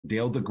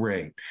Dale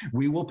DeGray.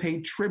 We will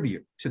pay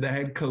tribute to the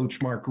head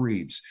coach, Mark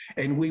Reeds,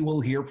 and we will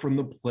hear from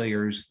the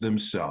players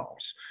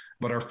themselves.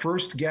 But our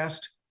first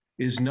guest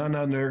is none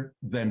other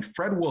than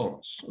Fred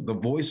Willis, the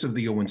voice of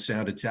the Owen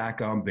Sound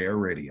Attack on Bear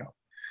Radio.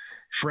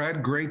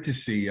 Fred, great to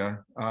see you.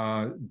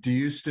 Do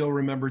you still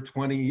remember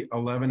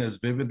 2011 as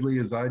vividly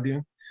as I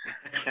do?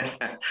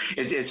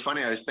 It's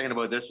funny. I was thinking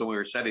about this when we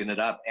were setting it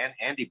up. And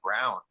Andy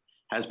Brown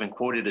has been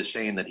quoted as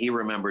saying that he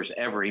remembers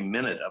every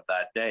minute of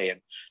that day. And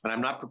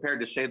I'm not prepared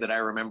to say that I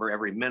remember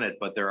every minute,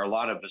 but there are a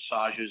lot of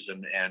visages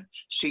and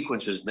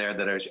sequences there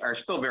that are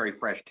still very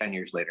fresh 10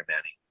 years later,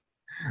 Manny.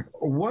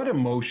 What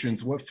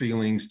emotions, what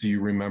feelings do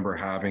you remember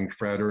having,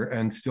 Fred,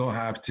 and still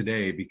have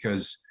today?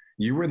 Because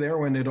you were there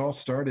when it all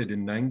started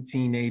in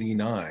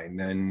 1989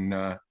 and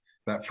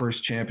that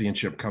first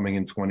championship coming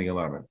in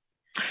 2011.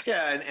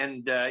 Yeah,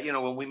 and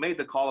when we made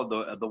the call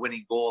of the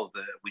winning goal,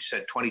 we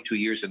said 22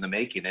 years in the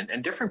making,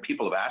 and different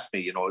people have asked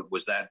me,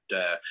 was that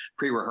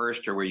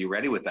pre-rehearsed or were you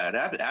ready with that?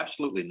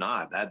 Absolutely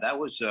not. That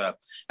was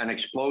an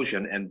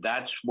explosion, and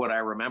that's what I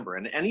remember.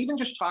 And even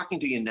just talking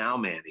to you now,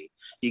 Manny,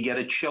 you get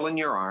a chill in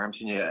your arms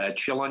and a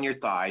chill on your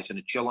thighs and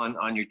a chill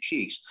on your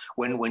cheeks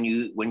when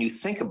you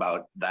think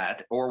about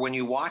that or when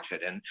you watch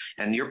it.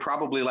 And you're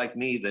probably like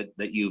me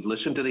that you've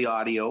listened to the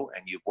audio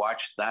and you've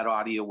watched that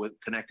audio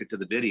connected to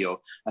the video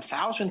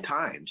 1,000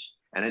 times,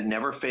 and it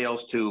never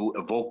fails to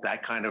evoke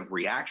that kind of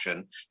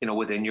reaction,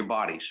 within your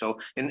body. So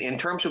in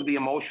terms of the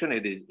emotion,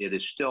 it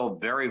is still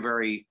very,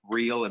 very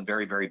real and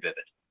very, very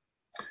vivid.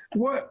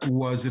 What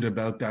was it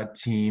about that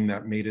team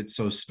that made it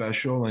so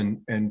special?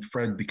 And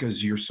Fred,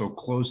 because you're so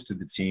close to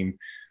the team,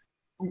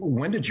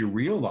 when did you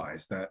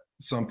realize that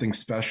something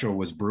special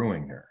was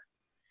brewing here?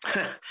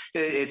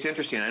 It's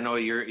interesting. I know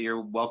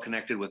you're well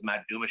connected with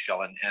Matt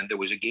Dumichel, and there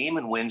was a game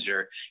in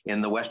Windsor in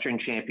the Western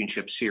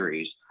Championship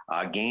Series,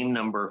 game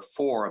number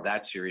 4 of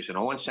that series, and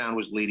Owen Sound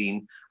was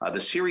leading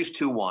the series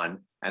 2-1,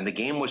 and the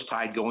game was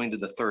tied going to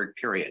the third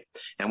period.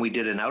 And we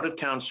did an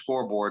out-of-town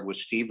scoreboard with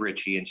Steve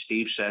Ritchie, and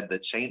Steve said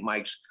that St.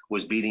 Mike's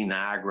was beating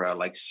Niagara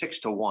like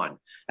 6-1,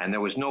 and there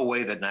was no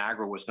way that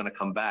Niagara was going to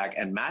come back.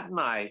 And Matt and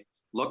I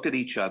looked at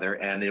each other,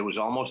 and it was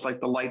almost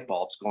like the light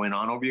bulbs going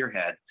on over your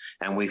head,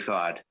 and we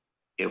thought,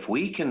 if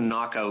we can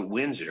knock out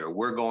Windsor,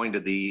 we're going to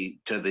the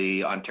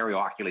Ontario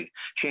Hockey League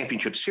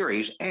Championship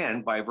Series,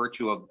 and by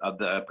virtue of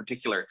the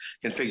particular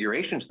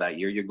configurations that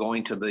year, you're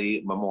going to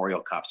the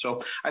Memorial Cup. So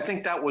I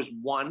think that was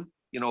one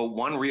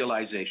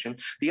realization.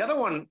 The other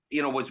one,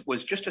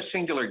 was just a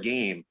singular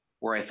game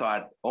where I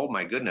thought, oh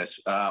my goodness,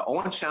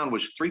 Owen Sound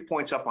was 3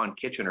 points up on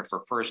Kitchener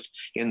for first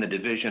in the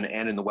division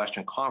and in the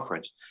Western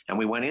Conference. And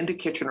we went into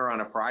Kitchener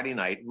on a Friday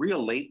night,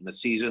 real late in the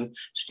season.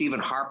 Stephen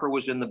Harper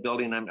was in the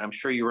building. I'm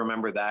sure you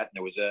remember that.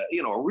 There was a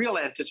real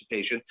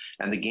anticipation,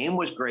 and the game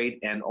was great.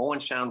 And Owen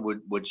Sound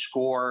would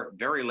score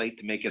very late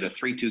to make it a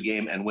 3-2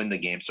 game and win the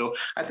game. So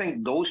I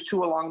think those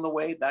two along the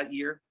way that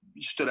year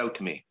stood out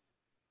to me.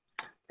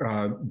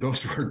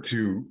 Those were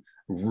two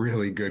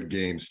really good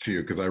games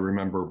too, because I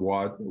remember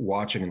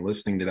watching and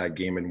listening to that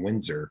game in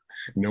Windsor,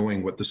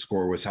 knowing what the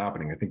score was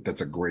happening. I think that's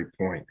a great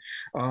point.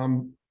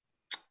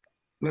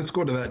 Let's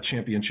go to that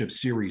championship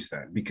series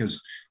then,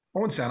 because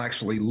Owen Sound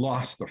actually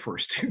lost the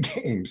first 2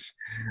 games.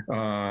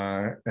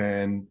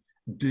 And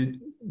did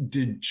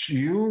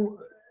you,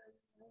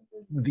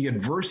 the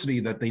adversity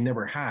that they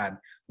never had,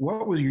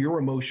 what were your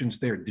emotions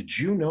there? Did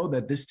you know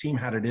that this team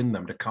had it in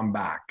them to come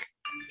back?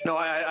 No,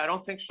 I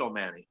don't think so,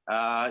 Manny.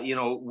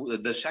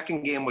 The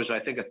second game was, I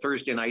think, a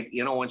Thursday night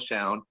in Owen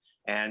Sound,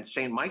 and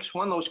St. Mike's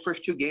won those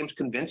first 2 games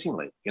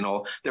convincingly.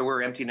 There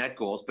were empty net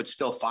goals, but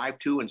still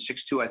 5-2 and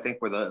 6-2, I think,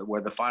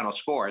 were the final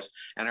scores.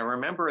 And I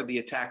remember the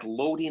Attack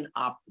loading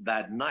up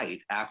that night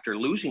after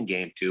losing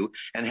game 2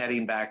 and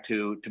heading back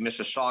to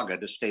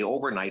Mississauga to stay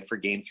overnight for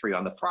game 3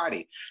 on the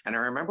Friday. And I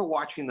remember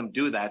watching them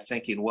do that,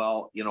 thinking,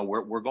 well,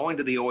 we're going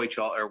to the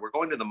OHL, or we're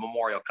going to the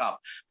Memorial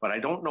Cup, but I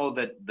don't know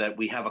that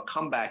we have a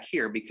comeback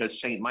here, because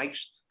St.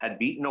 Mike's had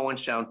beaten Owen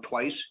Sound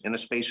twice in a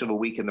space of a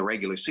week in the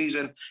regular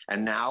season,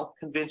 and now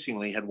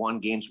convincingly had won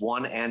games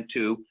 1 and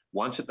 2,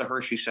 once at the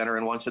Hershey Center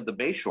and once at the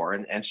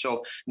Bayshore. And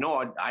so,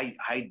 no,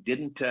 I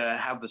didn't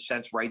have the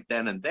sense right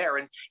then and there.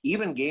 And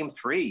even game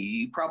 3,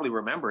 you probably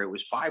remember, it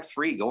was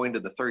 5-3 going to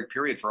the third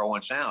period for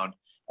Owen Sound.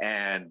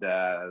 And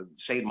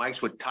St.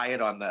 Mike's would tie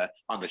it on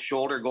the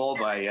shoulder goal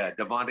by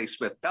Devontae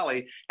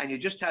Smith-Pelly. And you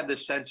just had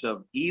this sense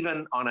of,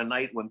 even on a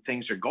night when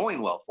things are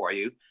going well for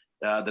you,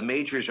 the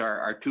majors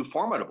are too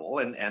formidable,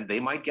 and they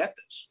might get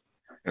this.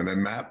 And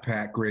then Matt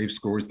Patgrave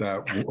scores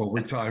that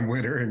overtime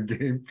winner in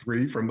game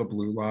 3 from the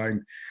blue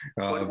line.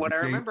 What I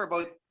remember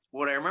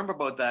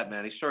about that,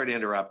 Manny, sorry to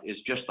interrupt, is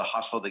just the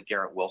hustle that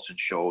Garrett Wilson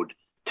showed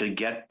to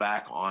get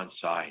back on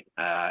side.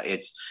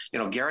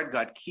 Garrett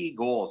got key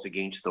goals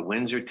against the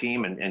Windsor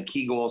team and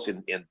key goals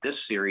in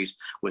this series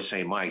with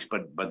St. Mike's,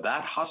 but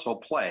that hustle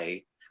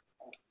play,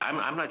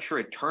 I'm not sure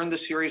it turned the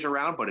series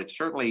around, but it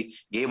certainly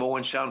gave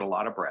Owen Sound a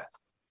lot of breath.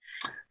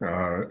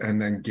 And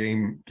then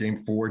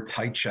game 4,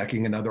 tight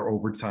checking, another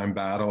overtime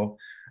battle.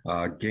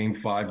 Game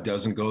 5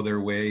 doesn't go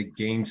their way.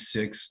 Game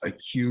 6, a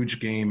huge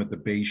game at the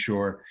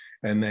Bayshore,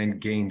 and then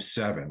Game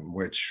 7,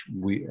 which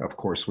of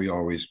course, we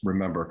always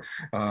remember.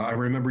 I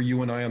remember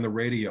you and I on the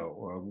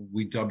radio.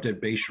 We dubbed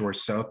it Bayshore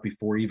South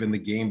before even the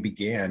game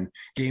began.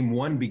 Game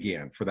 1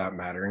 began, for that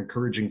matter,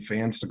 encouraging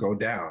fans to go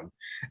down.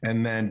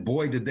 And then,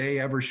 boy, did they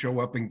ever show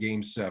up in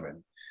Game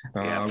 7.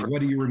 What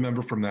do you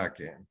remember from that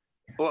game?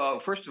 Well,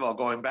 first of all,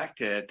 going back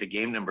to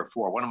game number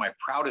 4, one of my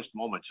proudest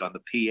moments on the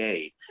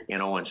PA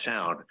in Owen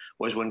Sound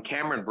was when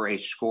Cameron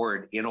Brace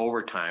scored in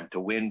overtime to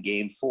win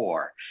game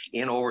 4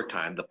 in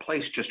overtime. The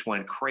place just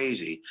went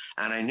crazy,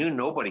 and I knew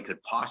nobody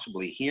could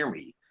possibly hear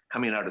me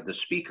coming out of the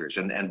speakers.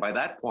 And by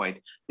that point,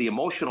 the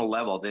emotional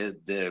level,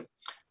 the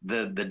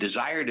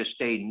desire to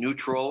stay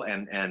neutral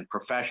and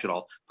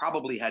professional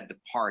probably had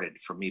departed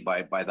from me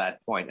by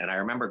that point. And I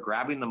remember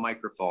grabbing the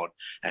microphone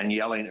and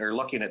yelling or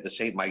looking at the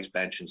St. Mike's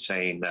bench and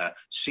saying,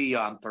 see you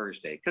on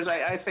Thursday. Because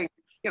I think,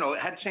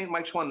 had St.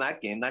 Mike's won that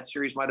game, that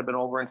series might have been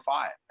over in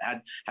 5.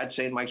 Had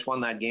St. Mike's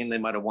won that game, they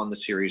might have won the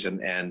series,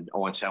 and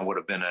Owen Sound would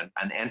have been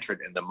an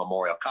entrant in the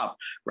Memorial Cup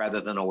rather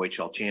than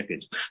OHL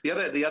champions.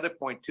 The other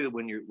point too,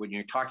 when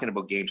you're talking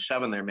about Game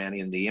 7 there,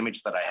 Manny, and the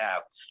image that I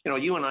have,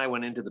 you and I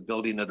went into the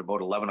building at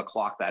about 11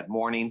 o'clock that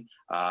morning.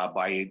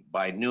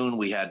 By noon,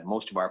 we had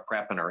most of our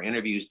prep and our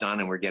interviews done,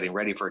 and we're getting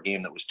ready for a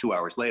game that was 2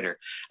 hours later.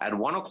 At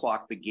 1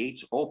 o'clock, the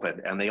gates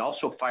opened, and they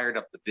also fired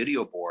up the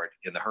video board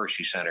in the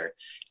Hershey Center.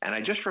 And I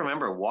just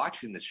remember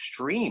watching the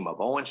stream of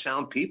Owen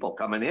Sound people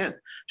coming in,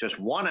 just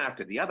one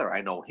after the other.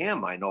 I know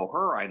him, I know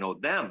her, I know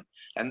them.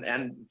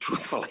 And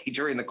truthfully,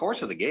 during the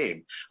course of the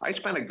game, I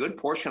spent a good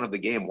portion of the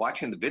game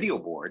watching the video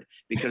board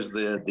because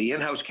the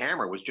in-house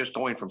camera was just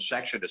going from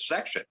section to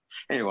section.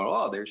 And you're going,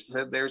 oh,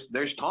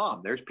 there's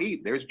Tom, there's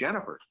Pete, there's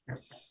Jennifer.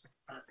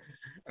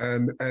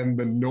 And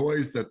the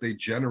noise that they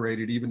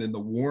generated even in the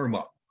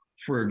warm-up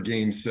for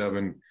Game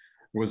 7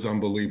 was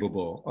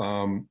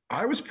unbelievable.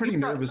 I was pretty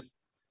nervous.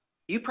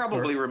 You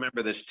probably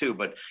remember this too,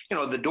 but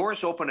the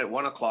doors open at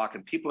 1 o'clock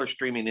and people are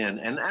streaming in,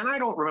 and I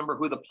don't remember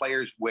who the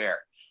players were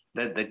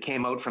that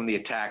came out from the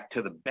attack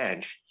to the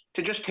bench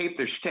to just tape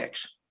their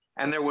sticks.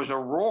 And there was a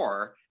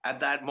roar at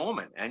that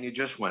moment, and you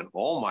just went,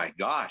 oh my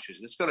gosh, is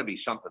this going to be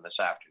something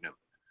this afternoon?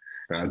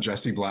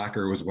 Jesse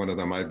Blacker was one of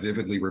them. I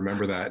vividly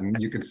remember that. And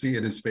you could see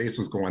it, his face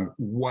was going,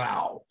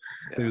 wow.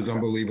 It was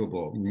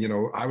unbelievable.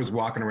 I was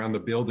walking around the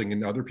building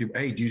and other people,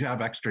 hey, do you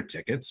have extra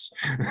tickets?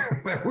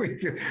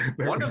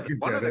 One of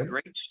the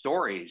great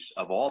stories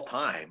of all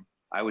time,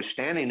 I was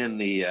standing in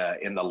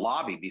the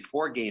lobby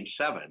before Game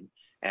 7,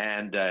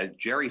 and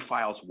Jerry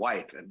Files'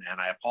 wife, and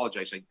I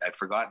apologize, I've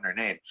forgotten her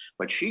name,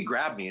 but she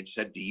grabbed me and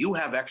said, do you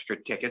have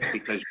extra tickets?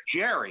 Because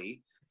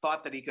Jerry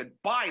thought that he could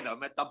buy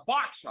them at the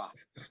box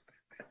office.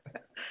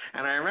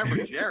 And I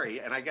remember Jerry,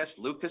 and I guess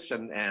Lucas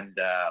and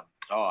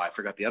I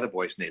forgot the other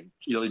boy's name,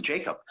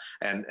 Jacob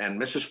and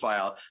Mrs.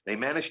 File, they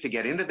managed to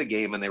get into the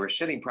game, and they were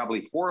sitting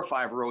probably 4 or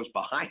 5 rows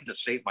behind the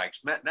St.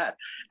 Mike's net.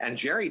 And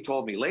Jerry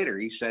told me later,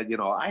 he said,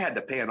 I had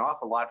to pay an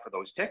awful lot for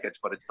those tickets,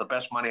 but it's the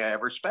best money I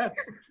ever spent.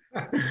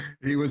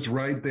 He was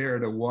right there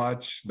to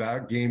watch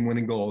that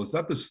game-winning goal. Is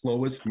that the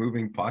slowest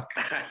moving puck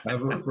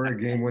ever for a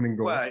game-winning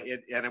goal? Well,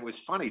 it was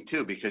funny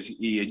too, because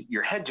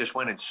your head just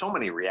went in so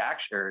many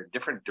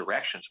different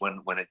directions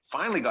when it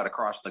finally got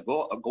across the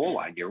goal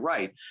line. You're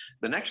right.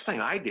 The next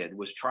thing I did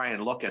was try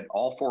and look at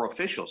all 4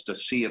 officials to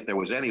see if there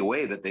was any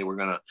way that they were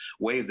going to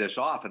wave this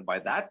off. And by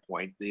that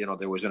point,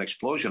 there was an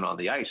explosion on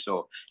the ice.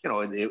 So,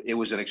 it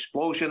was an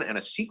explosion and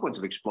a sequence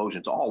of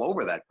explosions all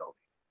over that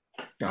building.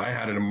 I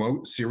had a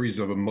series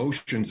of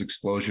emotions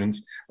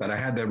explosions that I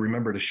had to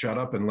remember to shut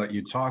up and let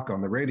you talk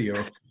on the radio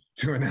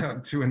to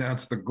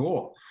announce the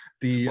goal.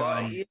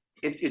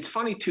 It's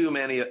funny too,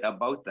 Manny,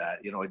 about that.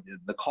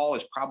 The call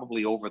is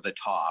probably over the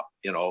top,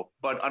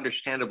 but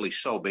understandably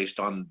so based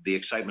on the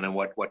excitement and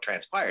what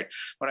transpired.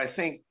 But I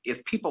think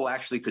if people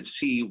actually could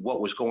see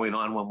what was going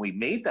on when we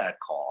made that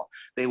call,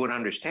 they would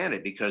understand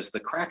it, because the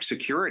crack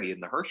security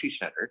in the Hershey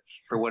Center,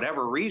 for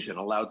whatever reason,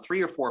 allowed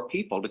 3 or 4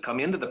 people to come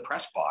into the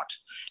press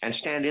box and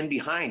stand in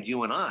behind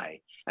you and I.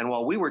 And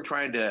while we were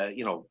trying to,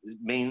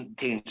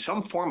 maintain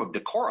some form of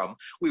decorum,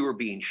 we were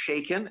being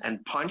shaken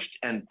and punched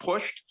and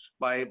pushed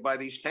by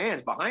these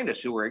fans behind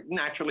us who were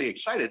naturally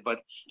excited. But,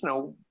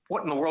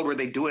 what in the world were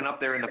they doing up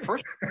there in the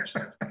first place?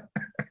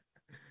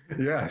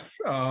 Yes.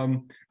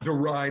 The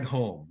ride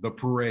home, the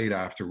parade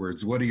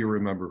afterwards. What do you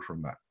remember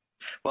from that?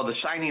 Well, the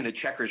signing at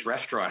Checkers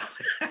Restaurant.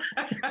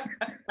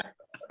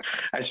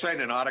 I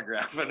signed an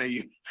autograph, and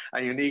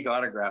a unique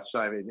autograph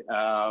signing.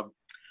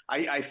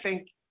 I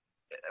think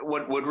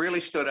what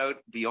really stood out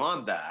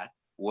beyond that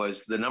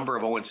was the number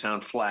of Owen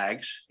Sound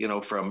flags,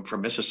 from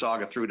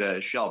Mississauga through to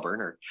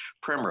Shelburne or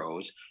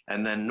Primrose.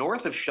 And then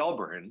north of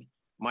Shelburne,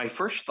 my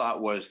first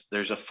thought was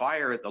there's a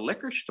fire at the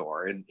liquor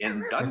store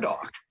in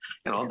Dundalk.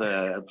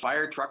 The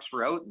fire trucks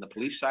were out and the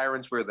police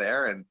sirens were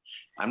there. And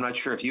I'm not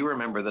sure if you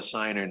remember the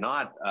sign or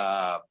not.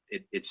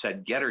 It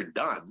said, "Get her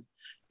done."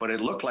 But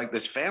it looked like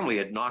this family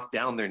had knocked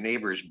down their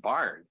neighbor's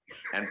barn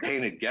and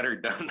painted "Get her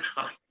done"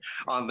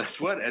 on this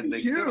one, and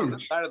they stood on the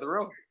side of the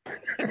road.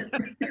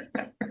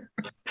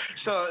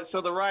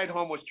 So the ride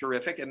home was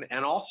terrific,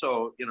 and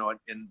also,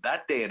 in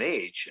that day and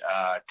age,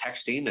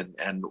 texting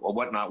and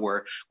whatnot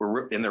were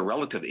in their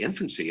relative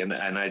infancy, and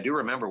I do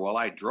remember while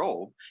I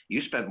drove,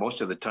 you spent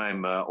most of the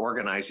time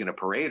organizing a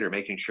parade or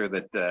making sure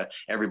that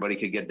everybody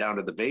could get down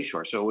to the Bay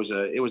Shore. So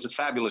it was a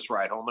fabulous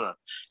ride home,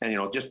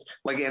 and just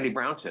like Andy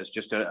Brown says,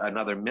 just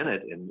another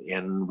minute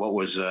in what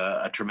was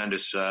a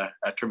tremendous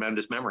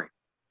memory.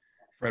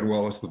 Fred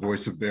Wallace, the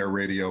voice of Bear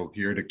Radio,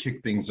 here to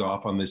kick things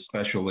off on this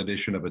special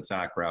edition of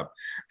Attack Wrap.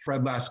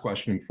 Fred, last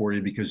question for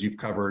you, because you've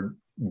covered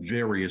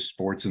various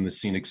sports in the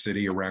scenic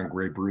city around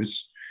Grey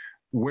Bruce.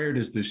 Where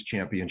does this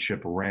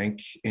championship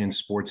rank in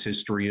sports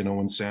history in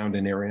Owen Sound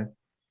and area?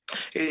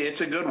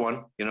 It's a good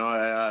one.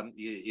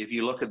 If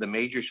you look at the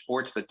major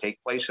sports that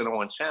take place in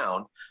Owen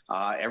Sound,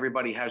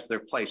 everybody has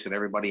their place and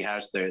everybody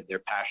has their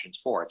passions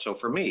for it. So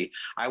for me,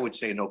 I would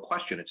say no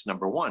question, it's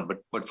number one.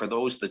 But for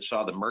those that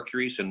saw the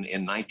Mercuries in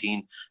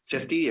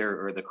 1950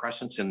 or the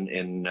Crescents saw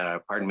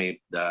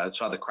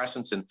the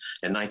Crescents in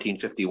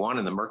 1951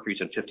 and the Mercuries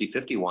in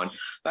 50-51,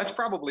 that's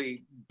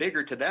probably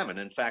bigger to them. And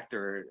in fact,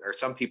 there are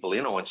some people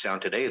in Owen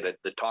Sound today that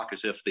talk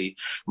as if the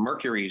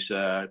Mercuries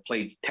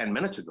played 10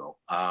 minutes ago.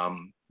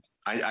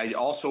 I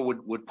also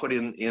would put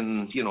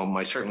in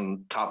my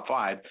certain top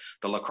five,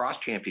 the lacrosse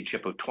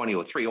championship of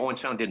 2003. Owen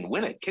Sound didn't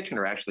win it.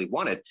 Kitchener actually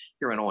won it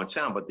here in Owen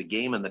Sound, but the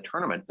game and the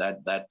tournament,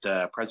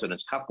 that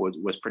President's Cup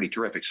was pretty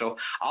terrific. So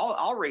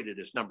I'll rate it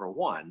as number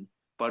one,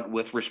 but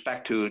with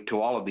respect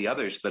to all of the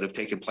others that have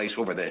taken place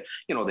over the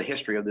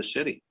history of the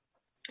city.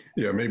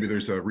 Yeah, maybe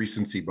there's a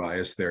recency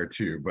bias there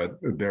too, but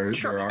there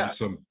are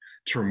some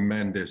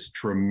tremendous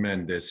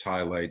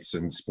highlights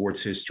in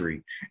sports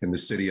history in the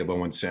city of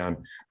Owen Sound.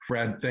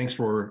 Fred, thanks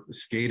for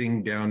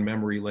skating down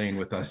memory lane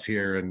with us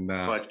here and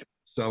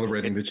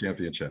celebrating the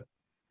championship.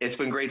 It's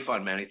been great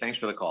fun, Manny. Thanks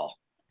for the call.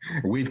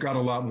 We've got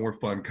a lot more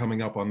fun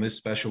coming up on this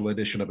special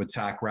edition of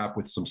Attack Wrap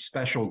with some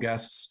special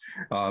guests,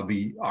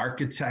 the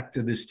architect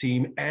of this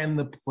team and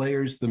the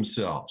players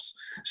themselves.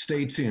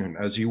 Stay tuned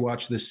as you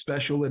watch this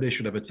special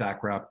edition of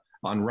Attack Wrap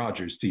on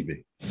Rogers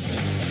TV.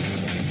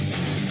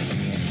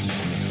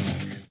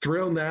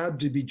 Thrilled now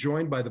to be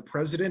joined by the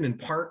president and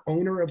part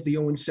owner of the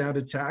Owen Sound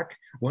Attack,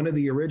 one of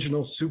the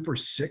original Super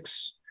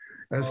Six,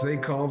 as they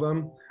call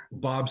them,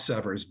 Bob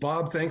Severs.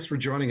 Bob, thanks for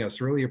joining us.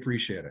 Really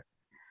appreciate it.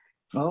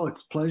 Oh,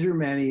 it's a pleasure,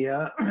 Manny.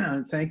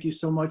 Thank you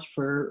so much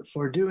for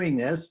doing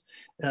this.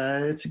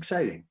 It's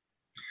exciting.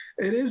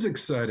 It is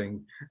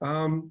exciting.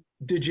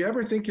 Did you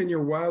ever think in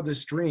your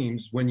wildest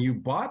dreams when you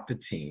bought the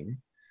team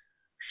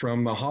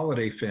from the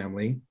Holiday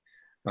family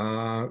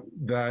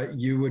that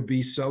you would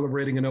be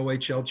celebrating an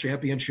OHL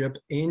championship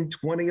in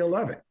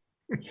 2011?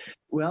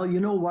 Well, you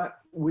know what?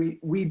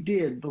 We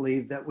did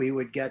believe that we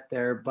would get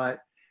there, but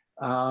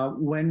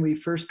when we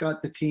first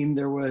got the team,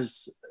 there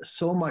was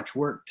so much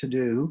work to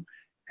do.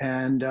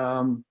 And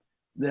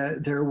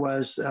there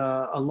was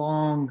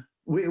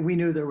we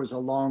knew there was a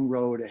long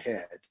road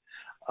ahead.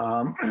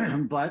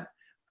 But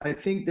I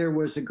think there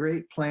was a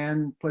great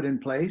plan put in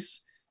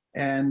place,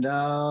 and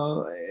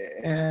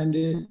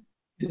it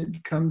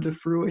did come to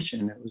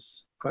fruition. It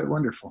was quite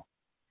wonderful.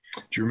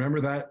 Do you remember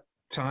that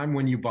time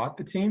when you bought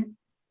the team?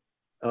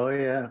 Oh,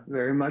 yeah,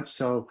 very much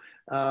so.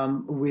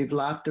 We've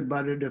laughed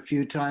about it a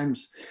few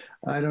times.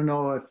 I don't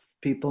know if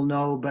people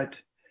know, but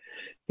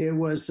it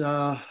was...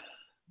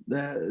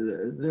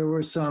 there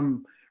was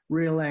some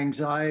real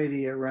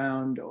anxiety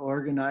around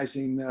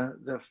organizing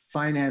the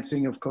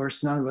financing. Of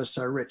course, none of us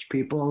are rich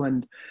people,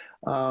 and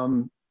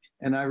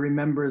I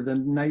remember the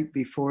night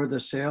before the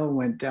sale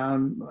went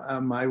down,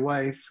 my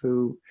wife,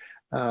 who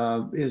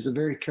is a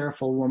very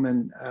careful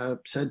woman,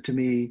 said to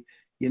me,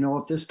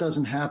 if this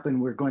doesn't happen,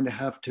 we're going to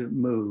have to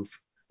move.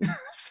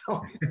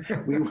 So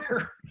we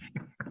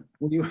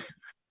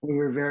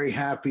were very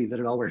happy that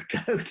it all worked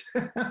out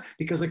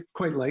because I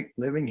quite like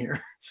living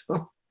here.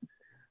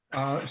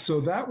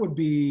 So that would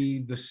be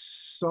the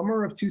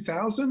summer of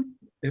 2000,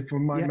 if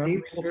my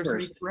memory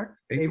serves me correct?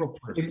 April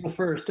 1st. April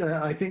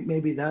 1st. I think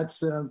maybe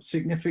that's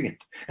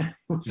significant. It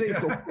was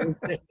April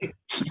 1st.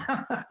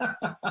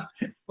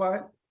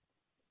 But,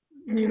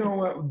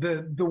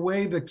 the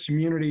way the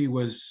community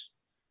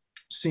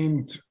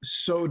seemed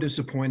so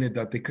disappointed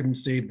that they couldn't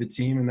save the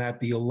team, and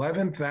that the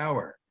 11th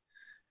hour,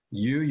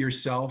 you,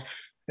 yourself,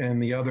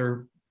 and the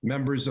other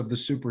members of the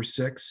Super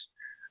Six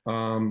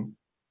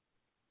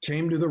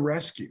came to the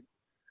rescue.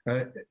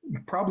 It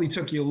probably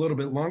took you a little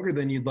bit longer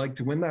than you'd like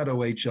to win that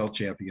OHL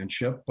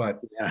championship, but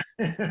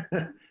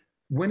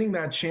winning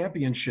that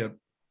championship,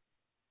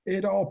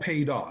 it all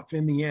paid off.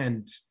 In the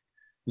end,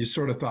 you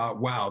sort of thought,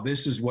 wow,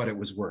 this is what it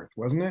was worth,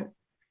 wasn't it?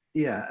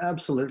 Yeah,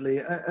 absolutely.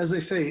 As I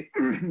say,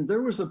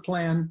 there was a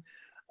plan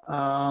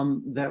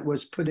that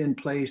was put in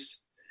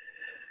place.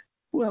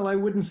 Well, I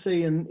wouldn't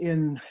say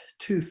in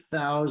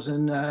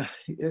 2000.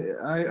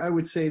 I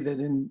would say that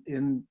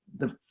in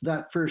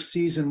that first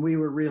season, we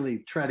were really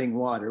treading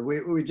water.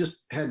 We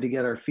just had to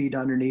get our feet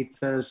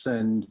underneath us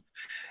and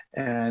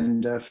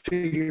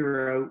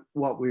figure out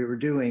what we were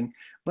doing.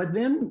 But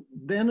then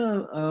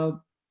a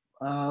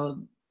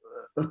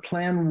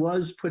plan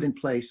was put in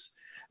place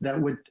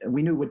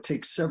we knew would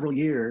take several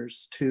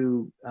years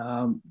to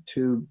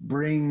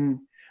bring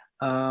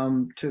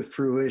to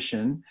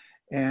fruition,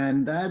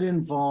 and that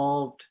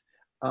involved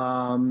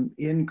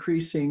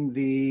increasing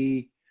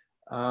the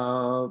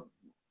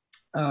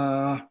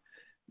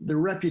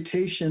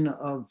reputation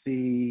of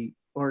the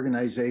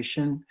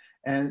organization,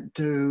 and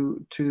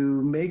to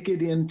make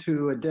it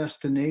into a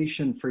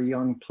destination for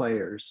young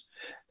players.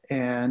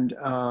 And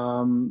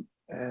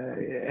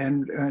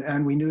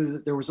we knew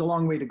that there was a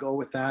long way to go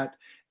with that,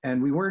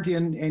 and we weren't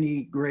in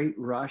any great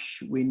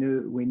rush. We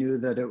knew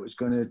that it was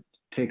going to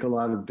take a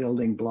lot of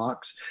building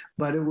blocks,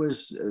 but it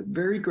was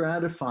very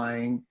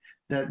gratifying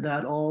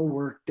that all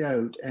worked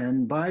out.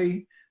 And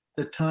by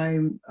the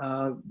time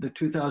the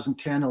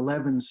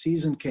 2010-11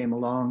 season came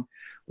along,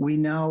 we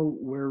now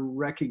were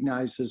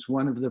recognized as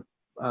one of the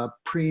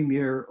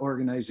premier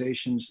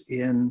organizations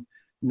in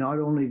not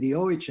only the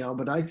OHL,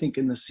 but I think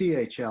in the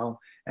CHL,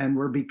 and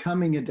we're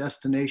becoming a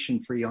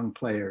destination for young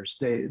players.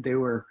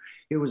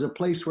 It was a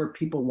place where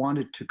people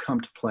wanted to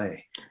come to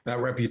play. That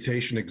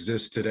reputation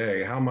exists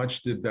today. How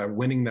much did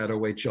winning that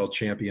OHL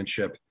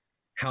championship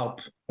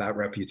help that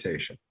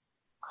reputation?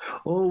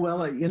 Oh,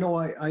 well,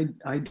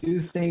 I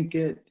do think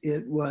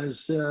it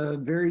was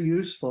very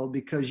useful,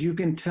 because you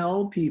can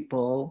tell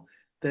people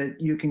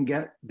that you can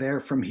get there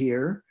from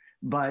here,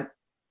 but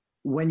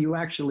when you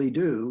actually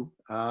do,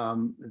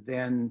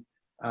 then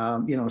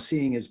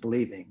seeing is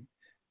believing,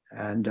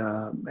 and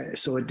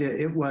so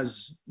it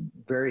was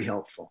very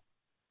helpful.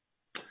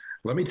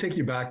 Let me take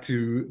you back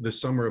to the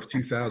summer of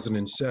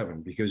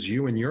 2007, because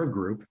you and your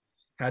group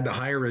had to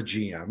hire a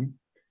GM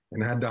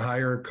and had to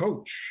hire a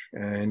coach,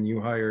 and you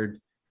hired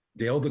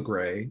Dale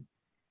DeGray,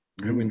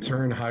 who in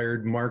turn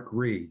hired Mark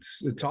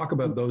Reeds. Talk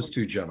about those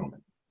two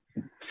gentlemen.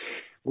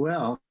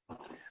 Well,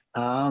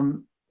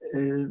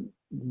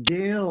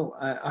 Dale,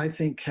 I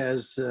think,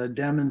 has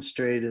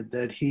demonstrated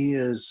that he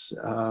is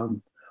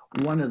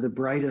one of the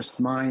brightest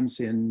minds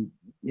in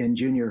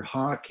junior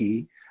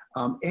hockey,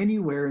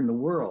 anywhere in the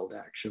world,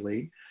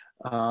 actually.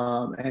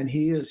 And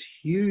he is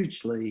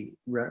hugely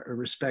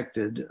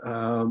respected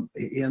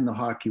in the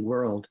hockey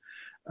world,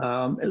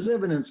 as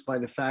evidenced by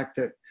the fact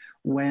that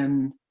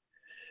when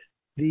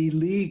the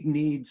league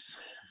needs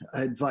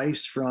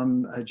advice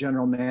from a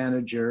general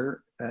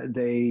manager,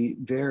 they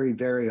very,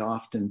 very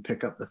often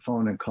pick up the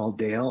phone and call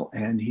Dale,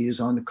 and he is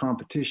on the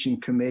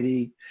competition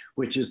committee,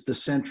 which is the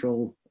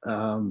central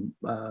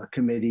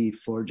committee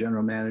for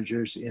general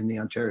managers in the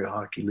Ontario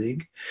Hockey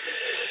League.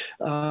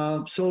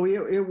 So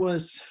it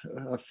was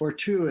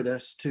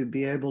fortuitous to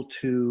be able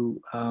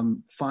to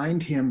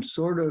find him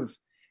sort of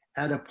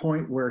at a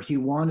point where he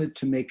wanted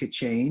to make a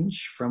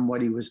change from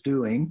what he was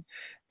doing,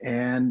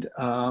 and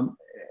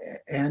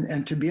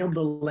to be able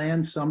to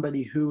land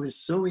somebody who is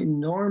so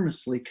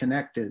enormously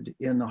connected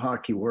in the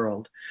hockey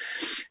world.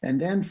 And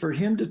then for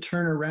him to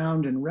turn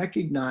around and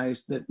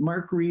recognize that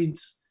Mark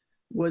Reeds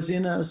was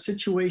in a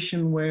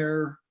situation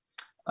where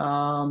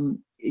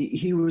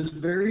he was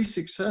very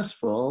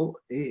successful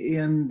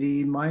in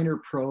the minor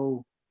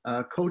pro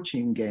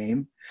coaching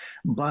game,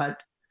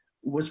 but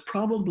was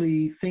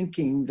probably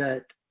thinking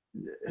that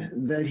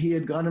he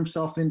had got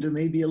himself into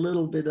maybe a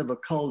little bit of a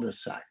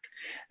cul-de-sac,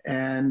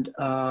 and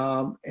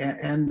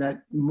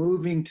that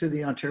moving to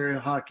the Ontario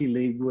Hockey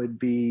League would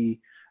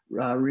be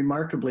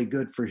remarkably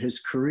good for his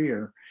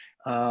career.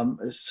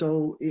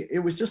 So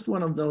it was just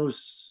one of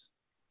those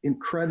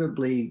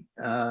incredibly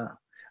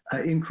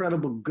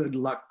incredible good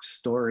luck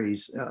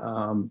stories.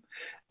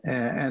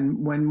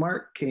 And when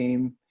Mark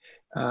came,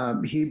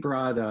 he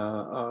brought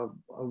a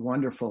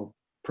wonderful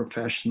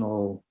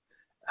professional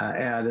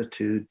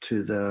attitude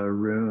to the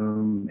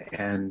room,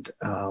 and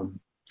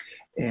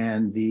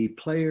the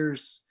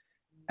players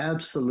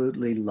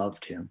absolutely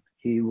loved him.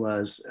 He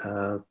was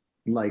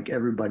like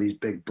everybody's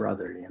big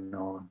brother,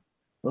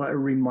 a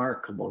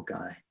remarkable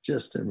guy,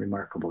 just a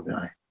remarkable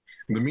guy.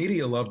 The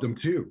media loved him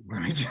too.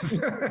 Let me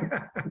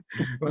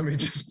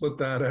just put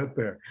that out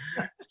there.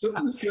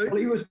 Well,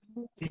 he was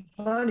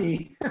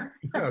funny.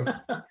 Yes.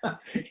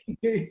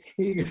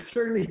 He could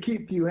certainly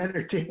keep you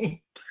entertained.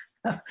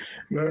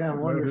 Yeah,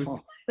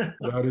 wonderful.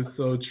 That is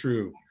so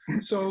true.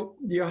 So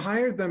you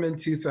hired them in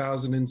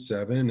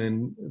 2007,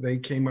 and they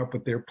came up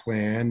with their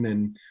plan,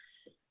 and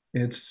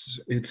it's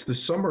the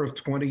summer of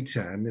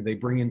 2010, and they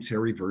bring in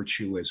Terry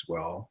Virtue as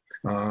well.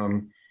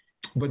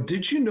 But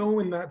did you know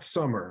in that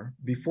summer,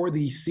 before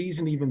the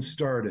season even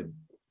started,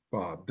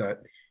 Bob, that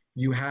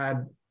you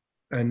had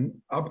an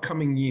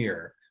upcoming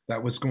year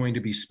that was going to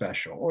be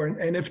special?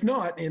 And if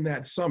not in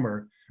that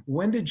summer,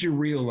 when did you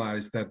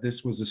realize that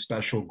this was a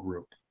special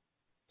group?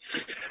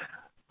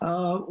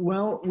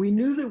 Well, we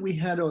knew that we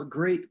had a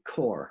great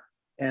core,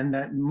 and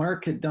that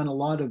Mark had done a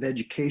lot of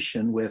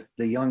education with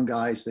the young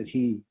guys that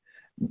he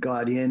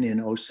got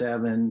in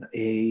 07,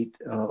 8,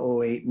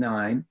 08,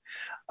 9.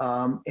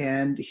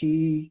 And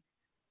he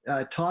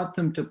taught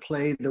them to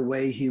play the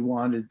way he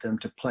wanted them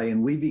to play.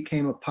 And we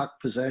became a puck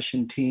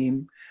possession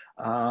team,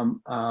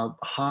 a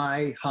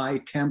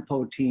high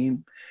tempo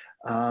team.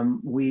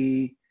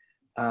 We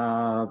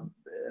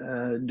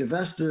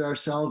divested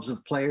ourselves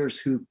of players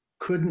who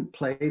couldn't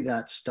play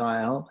that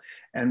style,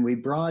 and we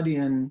brought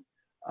in,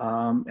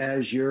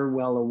 as you're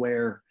well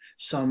aware,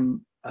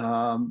 some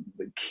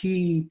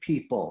key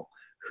people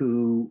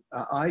who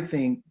I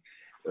think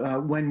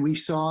when we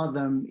saw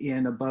them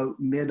in about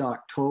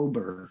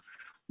mid-October,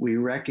 we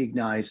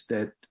recognized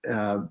that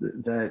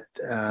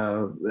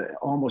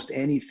almost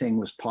anything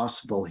was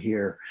possible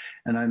here.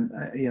 And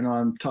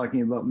I'm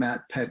talking about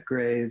Matt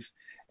Petgrave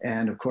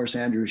and of course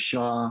Andrew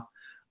Shaw.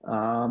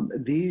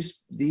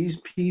 These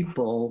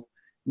people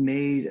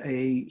made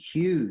a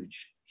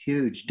huge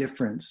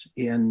difference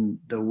in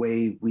the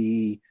way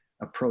we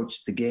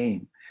approached the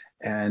game.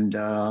 And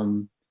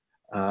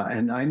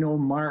I know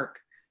Mark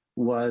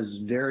was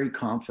very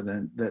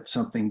confident that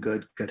something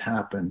good could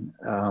happen.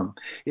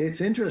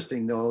 It's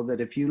interesting, though,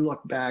 that if you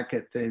look back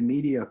at the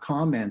media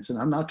comments, and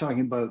I'm not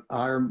talking about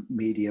our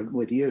media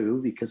with you,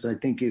 because I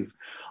think you've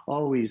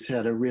always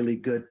had a really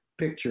good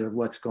picture of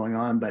what's going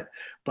on, but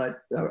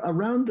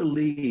around the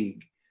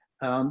league,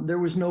 there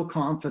was no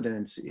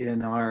confidence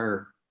in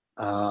our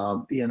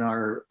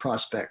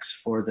prospects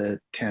for the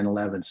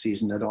 10-11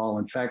 season at all.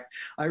 In fact,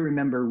 I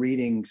remember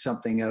reading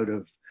something out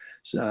of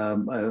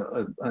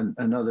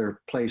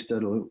another place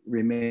that'll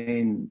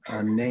remain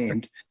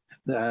unnamed,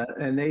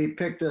 and they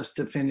picked us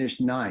to finish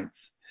 9th.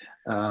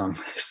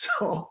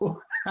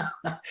 So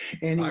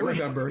anyway, I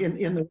remember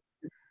in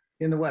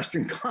the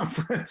Western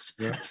Conference.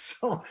 Yeah.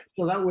 So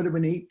that would have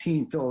been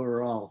 18th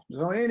overall.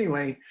 So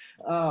anyway,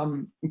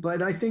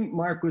 but I think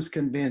Mark was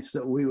convinced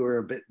that we were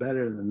a bit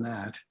better than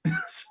that.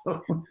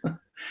 So.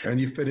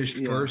 And you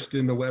finished first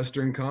in the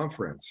Western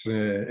Conference,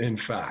 in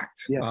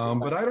fact. Yeah.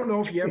 But I don't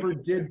know if you ever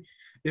did,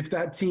 if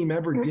that team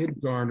ever did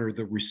garner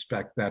the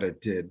respect that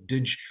it did.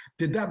 Did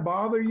that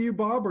bother you,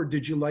 Bob, or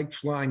did you like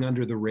flying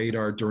under the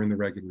radar during the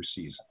regular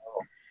season?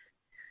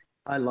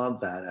 I love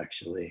that,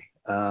 actually.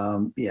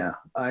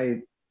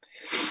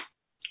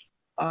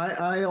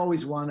 I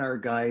always want our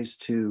guys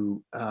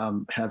to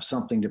have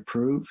something to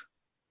prove.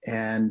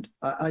 And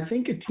I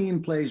think a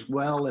team plays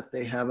well if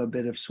they have a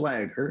bit of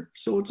swagger.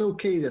 So it's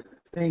okay to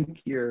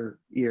think you're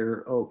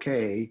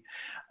okay,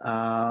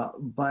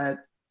 but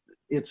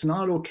it's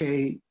not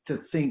okay to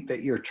think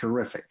that you're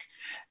terrific.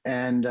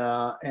 And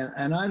I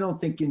don't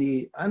think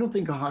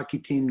a hockey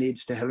team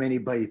needs to have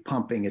anybody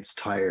pumping its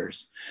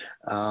tires.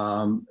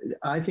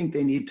 I think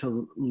they need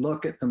to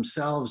look at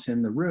themselves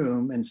in the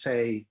room and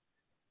say,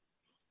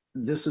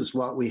 this is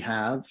what we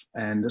have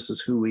and this is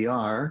who we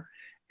are,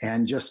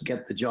 and just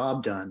get the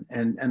job done.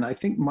 And I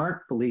think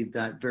Mark believed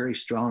that very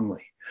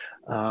strongly.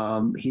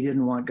 He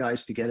didn't want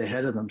guys to get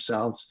ahead of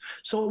themselves.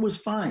 So it was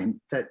fine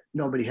that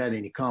nobody had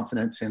any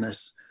confidence in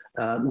us.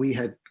 We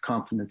had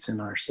confidence in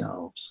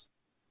ourselves.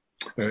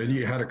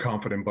 You had a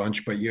confident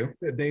bunch, but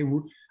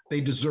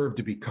they deserved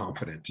to be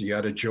confident. You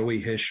had a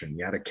Joey Hishin,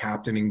 you had a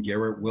captain in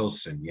Garrett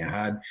Wilson, you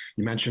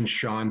mentioned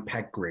Sean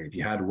Petgrave,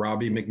 you had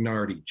Robbie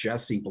McNarty,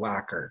 Jesse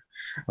Blacker,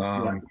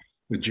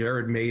 the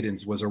Jared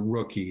Maidens was a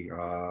rookie.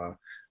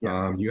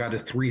 You had a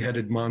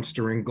three-headed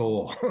monster in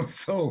goal.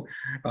 So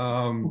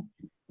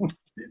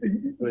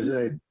it was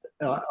a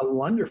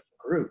wonderful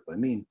group. I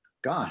mean,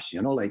 gosh,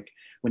 like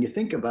when you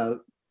think about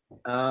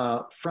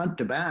front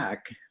to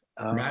back.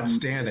 Matt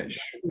Stanish.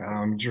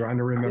 I'm trying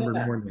to remember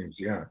more names.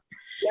 Yeah.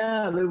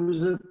 Yeah, it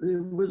was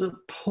a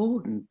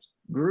potent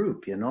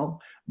group,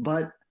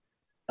 but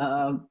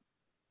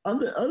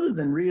other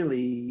than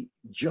really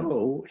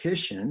Joe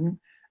Hishin,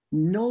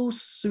 no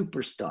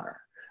superstar.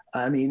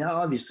 I mean,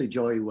 obviously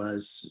Joey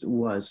was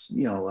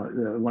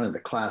one of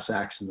the class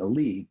acts in the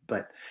league,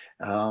 but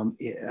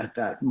at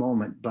that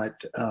moment,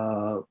 but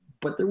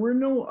there were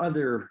no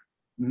other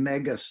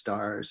mega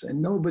stars, and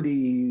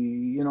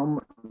nobody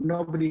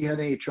had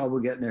any trouble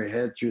getting their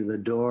head through the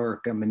door,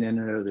 coming in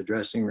and out of the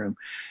dressing room.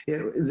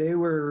 They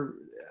were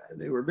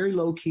very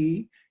low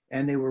key,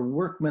 and they were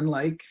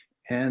workmanlike,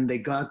 and they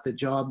got the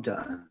job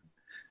done.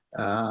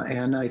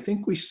 And I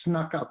think we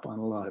snuck up on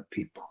a lot of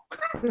people.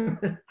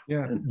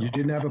 Yeah, you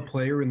didn't have a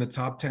player in the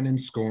top 10 in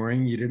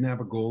scoring. You didn't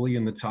have a goalie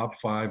in the top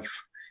 5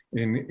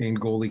 in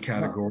goalie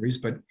categories,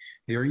 but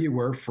here you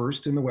were,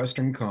 first in the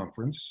Western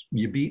Conference.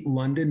 You beat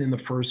London in the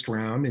first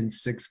round in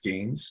 6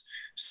 games,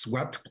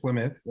 swept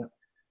Plymouth,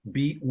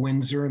 beat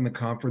Windsor in the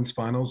conference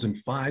finals in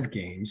 5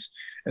 games,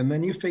 and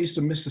then you faced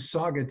a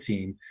Mississauga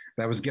team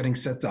that was getting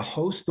set to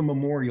host the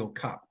Memorial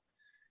Cup.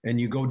 And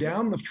you go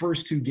down the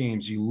first 2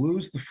 games, you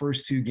lose the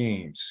first 2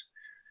 games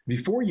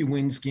before you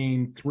win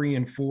game 3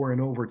 and 4 in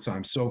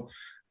overtime. So,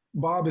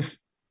 Bob,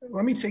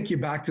 let me take you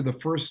back to the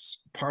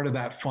first part of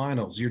that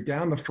finals. You're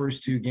down the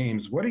first 2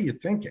 games. What are you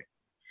thinking?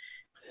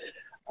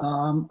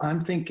 I'm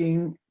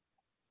thinking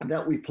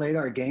that we played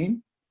our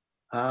game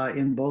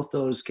in both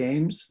those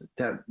games,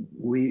 that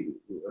we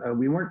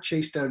weren't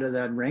chased out of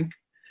that rink,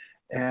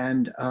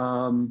 and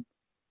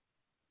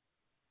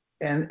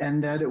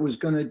that it was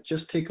going to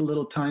just take a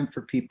little time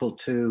for people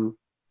to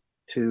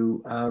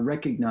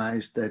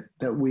recognize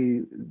that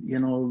we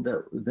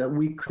that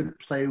we could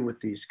play with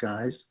these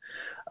guys,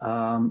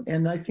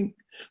 and I think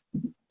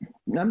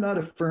I'm not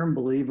a firm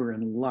believer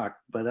in luck,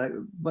 but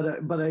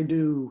I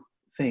do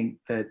think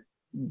that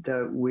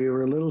we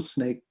were a little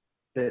snake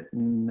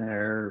bitten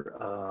there,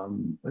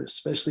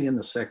 especially in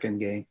the second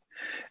game,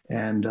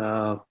 and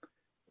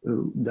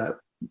that.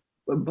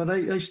 But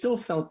I still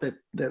felt that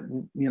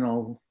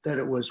that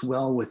it was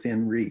well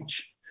within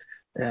reach,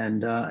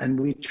 and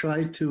we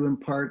tried to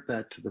impart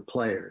that to the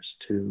players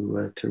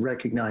to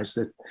recognize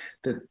that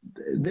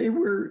they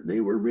were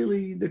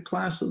really the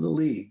class of the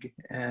league,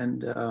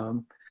 and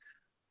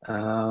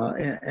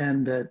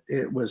that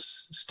it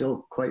was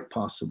still quite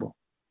possible.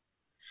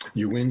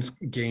 You win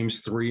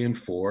games 3 and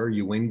 4.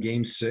 You win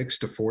game 6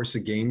 to force a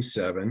game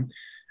 7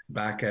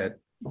 back at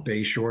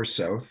Bayshore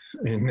South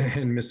in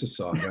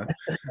Mississauga.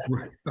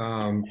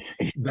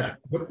 The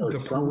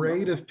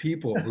parade of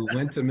people who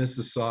went to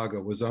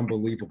Mississauga was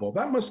unbelievable.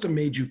 That must have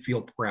made you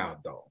feel proud,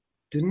 though,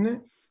 didn't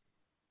it?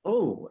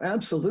 Oh,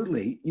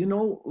 absolutely.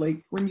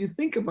 Like when you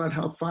think about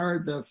how far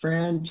the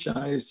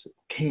franchise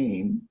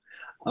came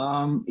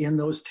in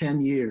those 10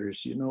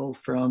 years,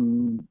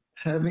 from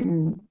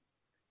having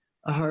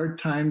a hard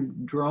time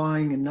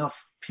drawing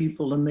enough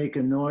people to make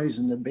a noise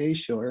in the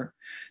Bayshore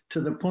to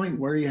the point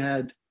where you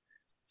had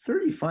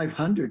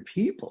 3,500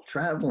 people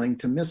traveling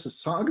to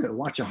Mississauga to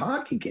watch a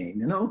hockey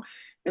game.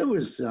 It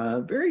was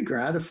very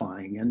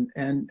gratifying,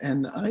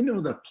 and I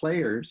know the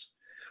players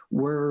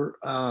were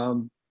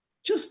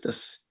just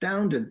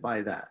astounded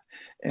by that,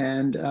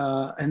 and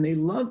they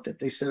loved it.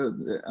 They said,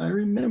 I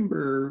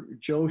remember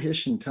Joe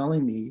Hishin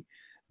telling me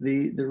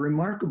the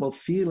remarkable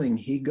feeling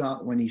he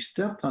got when he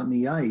stepped on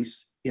the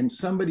ice in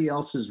somebody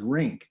else's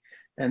rink,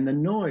 and the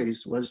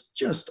noise was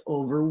just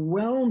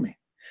overwhelming.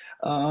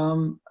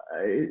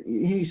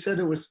 He said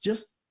it was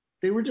just,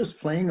 they were just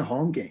playing a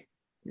home game.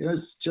 It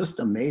was just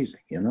amazing,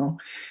 And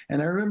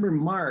I remember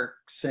Mark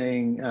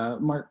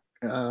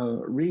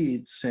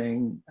Reed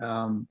saying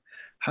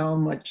how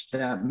much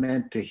that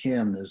meant to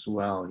him as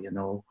well, and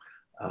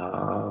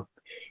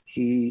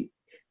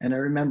I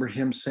remember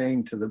him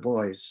saying to the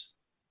boys,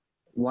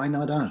 why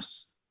not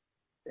us?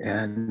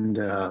 And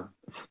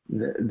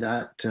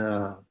that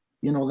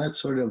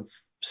sort of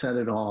said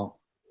it all.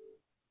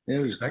 It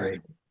was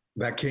great.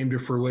 That came to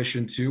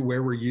fruition too.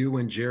 Where were you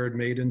when Jared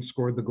Maiden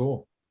scored the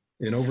goal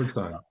in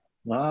overtime?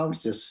 Well, I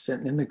was just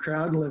sitting in the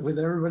crowd with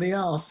everybody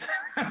else.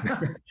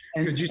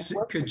 Did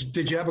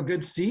you have a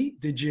good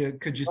seat?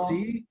 Could you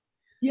see?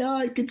 Yeah,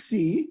 I could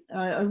see.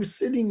 I was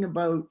sitting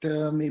about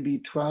maybe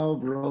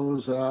 12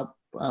 rows up,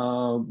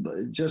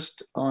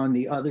 just on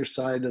the other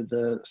side of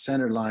the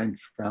center line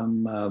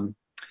from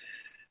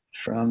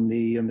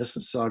the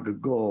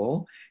Mississauga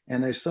goal.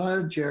 And I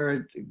saw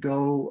Jared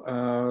go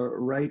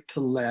right to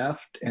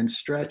left and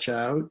stretch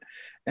out.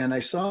 And I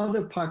saw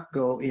the puck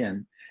go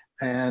in.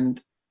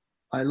 And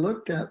I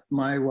looked at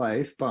my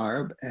wife,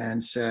 Barb,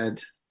 and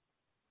said,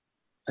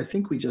 I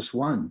think we just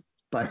won,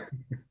 but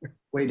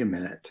wait a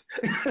minute.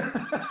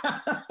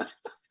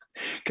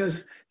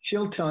 Because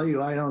she'll tell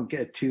you I don't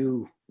get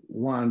too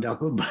wound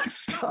up about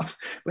stuff.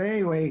 But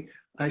anyway,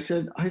 I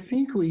said, I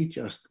think we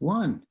just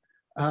won.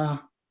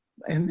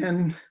 And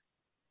then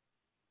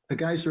the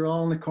guys are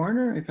all in the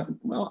corner. I thought,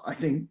 well, I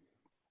think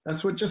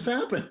that's what just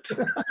happened.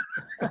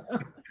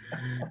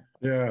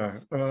 Yeah.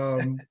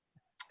 And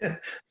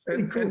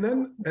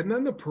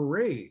then the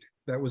parade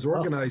that was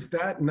organized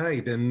that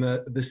night, and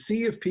the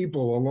sea of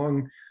people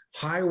along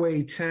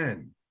Highway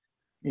 10.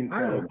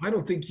 I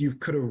don't think you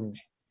could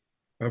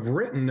have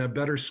written a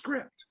better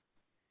script.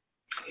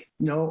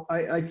 No,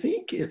 I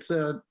think it's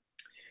an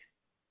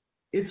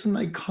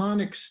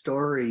iconic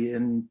story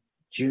in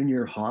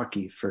junior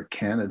hockey for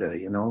Canada.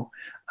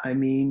 I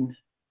mean,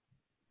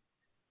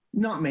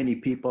 not many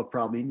people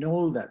probably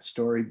know that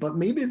story, but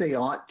maybe they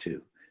ought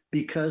to,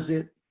 because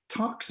it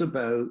talks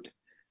about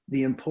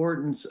the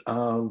importance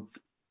of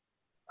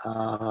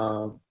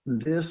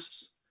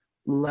this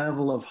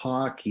level of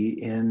hockey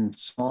in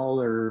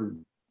smaller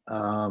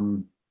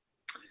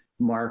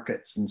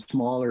markets and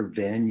smaller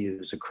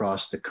venues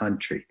across the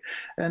country.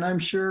 And I'm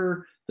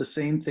sure the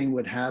same thing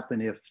would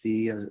happen if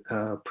the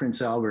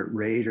Prince Albert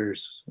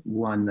Raiders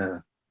won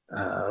the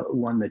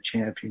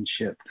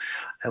championship,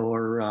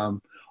 or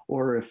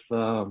if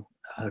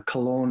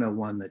Kelowna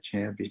won the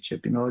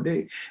championship.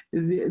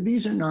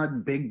 These are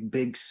not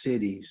big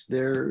cities.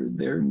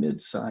 They're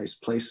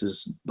mid-sized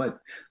places, but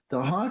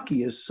the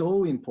hockey is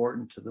so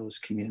important to those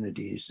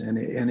communities, and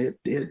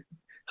it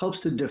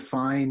helps to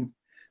define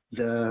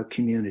the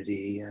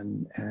community,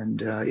 and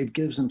it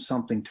gives them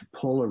something to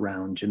pull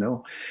around,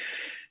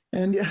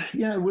 And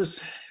yeah, it was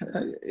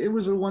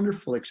a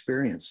wonderful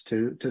experience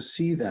to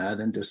see that,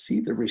 and to see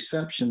the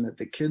reception that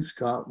the kids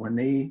got when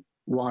they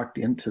walked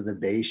into the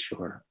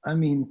Bayshore. I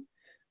mean,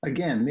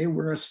 again, they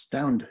were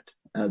astounded,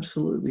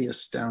 absolutely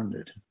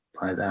astounded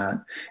by that.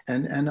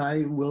 And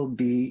I will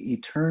be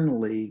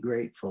eternally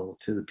grateful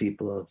to the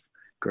people of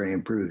Grey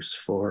and Bruce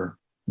for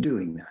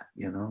doing that,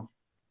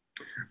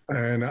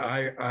 And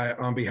I,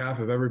 on behalf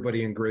of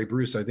everybody in Grey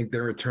Bruce, I think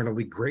they're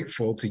eternally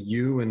grateful to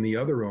you and the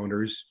other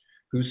owners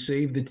who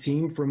saved the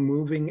team from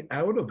moving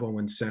out of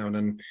Owen Sound.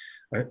 And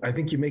I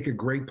think you make a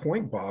great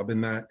point, Bob,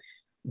 in that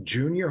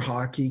junior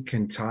hockey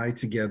can tie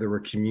together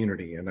a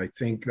community. And I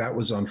think that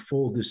was on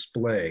full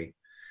display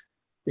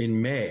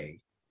in May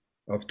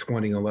of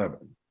 2011.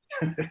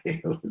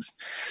 It was,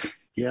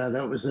 yeah,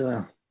 that was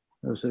a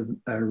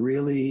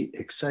really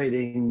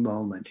exciting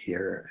moment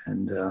here.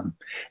 And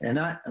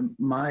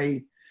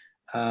my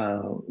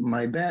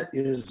bet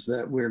is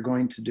that we're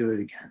going to do it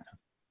again.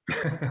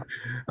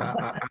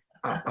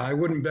 I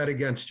wouldn't bet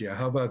against you.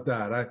 How about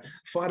that?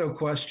 Final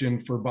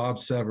question for Bob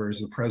Severs,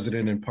 the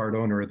president and part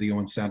owner of the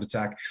Owen Sound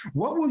Attack.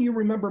 What will you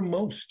remember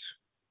most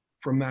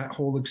from that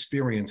whole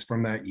experience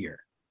from that year?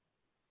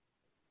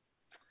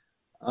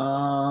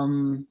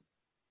 I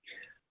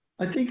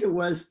think it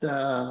was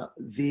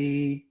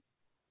the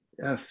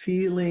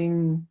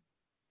feeling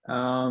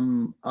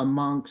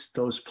amongst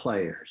those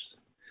players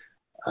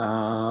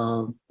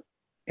and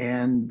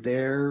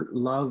their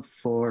love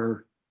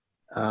for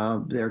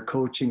their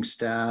coaching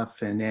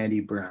staff and Andy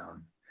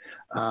Brown.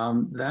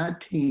 That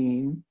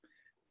team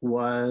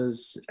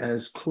was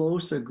as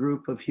close a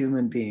group of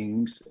human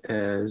beings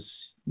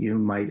as you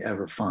might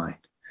ever find.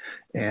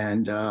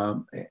 And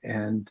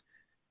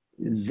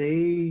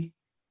they,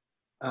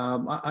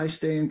 I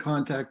stay in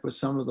contact with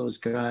some of those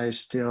guys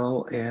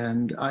still,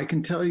 and I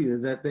can tell you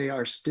that they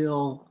are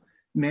still,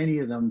 many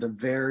of them, the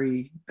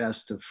very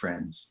best of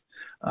friends.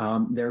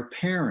 Their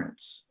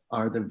parents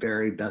are the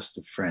very best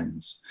of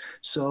friends.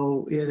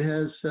 So it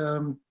has,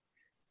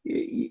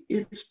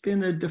 it's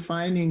been a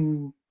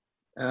defining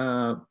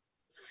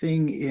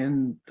thing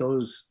in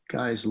those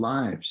guys'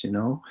 lives, you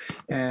know,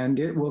 and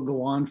it will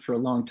go on for a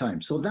long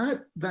time. So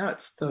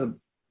that's the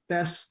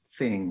best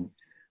thing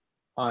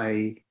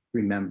I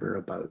remember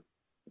about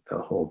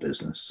the whole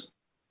business.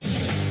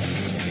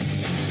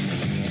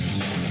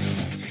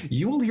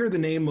 You will hear the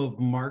name of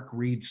Mark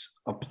Reeds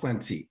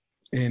aplenty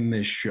in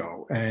this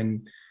show.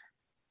 And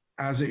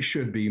as it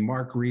should be,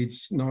 Mark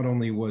Reeds not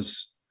only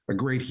was a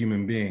great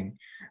human being,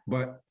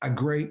 but a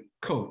great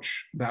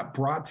coach that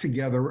brought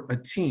together a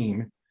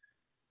team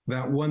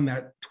that won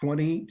that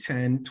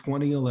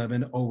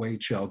 2010-2011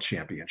 OHL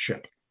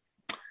championship.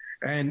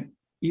 And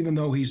even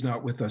though he's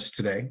not with us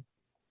today,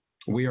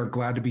 we are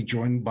glad to be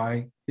joined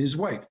by his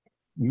wife,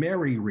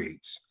 Mary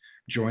Reeds,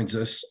 joins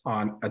us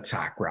on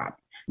Attack Wrap.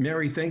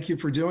 Mary, thank you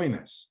for doing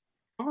this.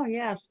 Oh,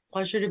 yes.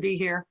 Pleasure to be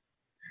here.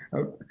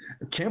 I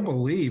can't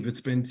believe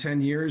it's been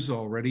 10 years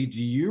already.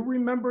 Do you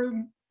remember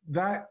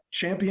that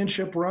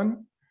championship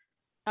run?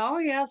 Oh,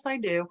 yes, I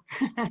do.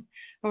 It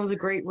was a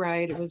great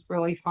ride. It was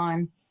really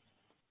fun.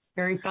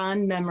 Very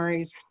fond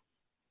memories.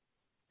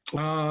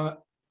 I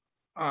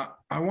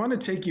want to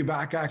take you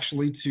back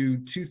actually to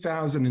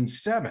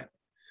 2007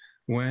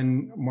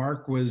 when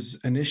Mark was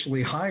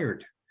initially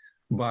hired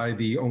by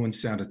the Owen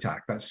Sound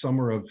Attack, that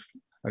summer of,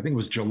 I think it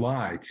was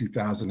July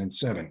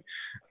 2007.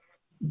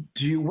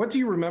 What do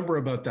you remember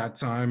about that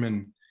time,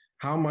 and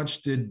how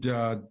much did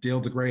Dale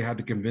DeGray had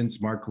to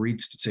convince Mark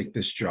Reeds to take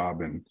this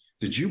job, and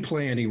did you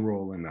play any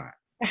role in that?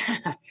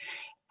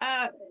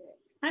 I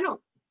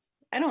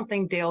don't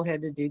think Dale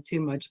had to do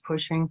too much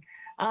pushing.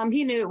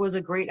 He knew it was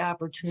a great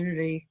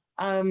opportunity.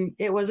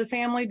 It was a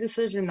family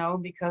decision though,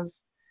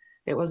 because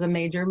it was a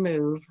major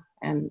move,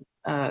 and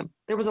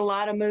there was a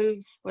lot of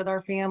moves with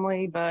our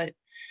family, but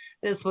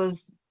this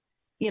was,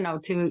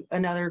 to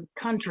another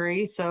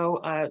country.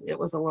 So it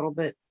was a little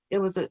bit, it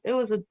was a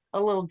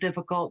little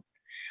difficult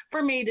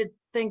for me to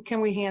think, can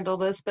we handle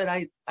this? But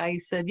I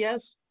said,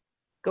 yes,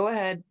 go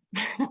ahead.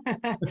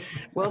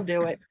 We'll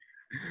do it.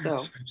 So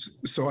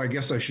I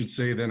guess I should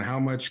say then, how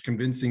much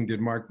convincing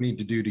did Mark need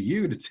to do to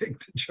you to take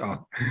the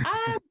job?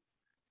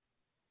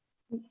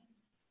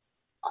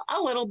 A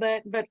little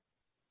bit, but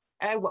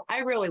I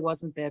really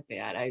wasn't that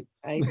bad.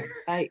 I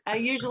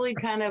usually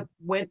kind of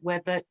went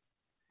with it,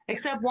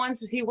 except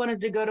once he wanted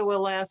to go to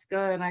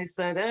Alaska, and I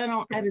said, I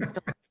just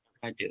don't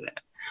want to do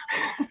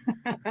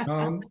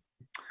that.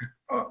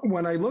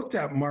 When I looked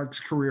at Mark's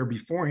career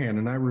beforehand,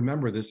 and I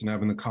remember this and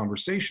having the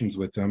conversations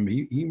with him,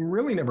 he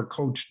really never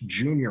coached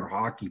junior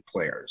hockey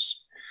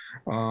players.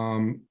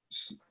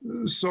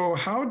 So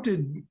how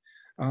did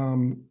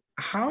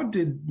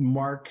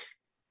Mark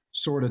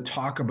sort of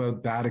talk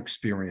about that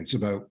experience,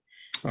 about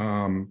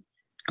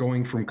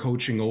going from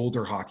coaching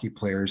older hockey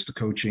players to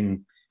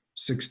coaching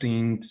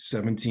 16,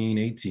 17,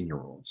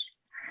 18-year-olds?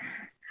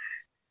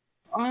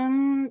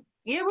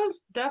 It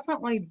was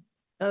definitely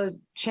a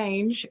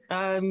change.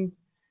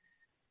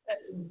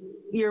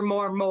 You're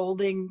more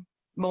molding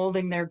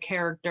their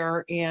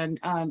character. And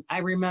I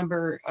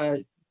remember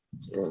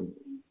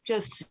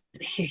just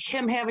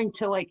him having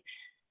to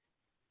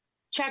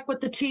check with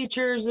the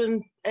teachers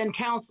and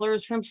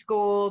counselors from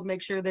school,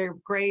 make sure their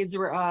grades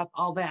were up,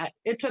 all that.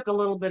 It took a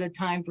little bit of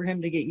time for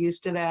him to get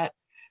used to that,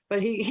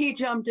 but he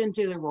jumped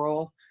into the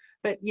role.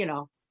 But,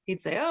 he'd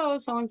say, oh,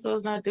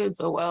 so-and-so's not doing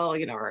so well,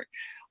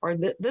 or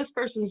this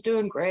person's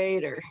doing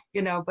great, or,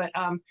 but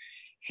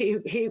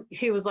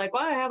he was like,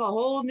 well, I have a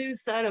whole new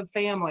set of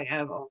family. I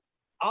have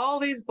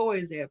all these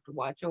boys they have to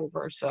watch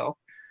over. So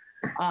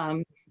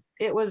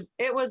it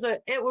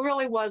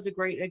really was a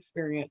great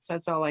experience.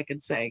 That's all I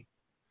could say.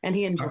 And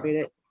he enjoyed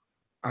it.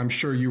 I'm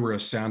sure you were a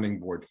sounding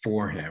board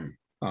for him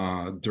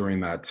during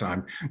that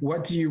time.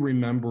 What do you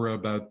remember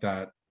about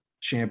that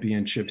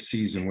championship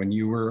season when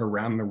you were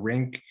around the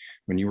rink,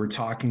 when you were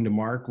talking to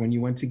Mark, when you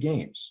went to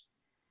games?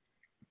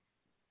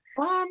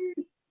 What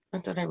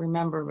did I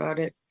remember about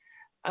it?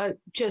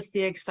 Just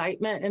the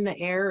excitement in the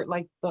air,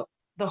 like the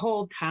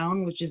whole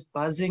town was just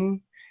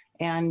buzzing.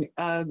 And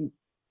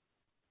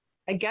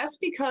I guess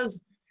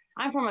because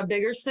I'm from a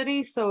bigger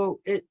city, so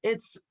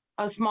it's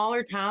a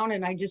smaller town,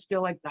 and I just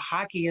feel like the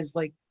hockey is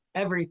like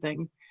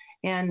everything.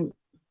 And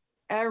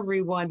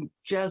everyone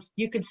just,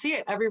 you could see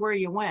it everywhere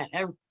you went,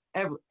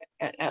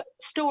 at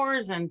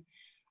stores and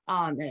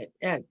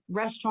at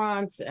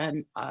restaurants,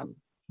 and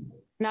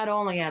not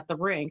only at the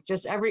rink,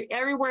 just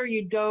everywhere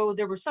you'd go,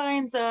 there were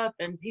signs up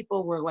and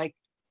people were like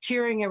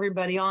cheering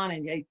everybody on,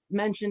 and they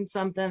mentioned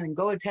something and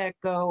go attack,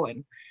 go.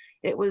 And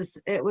it was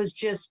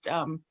just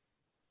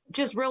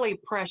really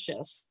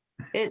precious.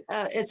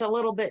 It's a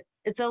little bit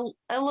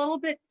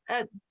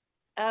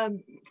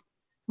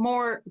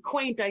more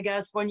quaint, I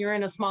guess, when you're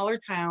in a smaller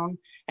town,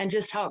 and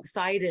just how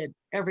excited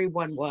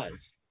everyone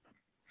was.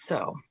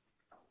 So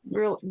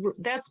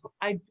that's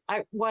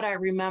what I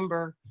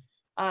remember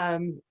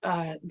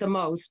the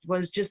most,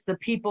 was just the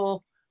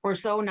people were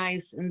so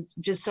nice and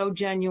just so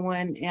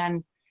genuine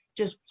and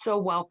just so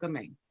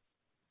welcoming.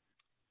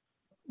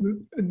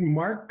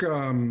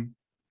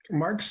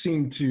 Mark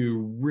seemed to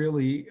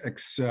really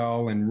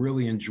excel and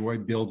really enjoy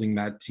building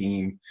that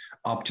team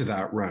up to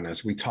that run.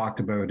 As we talked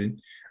about it,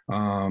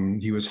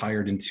 he was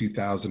hired in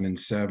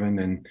 2007,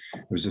 and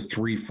it was a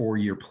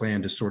 3-4 year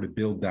plan to sort of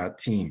build that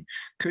team.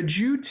 Could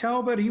you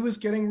tell that he was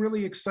getting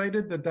really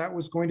excited that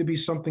was going to be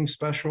something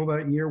special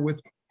that year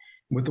with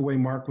the way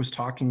Mark was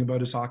talking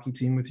about his hockey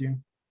team with you?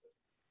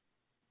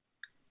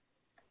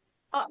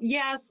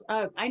 Yes,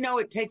 I know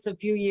it takes a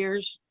few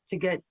years to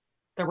get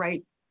the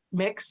right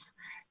mix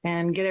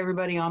and get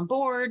everybody on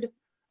board,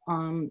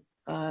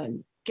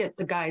 get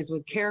the guys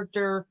with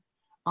character.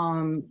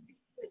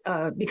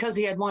 Because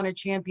he had won a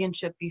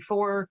championship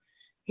before,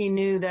 he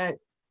knew that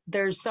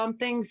there's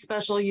something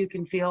special you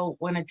can feel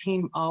when a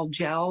team all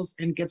gels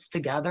and gets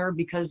together,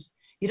 because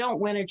you don't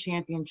win a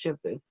championship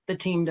if the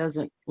team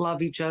doesn't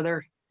love each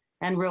other.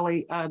 And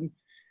really,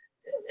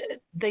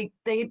 they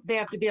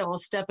have to be able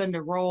to step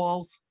into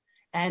roles,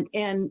 and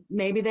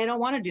maybe they don't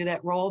want to do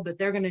that role, but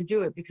they're going to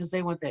do it because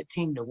they want that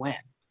team to win.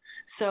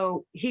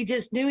 So he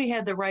just knew he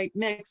had the right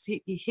mix.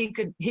 He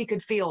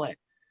could feel it,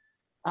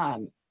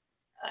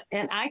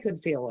 and I could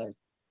feel it.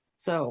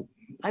 So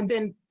I've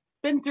been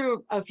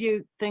through a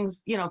few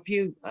things, a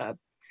few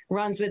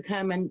runs with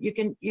him, and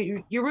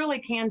you really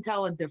can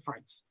tell a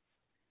difference.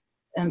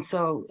 And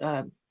so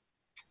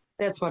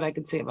that's what I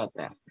could say about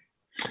that.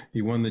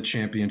 He won the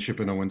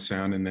championship in Owen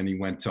Sound, and then he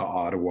went to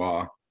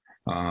Ottawa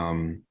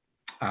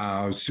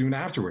soon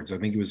afterwards. I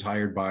think he was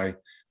hired by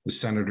the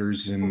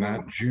Senators in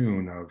that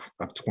June of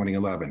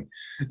 2011.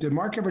 Did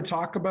Mark ever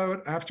talk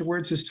about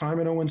afterwards his time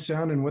in Owen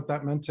Sound and what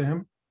that meant to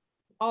him?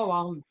 Oh,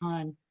 all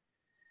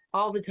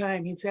the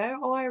time. He'd say,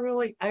 "Oh, I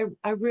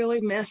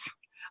really miss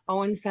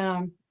Owen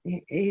Sound."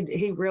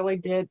 He really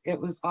did. It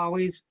was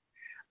always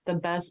the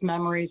best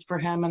memories for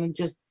him, and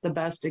just the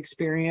best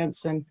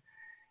experience. And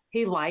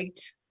he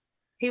liked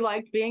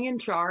being in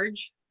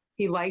charge.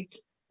 He liked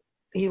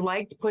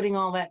putting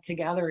all that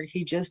together.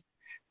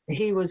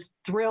 He was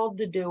thrilled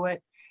to do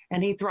it,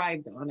 and he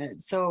thrived on it.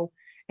 So,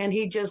 and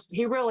he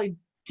really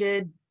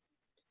did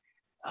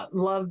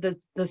love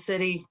the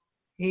city.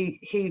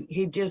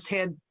 He just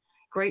had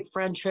great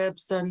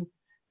friendships and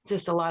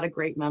just a lot of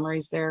great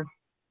memories there.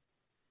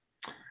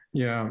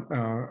 Yeah,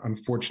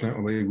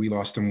 unfortunately, we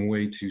lost him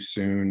way too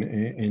soon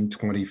in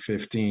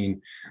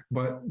 2015.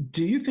 But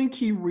do you think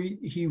he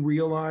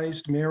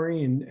realized,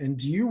 Mary, and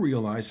do you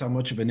realize how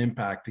much of an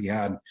impact he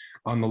had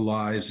on the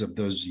lives of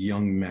those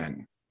young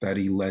men that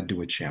he led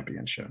to a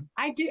championship?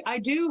 I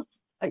do.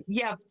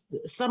 Yeah,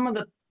 some of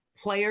the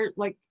players,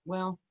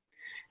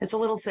 it's a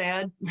little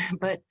sad,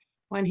 but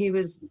when he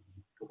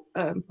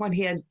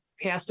had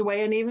passed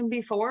away, and even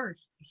before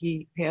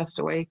he passed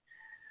away,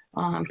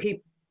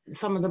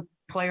 some of the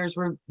players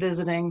were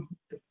visiting,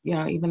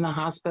 even the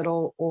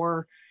hospital,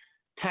 or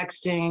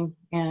texting.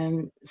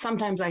 And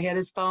sometimes I had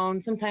his phone.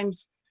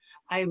 Sometimes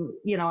I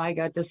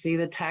got to see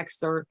the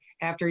texts, or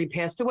after he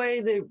passed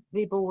away, the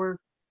people were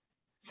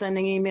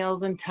sending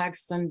emails and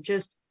texts, and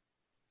just,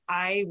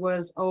 I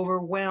was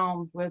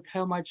overwhelmed with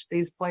how much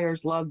these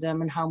players loved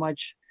him and how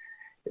much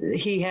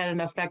he had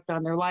an effect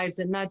on their lives,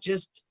 and not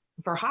just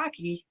for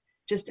hockey,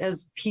 just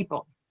as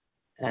people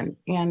and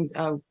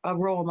a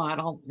role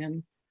model.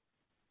 And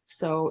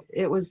so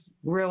it was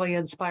really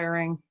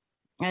inspiring,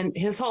 and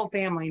his whole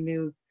family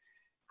knew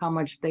how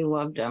much they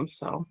loved him.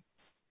 So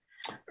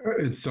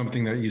it's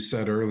something that you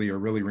said earlier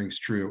really rings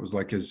true. It was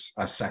like a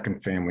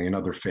second family,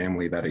 another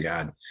family that he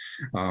had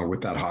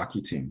with that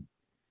hockey team.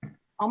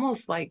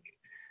 Almost like,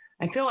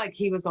 I feel like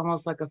he was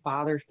almost like a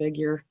father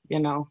figure,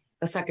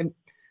 a second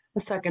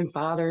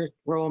father,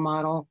 role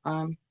model.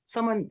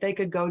 someone they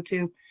could go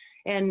to.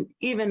 And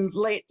even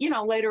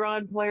later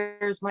on,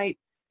 players might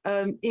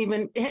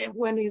even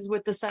when he's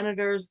with the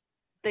Senators,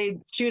 they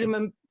shoot him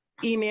an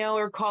email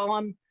or call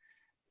him,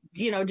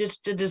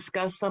 just to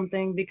discuss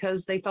something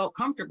because they felt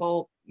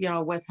comfortable,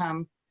 with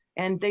him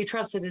and they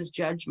trusted his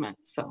judgment.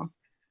 So.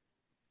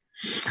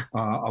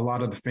 A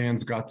lot of the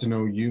fans got to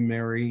know you,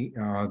 Mary,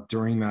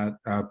 during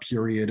that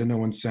period in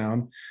Owen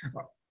Sound.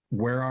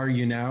 Where are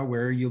you now?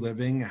 Where are you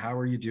living? How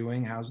are you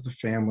doing? How's the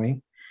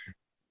family?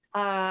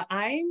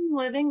 I'm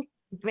living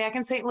back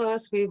in St.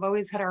 Louis. We've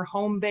always had our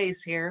home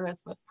base here.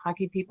 That's what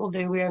hockey people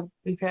do.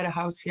 We've had a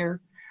house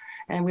here,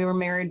 and we were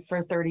married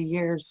for 30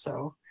 years.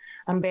 So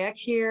I'm back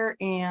here,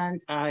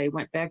 and I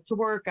went back to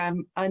work.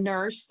 I'm a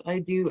nurse. I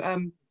do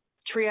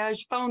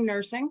triage phone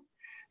nursing.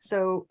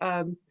 So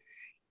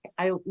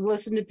I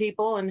listen to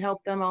people and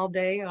help them all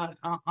day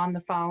on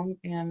the phone,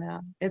 and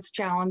it's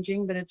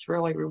challenging, but it's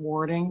really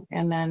rewarding.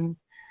 And then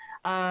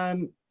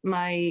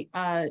my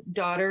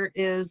daughter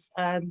is,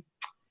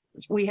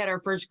 we had our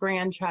first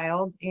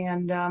grandchild,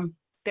 and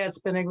that's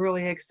been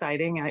really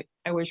exciting.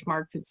 I wish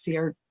Mark could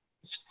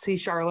see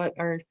Charlotte,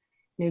 our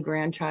new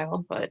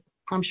grandchild, but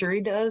I'm sure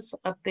he does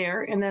up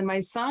there. And then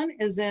my son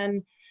is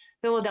in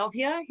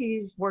Philadelphia.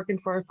 He's working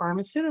for a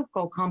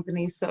pharmaceutical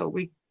company, so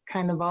we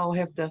kind of all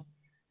have to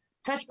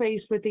touch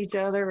base with each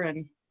other,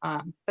 and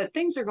but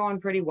things are going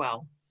pretty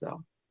well.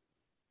 So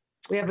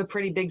we have a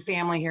pretty big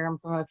family here. I'm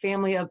from a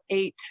family of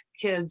 8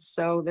 kids,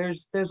 so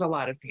there's a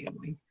lot of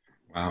family.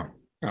 Wow.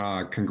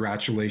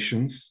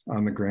 Congratulations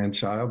on the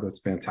grandchild. That's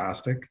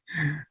fantastic.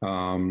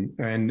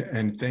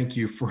 And thank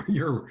you for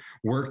your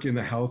work in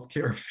the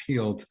healthcare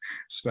field,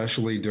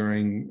 especially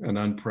during an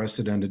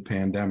unprecedented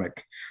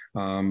pandemic.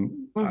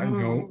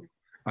 Mm-hmm.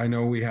 I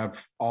know we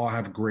all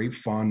have great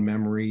fond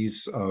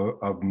memories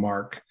of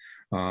Mark.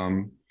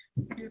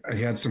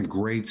 He had some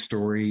great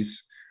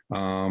stories,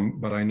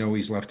 but I know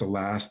he's left a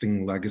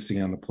lasting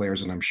legacy on the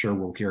players, and I'm sure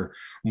we'll hear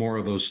more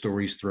of those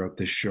stories throughout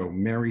this show.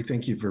 Mary,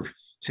 thank you for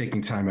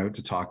taking time out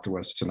to talk to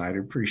us tonight. I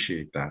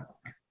appreciate that.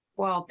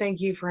 Well, thank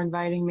you for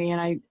inviting me,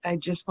 and I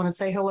just want to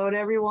say hello to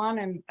everyone,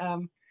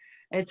 and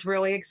it's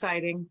really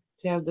exciting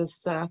to have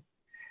this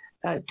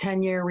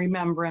 10-year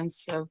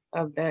remembrance of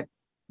that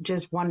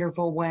just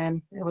wonderful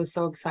win. It was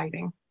so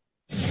exciting.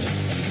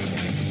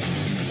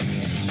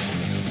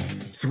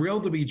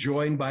 Thrilled to be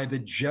joined by the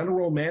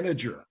general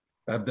manager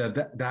of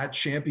that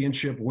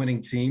championship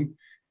winning team.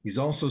 He's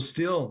also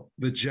still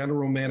the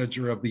general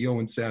manager of the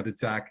Owen Sound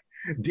Attack.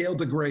 Dale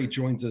DeGray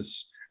joins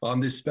us on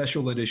this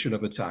special edition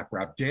of Attack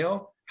Wrap.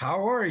 Dale,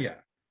 how are you?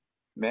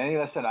 Manny,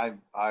 listen,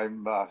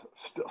 I'm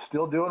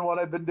still doing what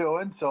I've been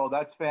doing, so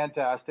that's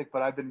fantastic.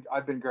 But I've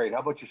been great. How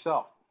about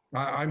yourself?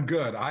 I'm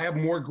good. I have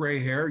more gray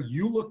hair.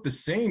 You look the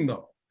same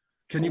though.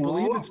 Can you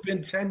believe it's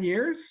been 10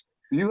 years?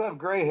 You have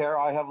gray hair.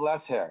 I have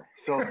less hair.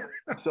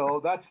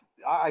 So that's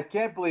I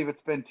can't believe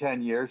it's been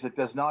 10 years. It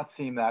does not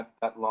seem that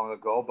long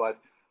ago, but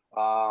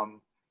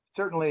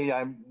certainly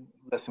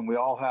listen, we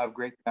all have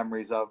great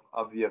memories of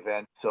the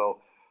event. So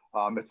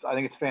I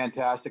think it's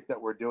fantastic that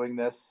we're doing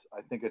this.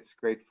 I think it's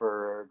great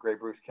for Grey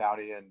Bruce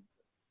County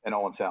and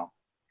Owen Sound.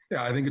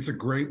 Yeah, I think it's a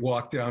great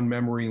walk down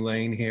memory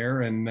lane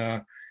here,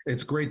 and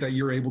it's great that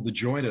you're able to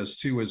join us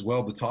too as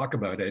well to talk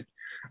about it.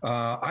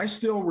 I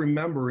still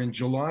remember in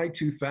July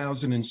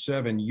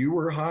 2007, you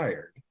were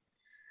hired,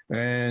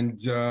 and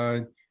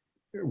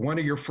one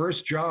of your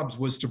first jobs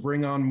was to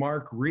bring on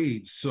Mark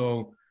Reed.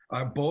 So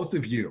both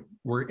of you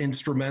were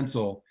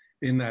instrumental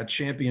in that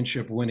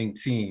championship-winning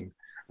team.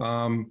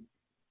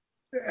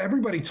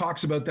 Everybody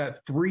talks about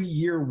that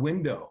 3-year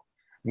window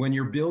when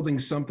you're building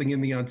something in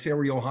the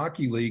Ontario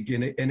Hockey League,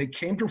 and it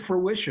came to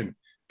fruition.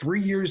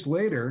 3 years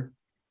later,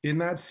 in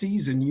that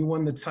season, you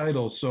won the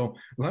title. So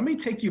let me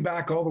take you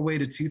back all the way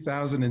to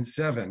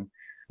 2007,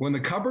 when the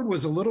cupboard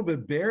was a little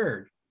bit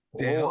bare,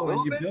 Dale,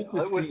 and you built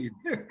this team.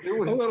 It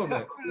was a little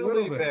bit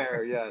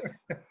bare, yes.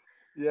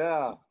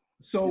 Yeah.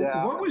 So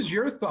what was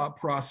your thought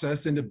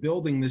process into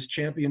building this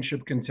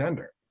championship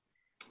contender?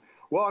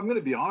 Well, I'm going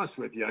to be honest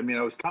with you. I mean,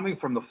 I was coming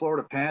from the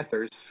Florida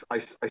Panthers. I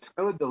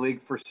scouted the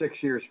league for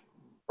 6 years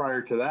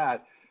prior to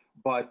that,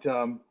 but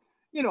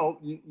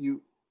you're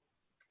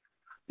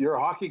a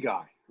hockey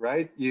guy,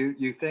 right?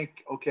 You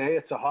think, okay,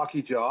 it's a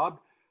hockey job.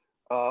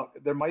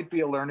 There might be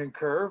a learning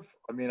curve.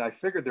 I mean, I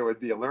figured there would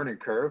be a learning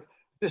curve.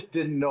 Just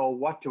didn't know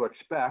what to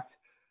expect.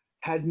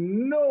 Had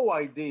no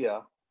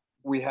idea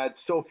we had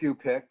so few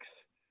picks,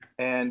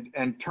 and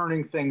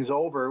turning things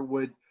over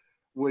would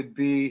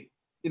be,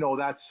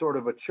 that sort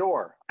of a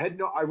chore. I had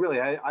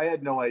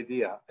no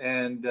idea.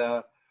 And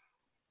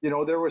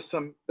there were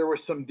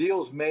some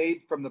deals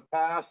made from the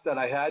past that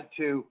I had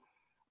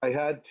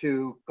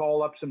to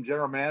call up some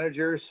general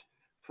managers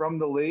from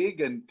the league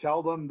and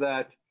tell them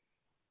that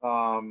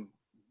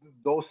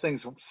those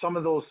things, some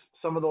of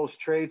those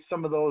trades,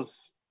 some of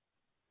those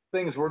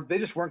things they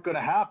just weren't going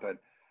to happen.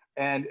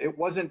 And it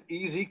wasn't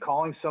easy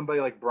calling somebody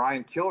like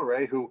Brian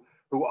Kilray, who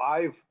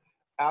I've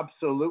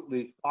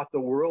absolutely thought the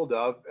world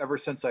of ever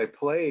since I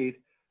played,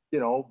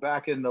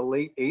 back in the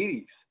late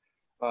 80s.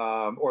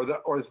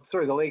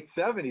 the late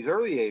 70s,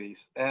 early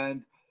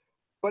 80s.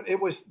 But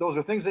those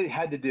are things that he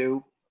had to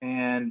do.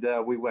 And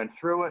we went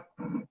through it.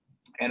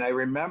 And I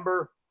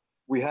remember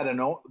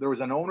there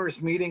was an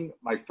owners meeting,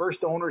 my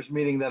first owners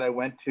meeting that I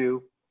went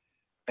to.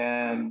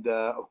 And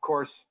of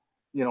course,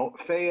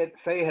 Faye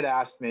had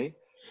asked me,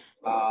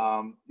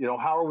 how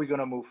are we going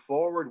to move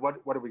forward? What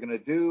are we going to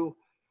do?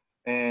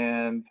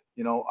 And,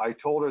 I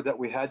told her that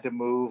we had to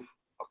move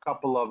a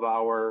couple of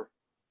our,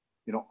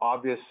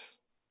 obvious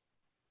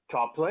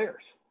top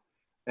players.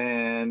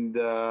 And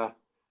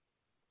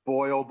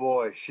boy, oh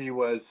boy, she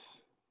was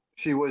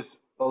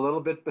a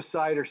little bit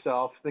beside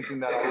herself, thinking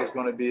that I was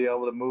going to be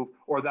able to move,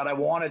 or that I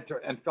wanted to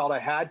and felt I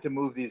had to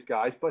move these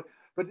guys. But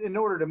in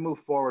order to move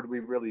forward, we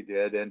really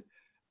did.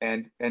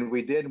 And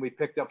we did, and we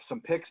picked up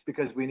some picks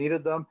because we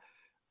needed them.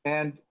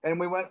 And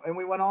we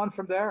went on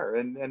from there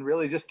and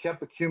really just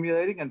kept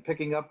accumulating and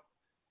picking up,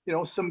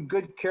 some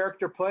good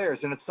character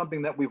players. And it's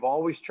something that we've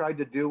always tried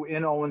to do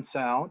in Owen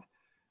Sound.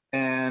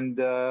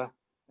 And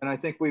I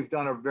think we've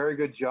done a very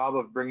good job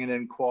of bringing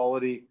in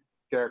quality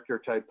character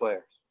type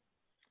players.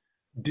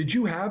 Did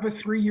you have a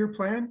 3-year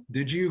plan?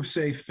 Did you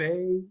say,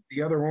 Faye,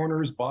 the other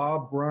owners,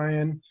 Bob,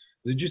 Brian,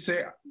 did you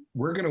say,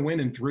 we're going to win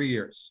in 3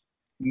 years?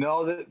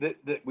 No,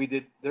 that we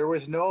did. There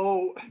was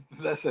no,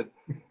 listen,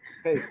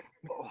 hey,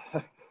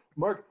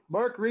 Mark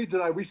Reeds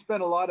and I, we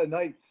spent a lot of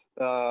nights,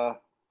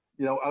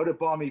 out at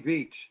Balmy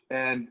Beach.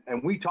 And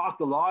we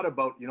talked a lot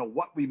about,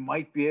 what we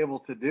might be able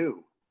to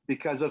do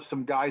because of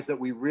some guys that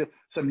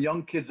some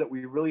young kids that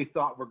we really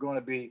thought were going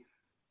to be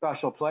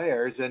special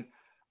players.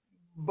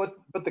 But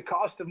the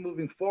cost of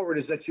moving forward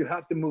is that you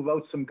have to move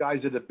out some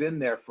guys that have been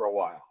there for a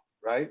while,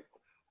 right?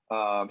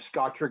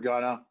 Scott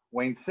Tragana,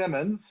 Wayne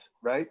Simmons,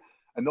 right?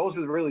 And those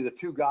were really the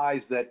two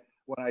guys that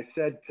when I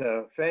said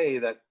to Faye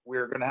that we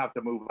were going to have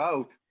to move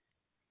out,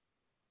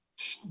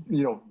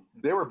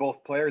 they were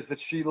both players that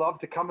she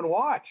loved to come and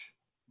watch.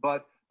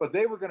 But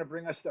they were going to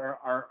bring us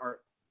our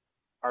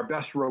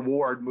best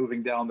reward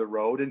moving down the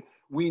road. And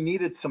we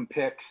needed some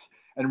picks.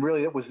 And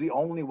really, it was the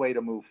only way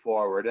to move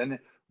forward. And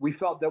we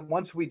felt that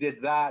once we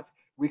did that,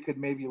 we could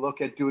maybe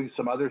look at doing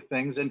some other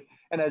things. And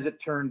as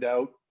it turned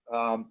out,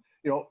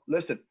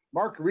 listen,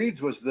 Mark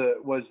Reeds was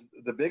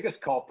the biggest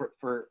culprit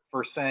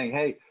for saying,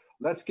 hey,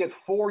 let's get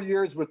 4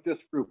 years with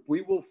this group.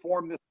 We will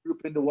form this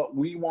group into what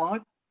we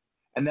want.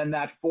 And then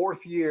that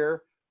 4th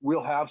year,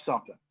 we'll have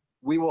something.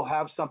 We will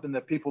have something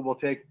that people will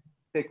take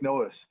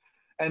notice.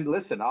 And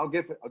listen, I'll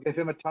give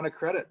him a ton of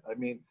credit. I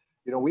mean,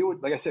 we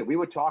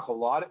would talk a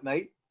lot at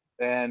night,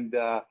 and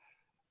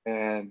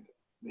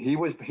he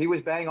was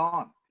bang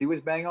on. He was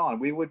bang on.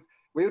 We would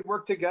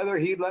work together.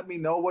 He'd let me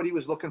know what he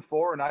was looking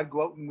for, and I'd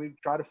go out and we'd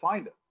try to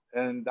find it.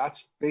 And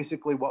that's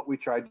basically what we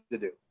tried to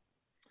do.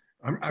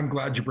 I'm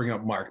glad you bring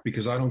up Mark,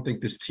 because I don't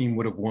think this team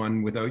would have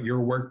won without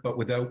your work, but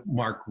without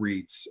Mark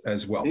Reeds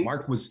as well.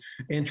 Mark was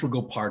an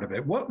integral part of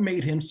it. What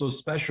made him so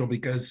special?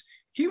 Because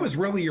he was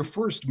really your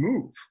first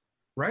move,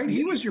 right?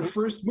 He was your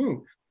first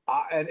move.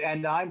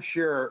 And I'm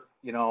sure,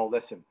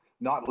 listen,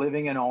 not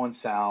living in Owen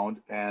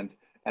Sound and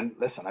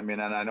listen, I mean,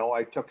 and I know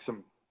I took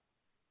some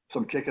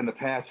kick in the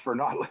pants for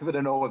not living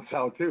in Owen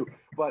Sound too,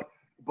 but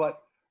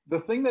the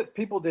thing that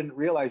people didn't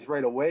realize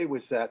right away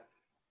was that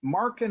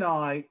Mark and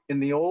I in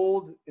the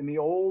old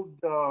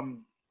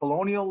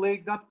Colonial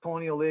League, not the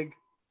Colonial League,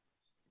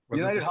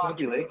 United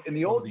Hockey League, in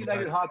the old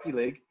United Hockey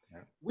League,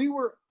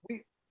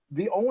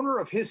 the owner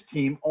of his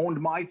team owned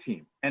my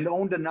team and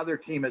owned another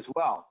team as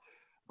well.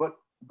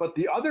 But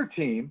the other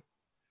team,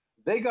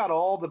 they got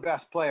all the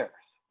best players.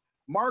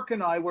 Mark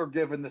and I were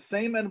given the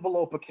same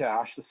envelope of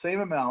cash, the same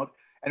amount,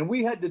 and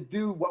we had to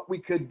do what we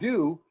could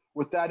do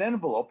with that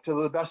envelope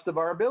to the best of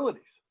our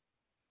abilities.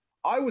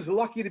 I was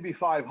lucky to be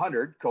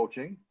 500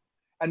 coaching,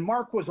 and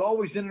Mark was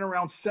always in and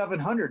around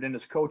 700 in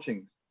his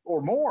coaching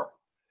or more.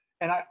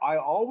 And I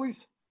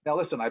always, now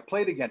listen, I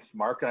played against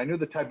Mark, and I knew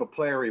the type of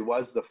player he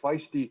was, the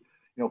feisty,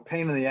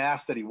 pain in the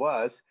ass that he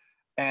was.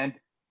 And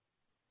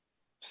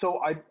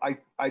so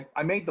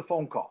I made the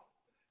phone call.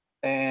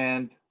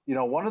 And,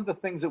 one of the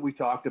things that we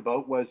talked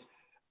about was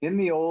in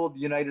the old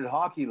United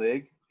Hockey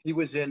League, he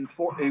was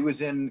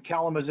in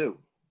Kalamazoo.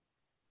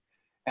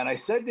 And I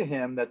said to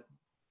him that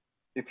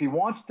if he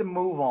wants to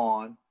move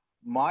on,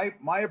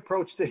 my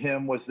approach to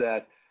him was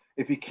that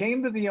if he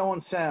came to the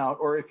Owen Sound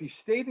or if he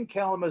stayed in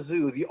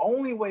Kalamazoo, the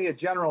only way a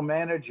general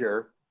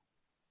manager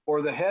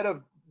or the head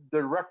of the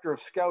director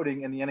of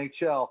scouting in the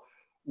NHL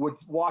would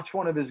watch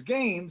one of his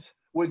games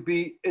would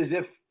be as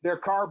if their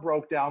car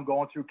broke down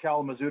going through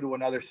Kalamazoo to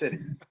another city.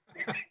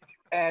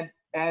 and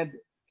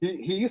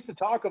he used to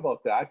talk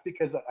about that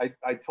because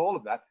I told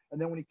him that. And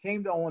then when he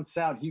came to Owen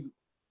Sound,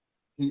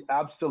 he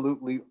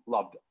absolutely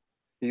loved it.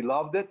 He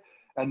loved it.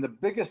 And the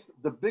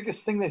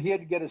biggest thing that he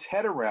had to get his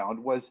head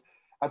around was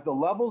at the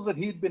levels that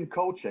he'd been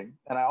coaching,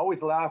 and I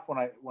always laugh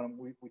when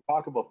we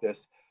talk about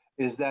this,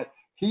 is that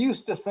he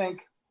used to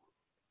think,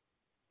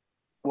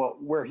 well,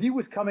 where he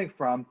was coming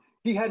from,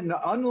 he had an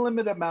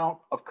unlimited amount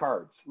of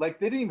cards. Like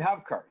they didn't even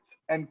have cards.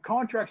 And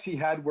contracts he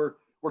had were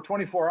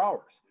 24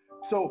 hours.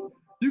 So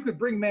you could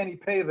bring Manny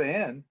Paiva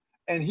in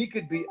and he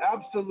could be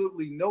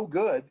absolutely no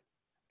good,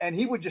 and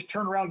he would just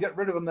turn around, get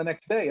rid of him the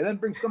next day, and then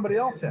bring somebody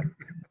else in.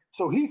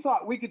 So he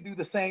thought we could do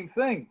the same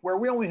thing where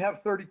we only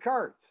have 30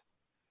 cards.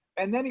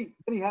 And then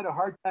he had a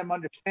hard time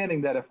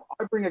understanding that if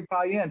I bring a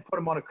guy in, put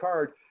him on a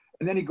card,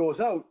 and then he goes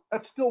out,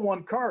 that's still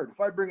one card. If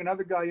I bring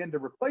another guy in to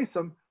replace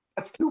him,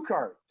 that's 2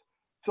 cards.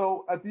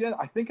 So at the end,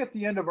 I think at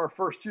the end of our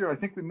first year, I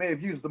think we may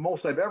have used the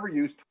most I've ever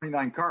used,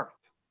 29 cards.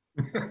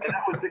 And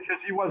that was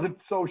because he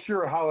wasn't so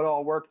sure how it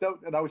all worked out.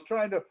 And I was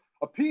trying to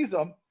appease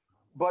him,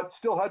 but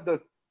still had to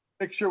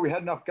make sure we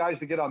had enough guys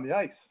to get on the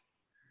ice.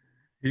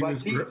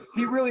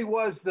 He really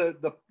was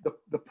the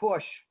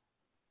push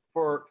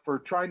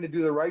for trying to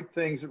do the right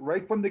things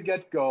right from the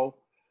get-go.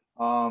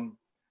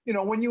 You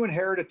know, when you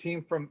inherit a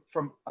team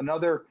from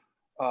another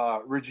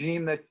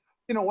regime that,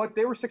 you know what,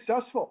 they were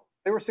successful.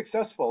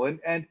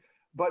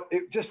 But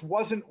it just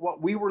wasn't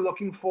what we were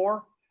looking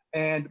for.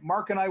 And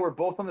Mark and I were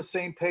both on the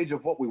same page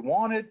of what we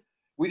wanted.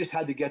 We just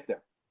had to get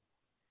there.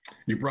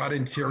 You brought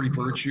in Terry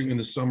Virtue in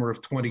the summer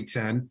of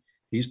 2010.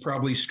 He's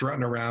probably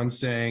strutting around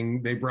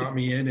saying they brought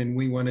me in and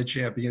we won a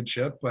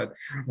championship. But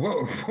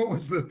what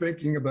was the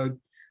thinking about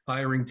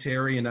hiring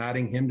Terry and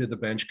adding him to the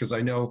bench? Because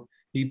I know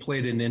he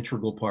played an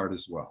integral part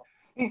as well.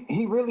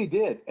 He really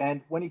did.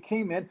 And when he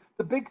came in,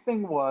 the big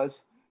thing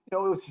was, you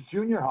know, it's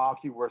junior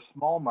hockey. We're a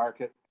small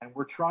market, and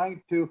we're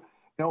trying to, you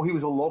know, he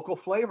was a local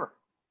flavor,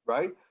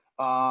 right?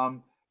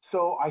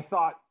 So I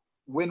thought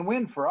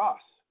win-win for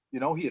us. You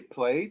know, he had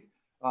played.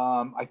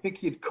 I think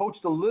he had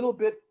coached a little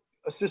bit,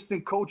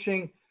 assistant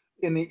coaching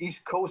in the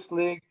East Coast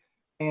League.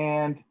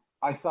 And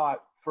I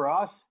thought for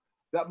us,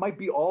 that might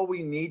be all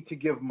we need to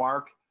give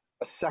Mark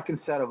a second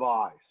set of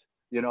eyes,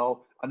 you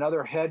know,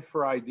 another head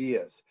for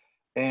ideas.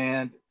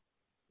 And,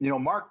 you know,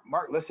 Mark,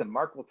 listen,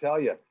 Mark will tell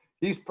you,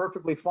 he's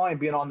perfectly fine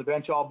being on the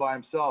bench all by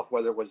himself,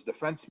 whether it was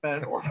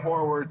defensemen or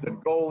forwards and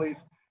goalies.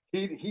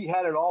 He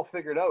had it all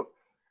figured out.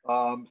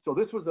 So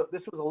this was a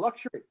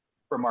luxury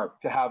for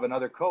Mark to have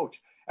another coach.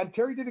 And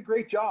Terry did a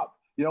great job.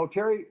 You know,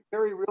 Terry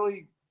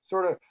really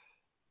sort of,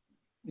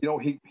 you know,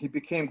 he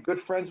became good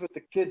friends with the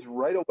kids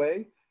right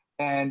away.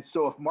 And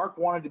so if Mark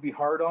wanted to be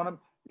hard on him,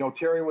 you know,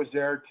 Terry was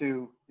there to,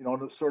 you know,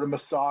 to sort of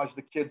massage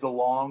the kids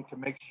along to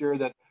make sure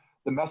that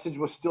the message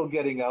was still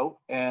getting out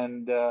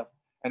and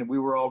we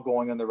were all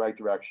going in the right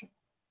direction.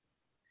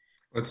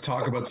 Let's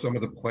talk about some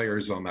of the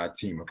players on that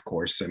team, of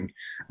course. And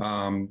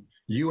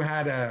you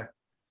had a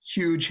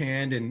huge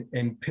hand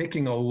in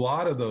picking a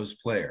lot of those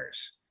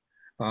players.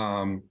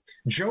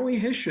 Joey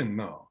Hishin,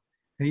 though,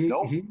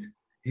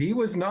 he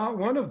was not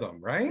one of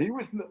them, right? He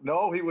was.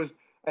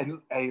 And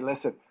hey,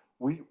 listen,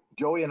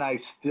 Joey and I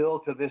still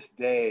to this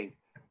day,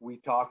 we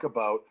talk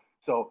about,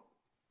 so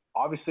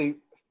obviously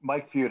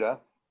Mike Futa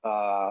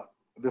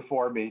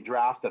before me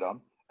drafted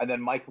him, and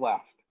then Mike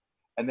left,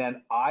 and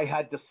then I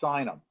had to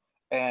sign him.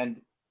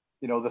 And,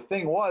 you know, the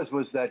thing was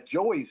that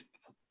Joey's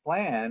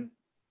plan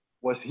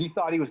was he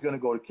thought he was going to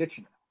go to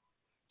Kitchener.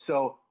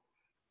 So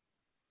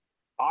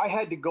I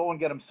had to go and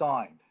get him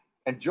signed.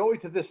 And Joey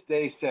to this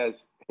day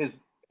says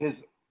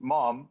his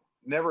mom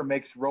never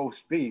makes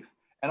roast beef.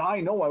 And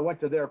I know I went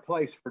to their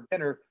place for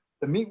dinner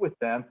to meet with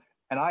them,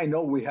 and I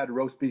know we had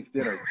roast beef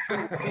dinner.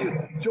 See,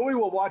 Joey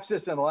will watch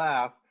this and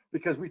laugh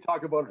because we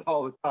talk about it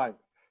all the time.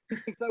 He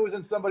thinks I was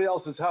in somebody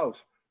else's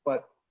house.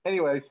 But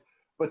anyways,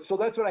 so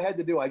that's what I had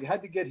to do. I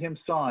had to get him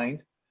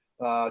signed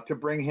to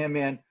bring him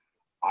in.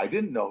 I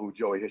didn't know who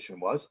Joey Hishin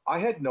was. I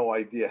had no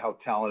idea how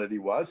talented he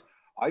was.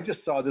 I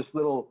just saw this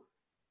little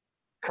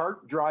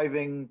cart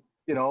driving,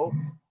 you know,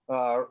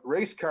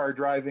 race car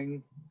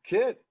driving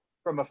kid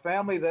from a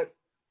family that,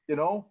 you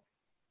know,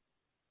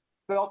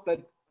 felt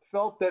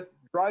that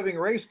driving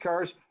race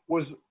cars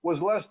was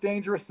less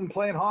dangerous than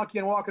playing hockey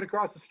and walking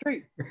across the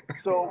street.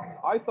 So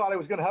I thought I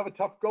was going to have a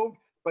tough go.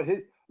 But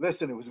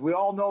we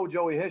all know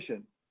Joey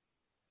Hishin.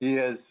 He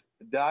is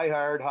a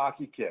diehard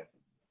hockey kid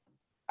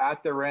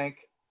at the rink.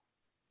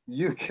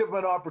 You give him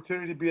an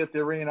opportunity to be at the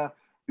arena,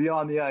 be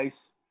on the ice,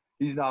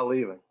 he's not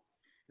leaving.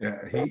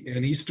 Yeah,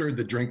 he stirred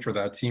the drink for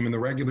that team in the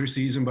regular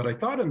season, but I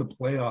thought in the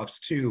playoffs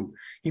too,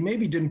 he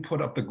maybe didn't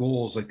put up the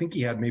goals. I think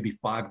he had maybe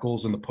 5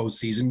 goals in the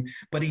postseason,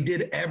 but he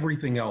did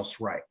everything else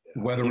right,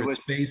 whether it's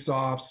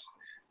face-offs,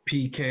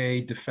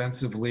 PK,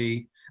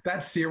 defensively.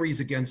 That series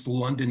against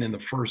London in the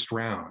first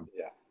round.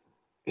 Yeah,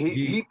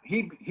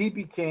 he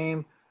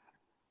became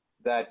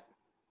that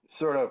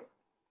sort of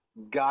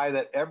guy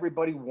that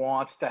everybody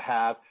wants to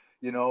have,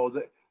 you know,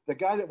 the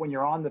guy that when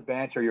you're on the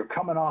bench or you're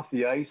coming off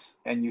the ice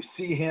and you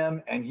see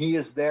him and he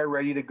is there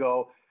ready to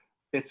go,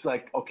 it's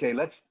like, okay,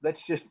 let's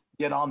just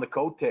get on the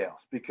coattails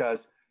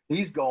because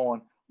he's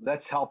going,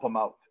 let's help him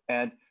out.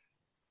 And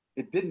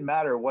it didn't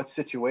matter what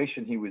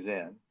situation he was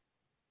in,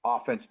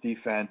 offense,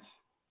 defense,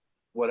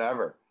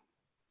 whatever.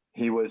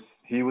 He was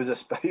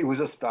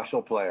a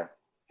special player.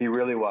 He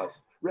really was.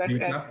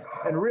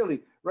 And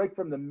really, right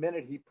from the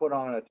minute he put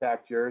on an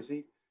attack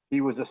jersey, he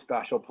was a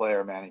special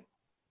player, Manny.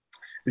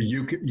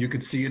 You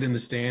could see it in the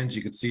stands.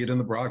 You could see it in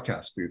the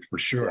broadcast booth for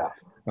sure.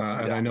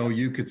 Yeah. And I know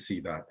you could see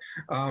that.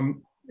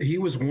 He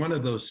was one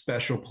of those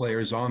special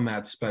players on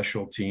that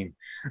special team.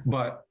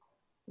 But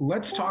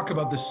let's talk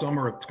about the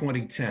summer of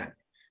 2010,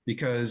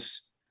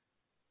 because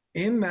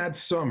in that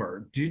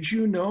summer, did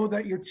you know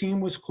that your team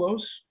was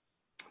close?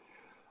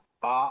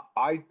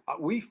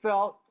 We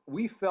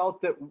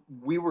felt that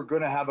we were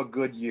going to have a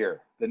good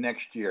year the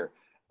next year,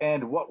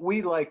 and what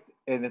we liked,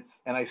 and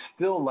I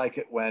still like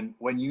it when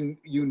you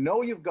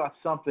know you've got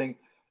something,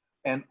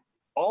 and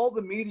all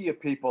the media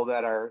people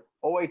that are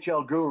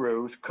OHL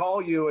gurus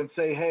call you and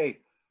say, "Hey,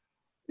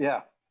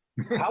 yeah,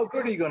 how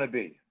good are you going to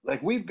be?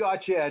 Like, we've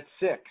got you at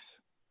 6.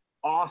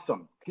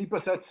 Awesome, keep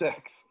us at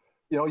 6.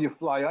 You know, you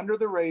fly under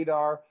the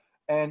radar."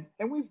 And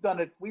we've done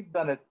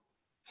it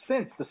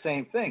since, the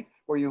same thing,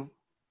 where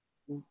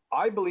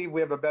I believe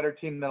we have a better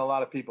team than a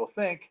lot of people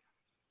think.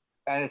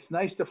 And it's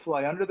nice to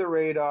fly under the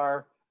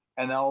radar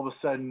and all of a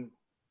sudden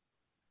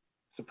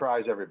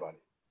surprise everybody.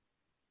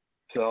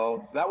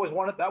 So that was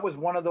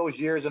one of those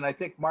years. And I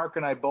think Mark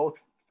and I both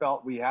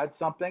felt we had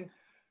something.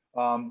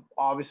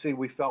 Obviously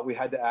we felt we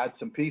had to add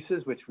some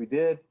pieces, which we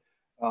did.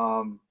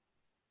 I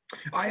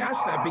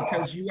asked that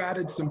because you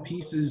added some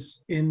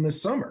pieces in the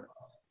summer.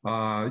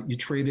 You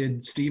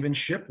traded Stephen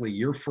Shipley,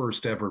 your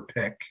first ever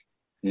pick.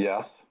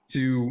 Yes.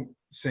 To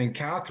St.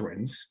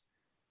 Catharines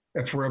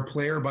for a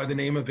player by the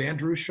name of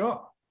Andrew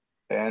Shaw.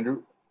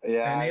 Andrew,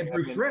 yeah. And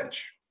Andrew Fritsch.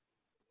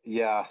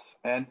 Yes.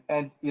 And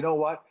you know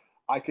what?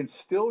 I can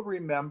still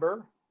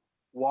remember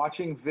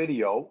watching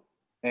video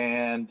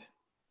and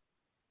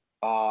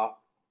not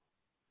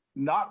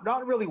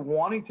really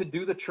wanting to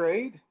do the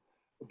trade,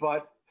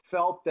 but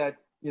felt that,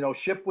 you know,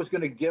 Ship was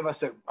going to give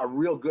us a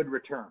real good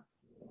return.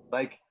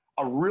 Like,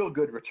 a real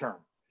good return.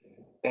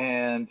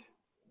 And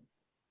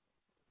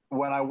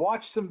when I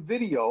watched some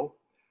video,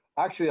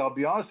 actually, I'll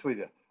be honest with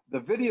you, the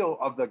video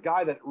of the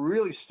guy that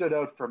really stood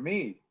out for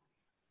me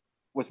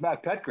was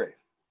Matt Petgrave.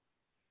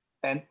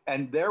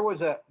 And there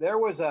was a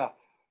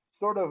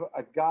sort of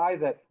a guy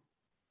that,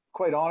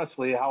 quite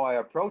honestly, how I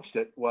approached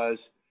it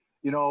was,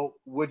 you know,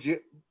 would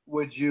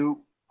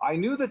you, I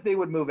knew that they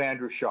would move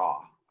Andrew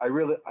Shaw.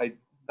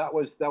 That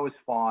was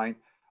fine.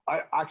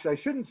 I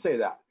shouldn't say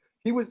that.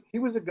 He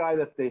was a guy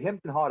that they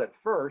hemmed and hawed at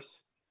first.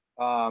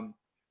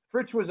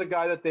 Fritsch was a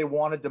guy that they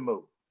wanted to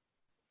move.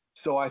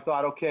 So I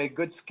thought, okay,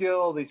 good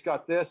skill. He's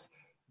got this.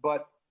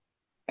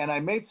 And I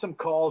made some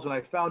calls and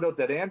I found out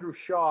that Andrew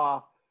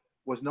Shaw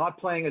was not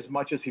playing as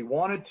much as he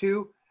wanted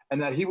to,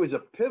 and that he was a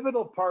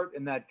pivotal part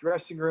in that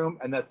dressing room,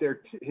 and that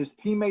his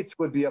teammates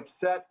would be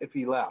upset if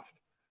he left.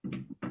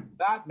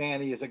 That,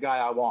 Manny, is a guy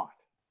I want.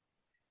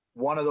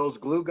 One of those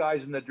glue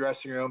guys in the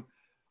dressing room.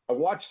 I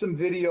watched some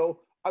video.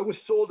 I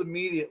was sold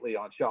immediately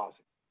on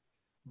Shawzy.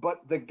 But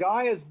the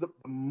guy is the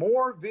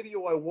more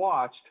video I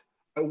watched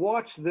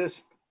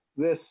this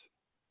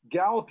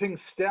galloping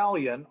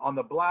stallion on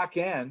the black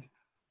end,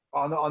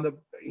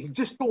 he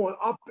just going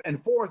up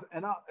and forth,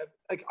 and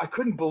I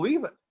couldn't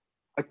believe it.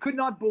 I could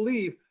not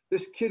believe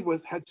this kid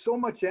had so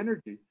much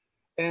energy.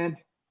 And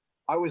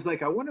I was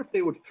like, I wonder if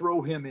they would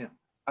throw him in.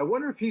 I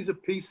wonder if he's a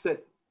piece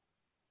that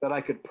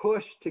I could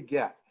push to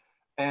get.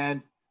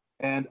 And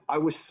I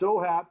was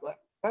so happy.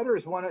 Petter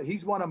is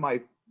he's one of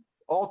my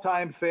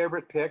all-time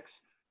favorite picks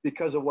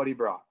because of what he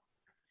brought.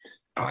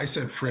 I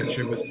said Fritsch,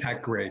 it was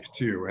Petgrave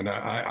too, and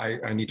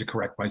I need to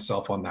correct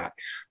myself on that.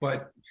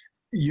 But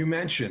you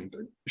mentioned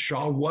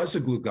Shaw was a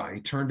glue guy.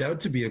 He turned out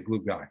to be a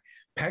glue guy.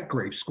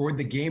 Petgrave scored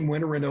the game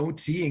winner in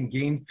OT in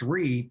Game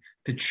 3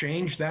 to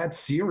change that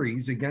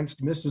series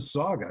against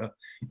Mississauga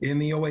in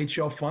the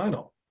OHL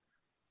final.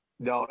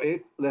 No,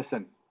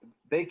 listen,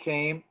 they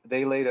came,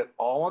 they laid it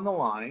all on the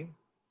line.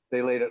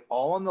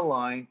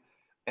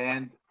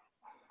 And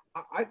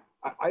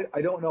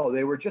I don't know.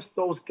 They were just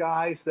those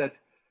guys that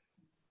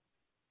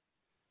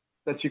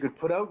you could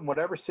put out in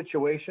whatever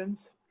situations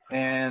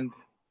and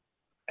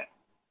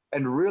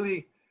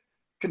really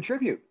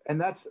contribute.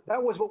 And that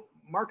was what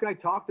Mark and I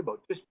talked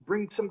about. Just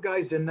bring some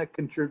guys in that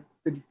can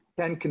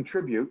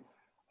contribute.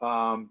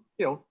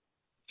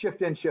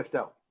 Shift in, shift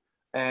out,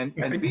 and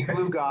be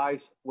glue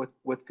guys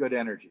with good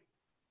energy.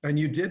 And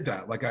you did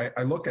that. Like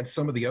I look at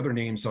some of the other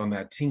names on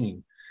that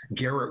team.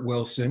 Garrett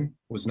Wilson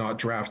was not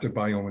drafted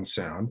by Owen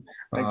Sound.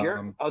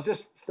 Garrett, I'll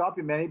just stop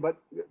you, Manny, but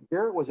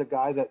Garrett was a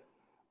guy that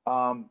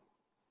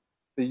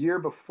the year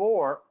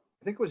before,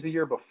 I think it was the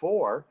year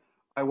before,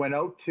 I went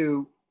out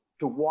to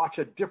watch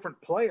a different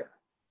player.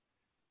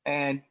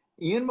 And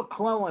Ian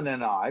McClellan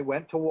and I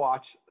went to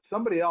watch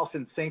somebody else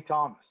in St.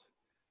 Thomas.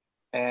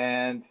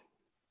 And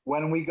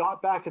when we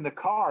got back in the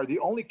car, the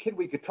only kid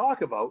we could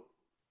talk about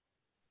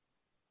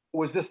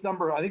was this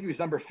number, I think he was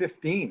number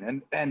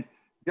 15, and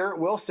Garrett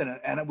Wilson.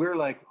 And we were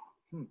like,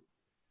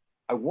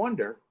 I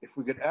wonder if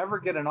we could ever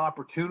get an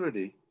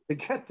opportunity to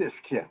get this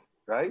kid,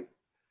 right?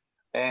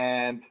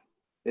 And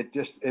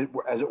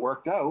as it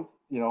worked out,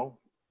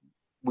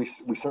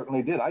 we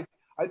certainly did. I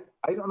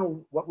don't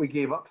know what we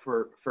gave up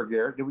for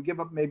Garrett. Did we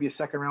give up maybe a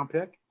second round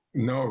pick?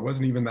 No, it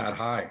wasn't even that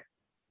high.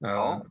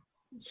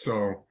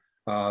 So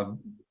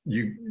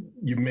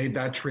you made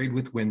that trade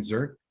with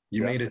Windsor.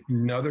 You made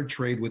another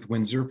trade with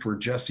Windsor for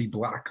Jesse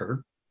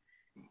Blacker.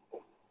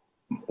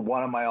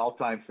 One of my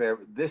all-time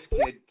favorite. This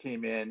kid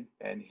came in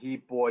and he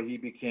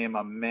became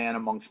a man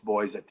amongst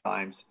boys at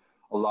times.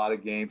 A lot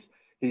of games.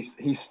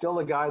 He's still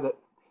a guy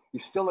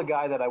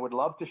that I would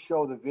love to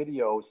show the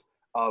videos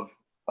of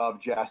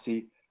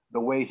Jesse, the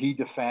way he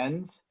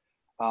defends.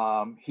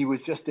 He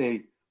was just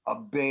a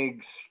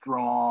big,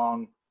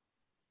 strong,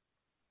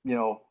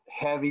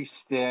 heavy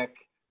stick,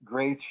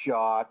 great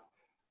shot,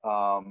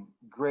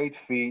 great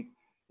feet.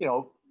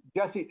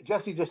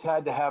 Jesse just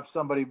had to have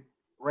somebody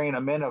rein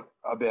him in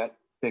a bit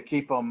to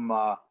keep him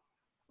a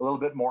little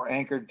bit more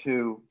anchored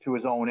to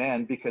his own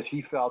end, because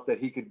he felt that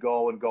he could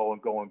go and go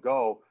and go and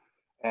go.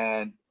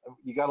 And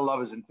you got to love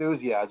his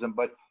enthusiasm,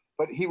 but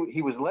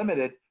he was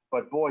limited.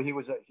 But boy, he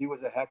was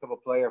a heck of a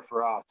player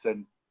for us,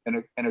 and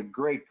a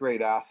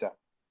great asset.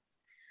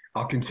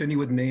 I'll continue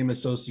with name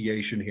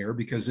association here,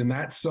 because in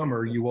that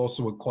summer you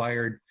also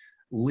acquired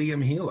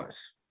Liam Healis.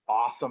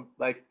 Awesome.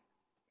 Like,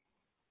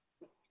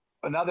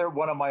 another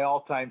one of my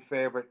all-time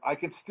favorite. I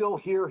can still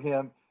hear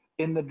him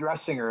in the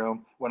dressing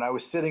room when I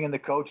was sitting in the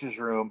coach's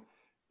room,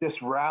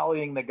 just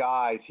rallying the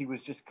guys. He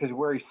was just, because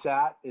where he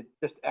sat, it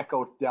just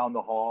echoed down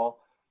the hall.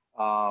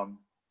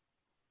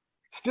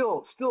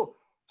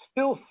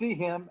 Still see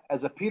him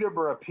as a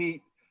Peterborough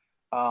Pete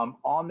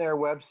on their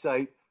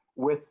website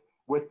with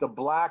the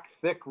black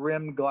thick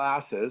rimmed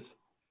glasses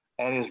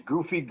and his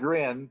goofy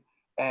grin,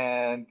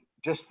 and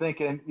just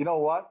thinking, you know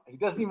what? He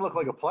doesn't even look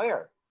like a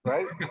player,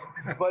 right?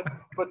 but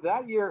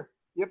that year,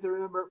 you have to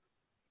remember,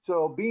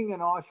 so being in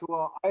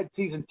Oshawa, I had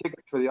season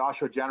tickets for the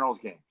Oshawa Generals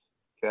games,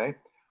 okay?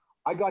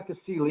 I got to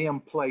see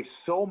Liam play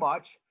so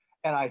much,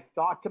 and I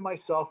thought to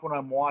myself when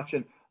I'm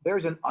watching,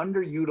 there's an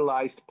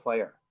underutilized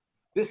player.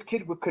 This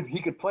kid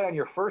could play on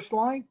your first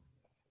line,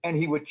 and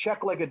he would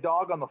check like a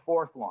dog on the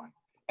fourth line.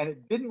 And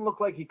it didn't look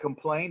like he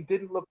complained,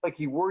 didn't look like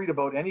he worried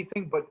about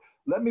anything, but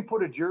let me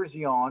put a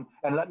jersey on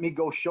and let me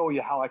go show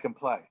you how I can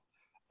play.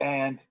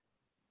 And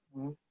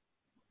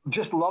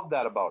just love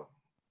that about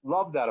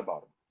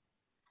him.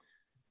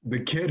 The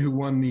kid who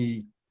won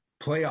the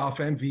playoff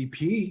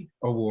MVP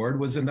award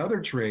was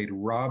another trade,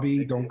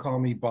 Robbie, don't call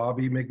me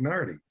Bobby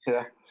McNarty.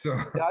 Yeah. So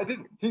yeah, I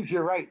didn't.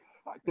 You're right.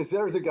 Because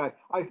there's a guy,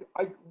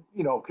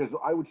 because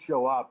I would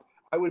show up,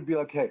 I would be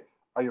like, hey,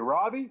 are you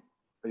Robbie?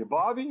 Are you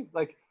Bobby?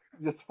 Like,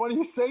 it's funny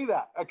you say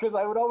that, because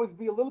I would always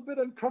be a little bit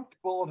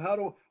uncomfortable on how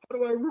do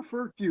I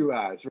refer to you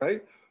as,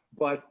 right?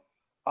 But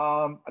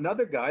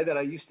another guy that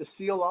I used to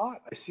see a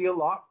lot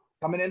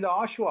coming into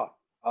Oshawa,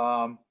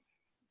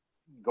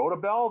 go to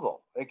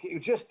Belleville. Like,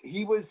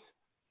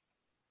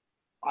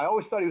 I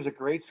always thought he was a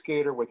great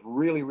skater with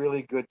really,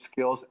 really good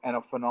skills and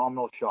a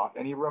phenomenal shot.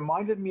 And he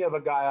reminded me of a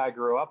guy I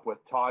grew up with,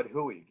 Todd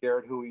Huey,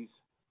 Garrett Huey's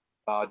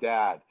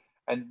dad.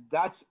 And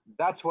that's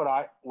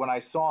what when I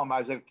saw him, I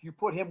was like, you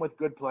put him with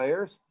good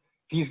players,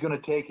 he's going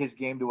to take his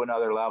game to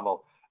another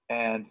level.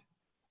 And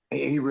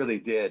he really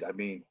did. I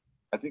mean,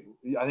 I think,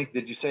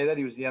 did you say that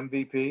he was the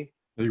MVP?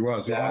 he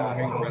was. He won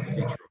the Wayne Gretzky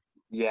Trophy.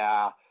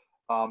 Yeah.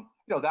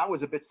 That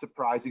was a bit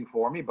surprising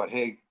for me, but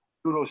hey,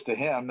 kudos to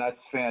him.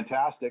 That's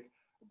fantastic.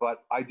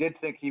 But I did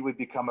think he would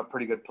become a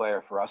pretty good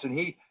player for us.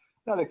 And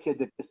another kid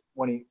that just,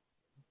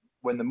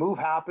 when the move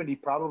happened, he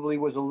probably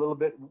was a little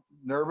bit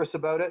nervous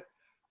about it.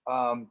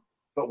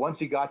 But once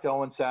he got to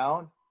Owen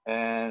Sound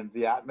and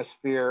the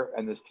atmosphere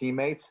and his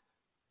teammates,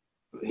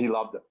 he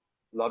loved it.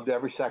 Loved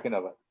every second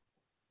of it.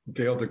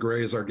 Dale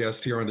DeGray is our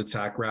guest here on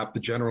Attack Wrap, the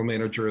general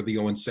manager of the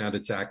Owen Sound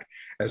Attack,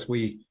 as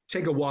we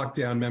take a walk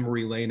down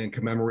memory lane and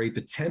commemorate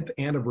the 10th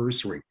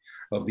anniversary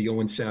of the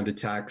Owen Sound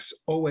Attack's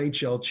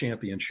OHL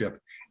championship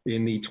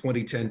in the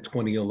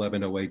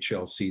 2010-2011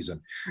 OHL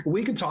season.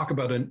 We can talk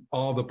about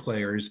all the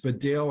players, but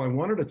Dale, I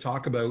wanted to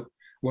talk about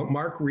what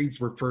Mark Reeds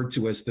referred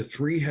to as the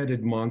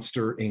three-headed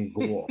monster in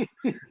goal.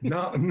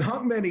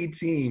 Not many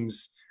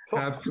teams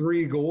have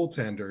three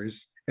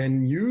goaltenders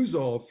and use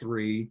all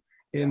three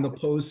in the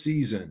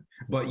postseason,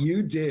 but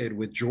you did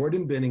with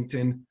Jordan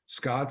Binnington,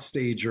 Scott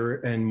Stager,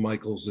 and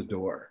Michael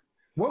Zador.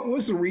 What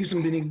was the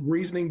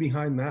reasoning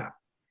behind that?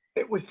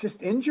 It was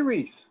just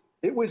injuries.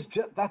 It was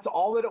that's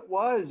all that it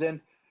was.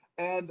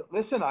 And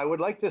listen, I would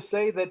like to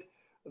say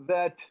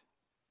that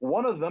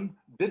one of them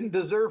didn't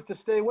deserve to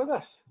stay with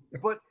us,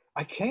 but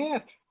I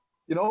can't,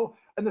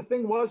 And the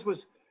thing was,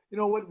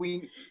 what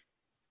we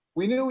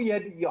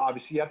knew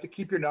obviously you have to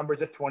keep your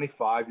numbers at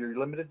 25. You're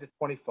limited to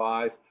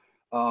 25.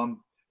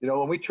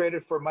 When we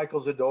traded for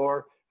Michael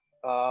Zador,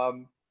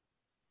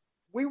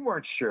 we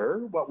weren't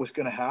sure what was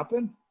going to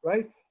happen,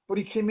 right? But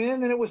he came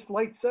in and it was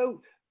lights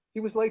out.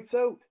 He was lights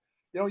out.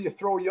 You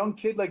throw a young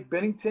kid like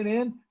Binnington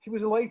in, he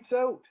was lights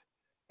out.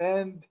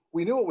 And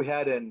we knew what we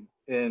had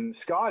in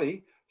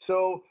Scotty.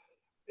 So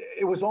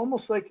it was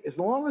almost like, as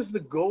long as the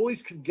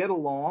goalies could get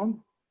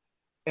along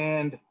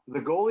and the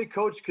goalie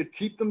coach could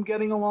keep them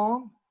getting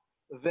along,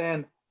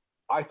 then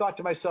I thought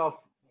to myself,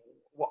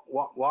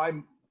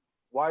 why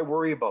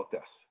worry about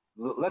this?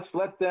 Let's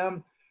let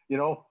them,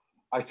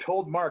 I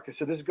told Mark, I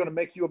said, this is going to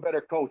make you a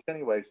better coach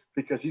anyways,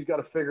 because he's got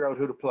to figure out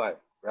who to play,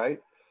 right?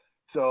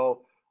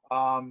 So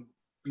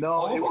No,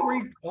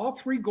 All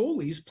three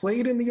goalies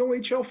played in the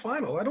OHL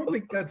final. I don't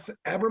think that's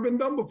ever been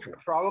done before.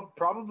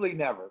 probably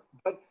never.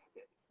 But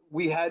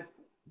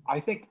I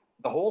think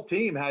the whole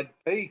team had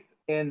faith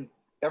in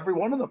every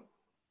one of them.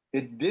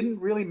 It didn't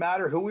really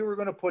matter who we were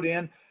going to put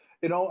in,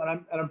 and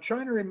I'm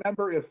trying to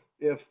remember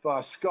if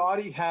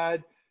Scotty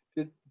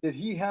did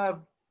he have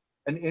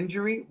an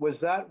injury? Was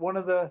that one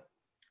of the?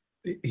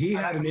 He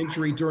had an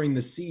injury during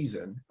the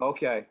season.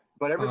 Okay,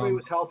 but everybody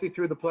was healthy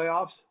through the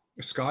playoffs.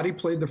 Scotty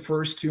played the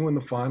first two in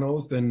the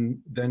finals,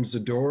 then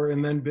Zador,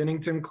 and then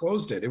Binnington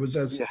closed it. It was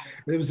as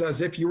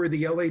if you were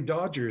the LA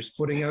Dodgers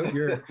putting out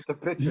your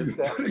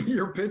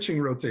your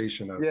pitching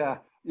rotation out.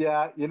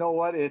 Yeah. You know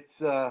what?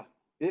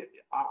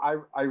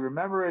 I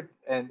remember it,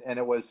 and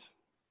it was,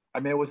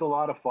 it was a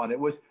lot of fun.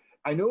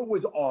 I know it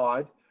was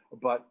odd,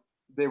 but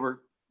their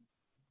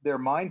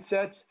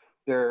mindsets,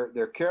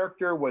 their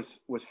character was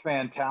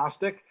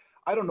fantastic.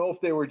 I don't know if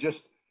they were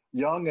just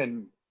young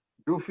and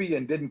goofy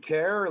and didn't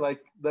care.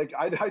 Like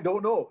I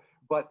don't know,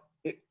 but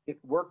it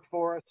worked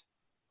for us.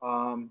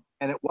 And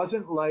it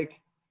wasn't like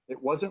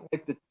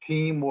the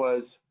team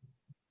was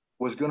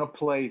going to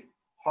play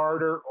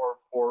harder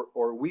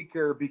or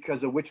weaker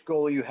because of which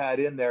goalie you had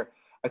in there.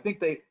 I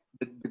think the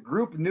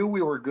group knew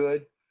we were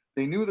good.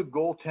 They knew the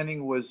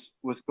goaltending was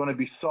going to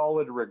be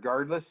solid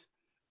regardless,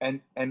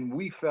 and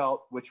we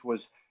felt, which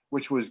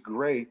was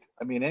great.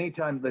 I mean,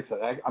 anytime, like I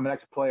said, I'm an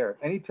ex-player.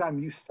 Anytime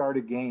you start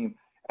a game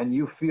and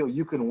you feel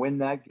you can win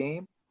that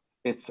game,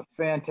 it's a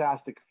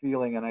fantastic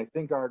feeling. And I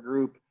think our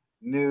group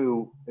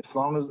knew as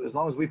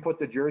long as we put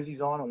the jerseys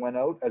on and went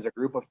out as a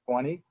group of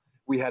 20,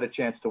 we had a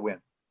chance to win.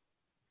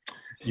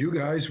 You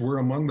guys were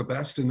among the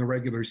best in the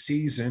regular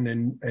season,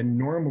 and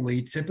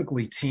normally,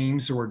 typically,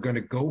 teams who are going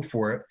to go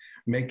for it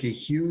make a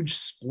huge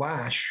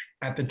splash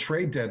at the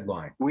trade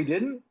deadline. We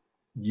didn't?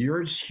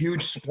 Your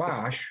huge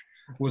splash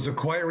was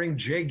acquiring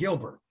Jay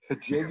Gilbert.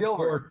 Jay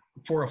Gilbert.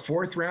 For a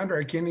fourth rounder.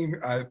 I can't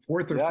even,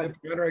 fourth or fifth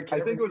rounder. I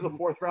think it was a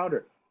fourth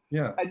rounder.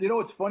 Yeah. And you know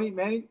what's funny,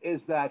 Manny,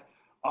 is that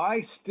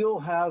I still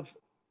have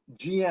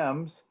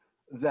GMs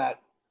that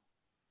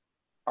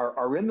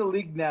are in the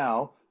league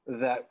now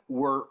that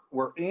were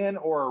in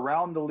or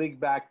around the league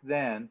back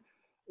then.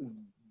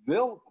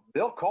 They'll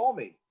call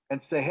me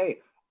and say, hey,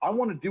 I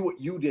want to do what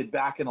you did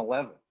back in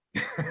 11,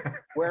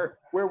 where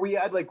we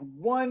had like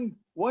one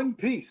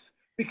piece,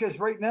 because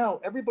right now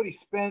everybody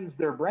spends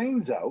their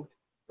brains out,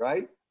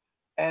 right?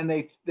 And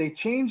they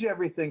change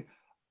everything.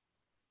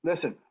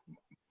 Listen,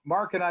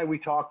 Mark and I, we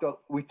talked.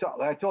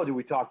 I told you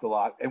we talked a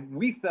lot, and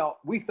we thought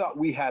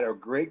we had a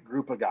great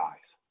group of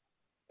guys.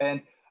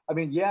 And I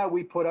mean, yeah,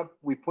 we put up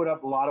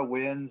a lot of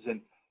wins,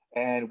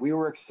 and we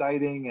were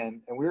exciting,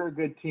 and we were a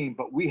good team,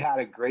 but we had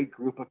a great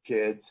group of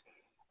kids,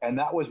 and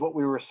that was what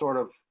we were sort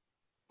of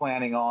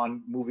planning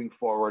on moving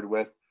forward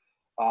with.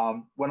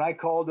 When I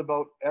called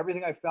about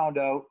everything I found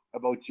out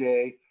about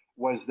Jay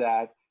was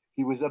that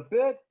he was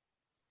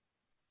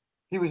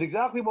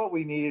exactly what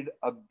we needed,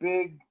 a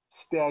big,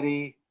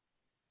 steady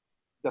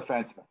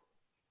defenseman.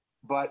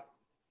 But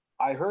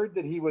I heard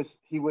that he was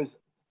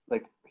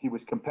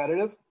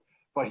competitive,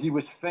 but he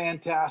was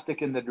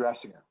fantastic in the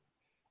dressing room.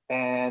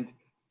 And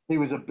he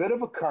was a bit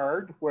of a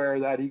card where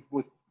that he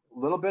was a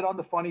little bit on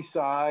the funny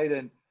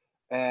side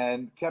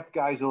and kept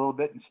guys a little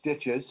bit in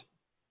stitches.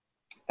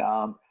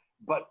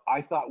 But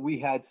I thought we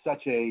had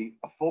such a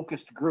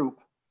focused group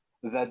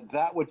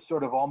that would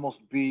sort of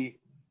almost be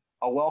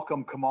a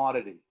welcome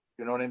commodity.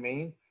 You know what I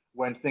mean?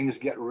 When things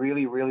get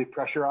really, really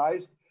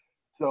pressurized.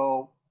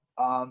 So,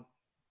 I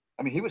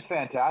mean, he was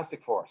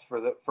fantastic for us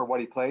for what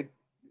he played,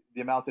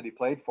 the amount that he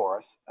played for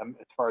us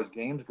as far as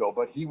games go.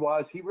 But he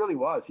really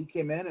was. He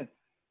came in and,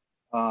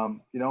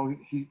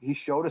 he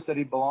showed us that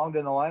he belonged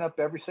in the lineup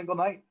every single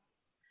night.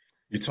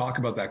 You talk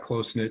about that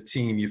close-knit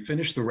team. You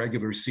finished the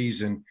regular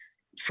season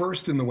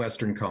first in the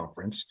Western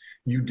Conference.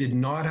 You did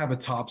not have a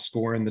top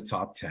scorer in the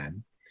top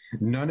 10.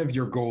 None of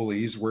your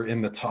goalies were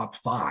in the top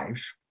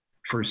 5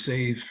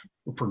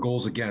 for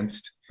goals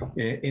against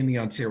in the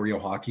Ontario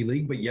Hockey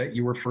League, but yet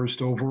you were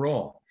first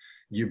overall.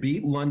 You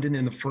beat London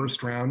in the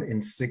first round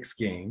in 6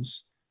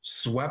 games,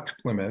 swept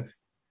Plymouth,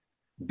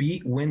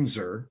 beat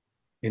Windsor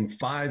in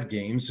 5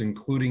 games,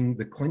 including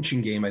the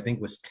clinching game, I think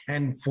was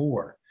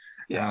 10-4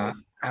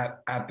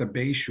 at the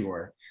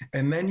Bayshore.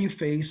 And then you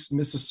face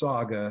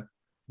Mississauga,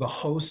 the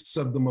hosts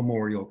of the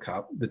Memorial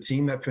Cup, the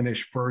team that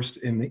finished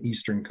first in the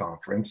Eastern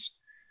Conference.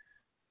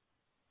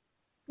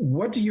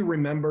 What do you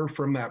remember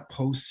from that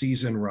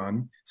postseason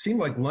run? Seemed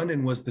like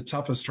London was the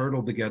toughest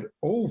hurdle to get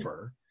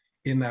over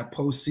in that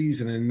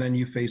postseason, and then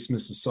you face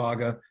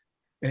Mississauga,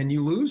 and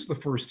you lose the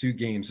first 2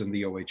 games in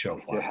the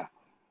OHL final.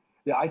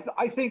 Yeah.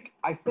 I think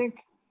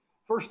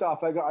first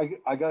off, I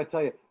got to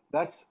tell you,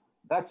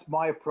 that's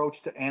my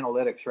approach to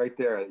analytics right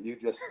there. You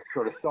just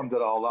sort of summed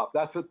it all up.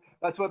 That's what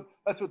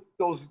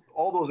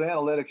all those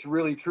analytics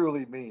really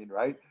truly mean,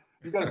 right?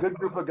 You got a good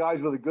group of guys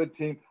with a good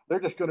team. They're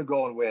just going to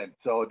go and win.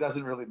 So it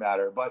doesn't really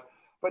matter. But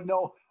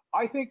no,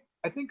 I think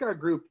our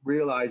group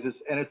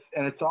realizes, and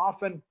it's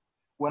often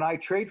when I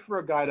trade for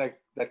a guy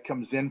that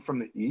comes in from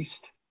the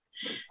East,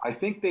 I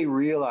think they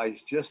realize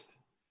just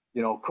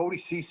Cody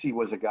Cece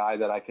was a guy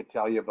that I could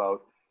tell you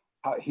about.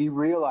 How he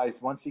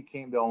realized once he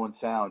came to Owen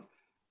Sound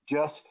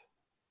just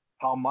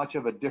how much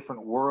of a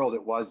different world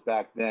it was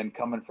back then,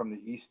 coming from the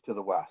east to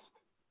the west,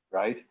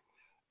 right?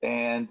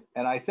 And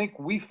I think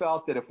we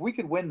felt that if we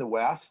could win the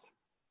West,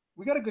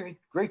 we got a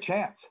great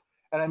chance.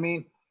 And I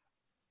mean,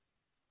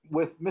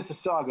 with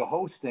Mississauga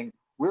hosting,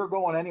 we were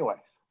going anyways.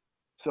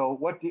 So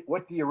what do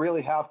you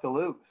really have to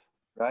lose,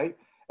 right?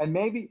 And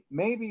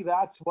maybe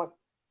that's what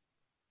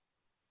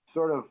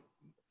sort of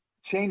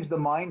changed the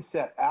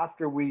mindset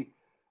after we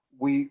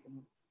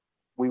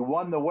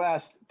won the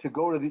West to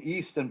go to the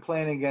East and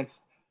playing against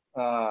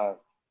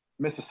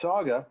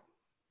Mississauga.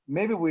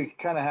 Maybe we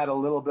kind of had a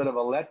little bit of a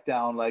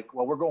letdown, like,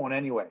 well, we're going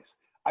anyways.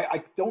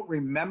 I don't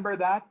remember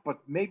that, but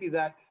maybe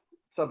that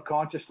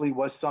subconsciously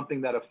was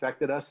something that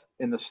affected us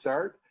in the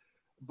start.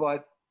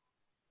 But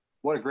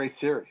what a great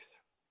series.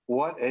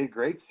 What a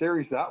great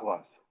series that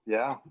was.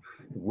 Yeah.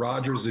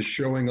 Rogers is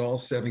showing all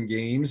 7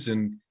 games,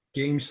 and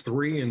games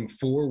 3 and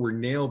 4 were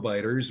nail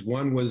biters.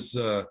 One was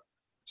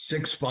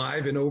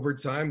 6-5 in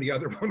overtime. The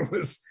other one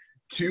was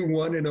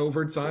 2-1 in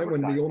overtime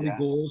when the only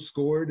goal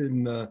scored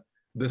in the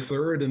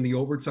third in the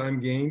overtime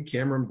game.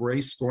 Cameron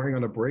Brace scoring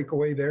on a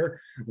breakaway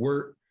there.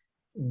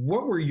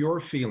 What were your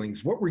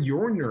feelings? What were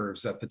your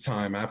nerves at the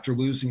time after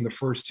losing the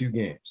first 2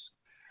 games?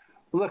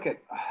 Look,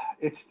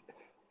 it's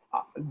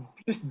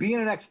just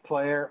being an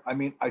ex-player. I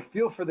mean, I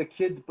feel for the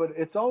kids, but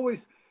it's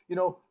always,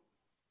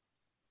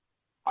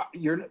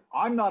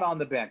 I'm not on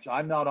the bench.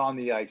 I'm not on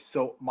the ice.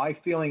 So my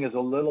feeling is a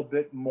little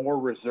bit more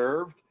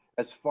reserved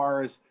as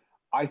far as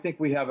I think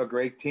we have a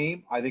great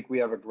team. I think we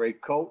have a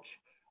great coach.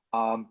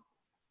 And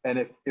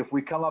if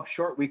we come up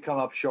short, we come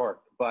up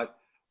short. But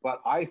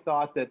I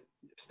thought that,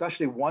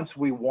 especially once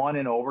we won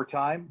in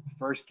overtime,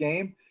 first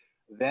game,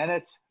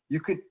 then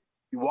you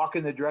walk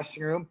in the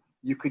dressing room,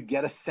 you could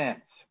get a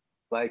sense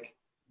like,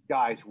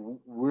 guys,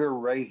 we're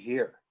right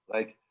here.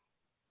 Like,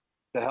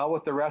 the hell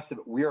with the rest of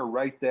it. We are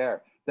right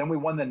there. Then we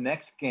won the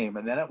next game,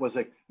 and then it was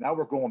like, now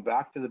we're going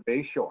back to the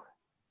Bayshore.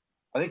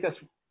 I think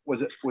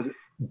was it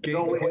game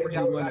 4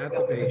 you went at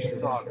the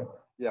Bayshore.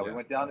 Yeah, we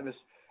went down to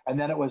this, and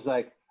then it was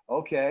like,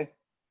 okay,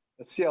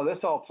 let's see how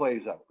this all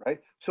plays out, right?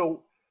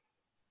 So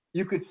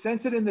you could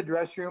sense it in the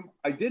dressing room.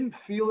 I didn't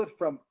feel it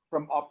from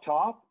up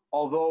top,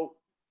 although,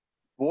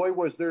 boy,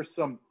 was there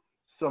some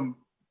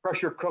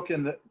pressure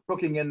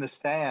cooking in the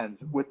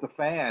stands with the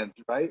fans,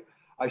 right?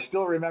 I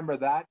still remember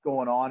that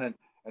going on, and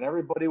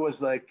everybody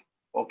was like,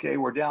 okay,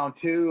 we're down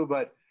 2,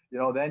 but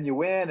then you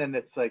win, and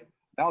it's like,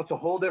 now it's a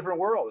whole different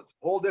world. It's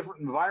a whole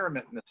different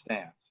environment in the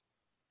stands.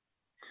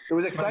 It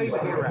was exciting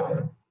to be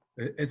around.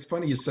 It's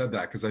funny you said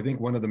that, because I think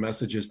one of the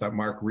messages that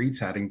Mark Reeds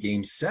had in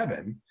Game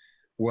 7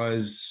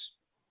 was,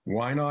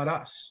 why not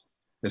us?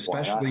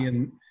 Especially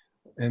in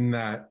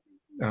that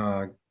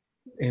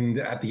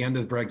at the end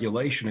of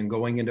regulation and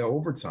going into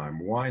overtime.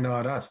 Why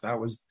not us? That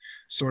was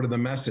sort of the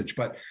message.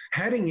 But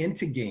heading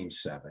into Game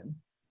 7,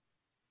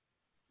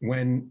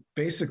 when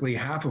basically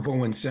half of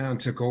Owen Sound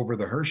took over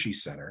the Hershey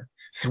Center,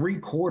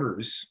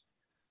 3/4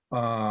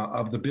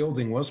 of the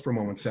building was from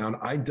Owen Sound.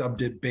 I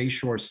dubbed it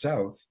Bayshore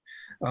South.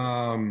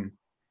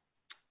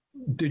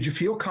 Did you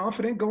feel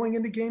confident going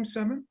into Game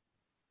 7?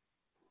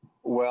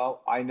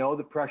 Well, I know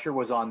the pressure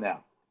was on them.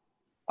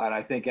 And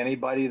I think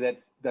anybody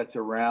that's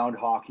around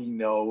hockey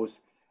knows,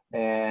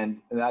 and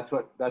that's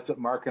what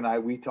Mark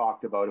and we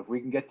talked about. If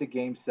we can get to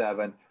Game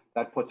 7,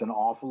 that puts an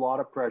awful lot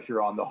of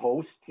pressure on the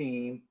host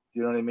team.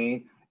 You know what I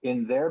mean?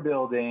 In their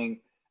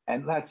building,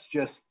 and let's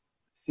just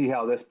see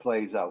how this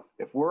plays out.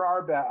 If we're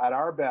at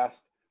our best,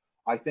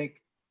 I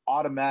think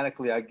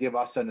automatically I give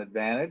us an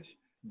advantage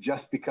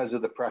just because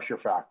of the pressure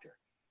factor.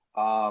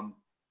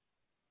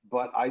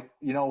 But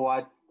you know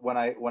what? When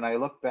I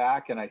look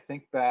back and I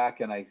think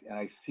back and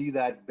I see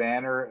that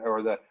banner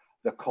or the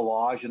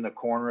collage in the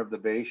corner of the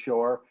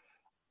Bayshore,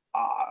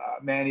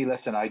 Manny,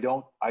 listen, I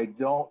don't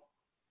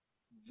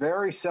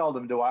very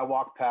seldom do I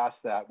walk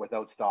past that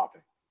without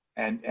stopping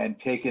and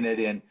taking it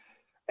in,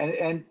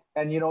 and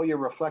you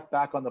reflect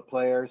back on the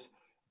players,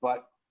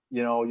 but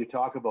you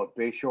talk about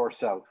Bayshore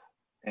South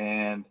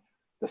and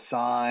the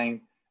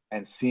sign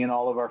and seeing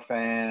all of our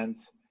fans,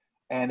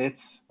 and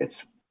that's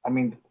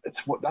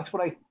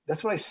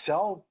what I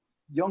sell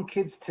young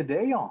kids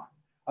today on.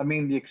 I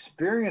mean, the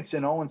experience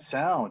in Owen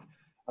Sound,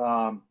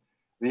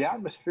 the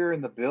atmosphere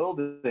in the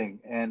building,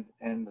 and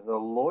the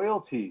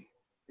loyalty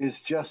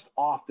is just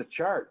off the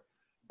chart.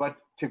 But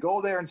to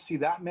go there and see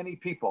that many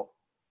people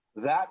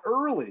that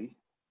early,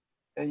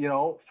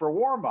 for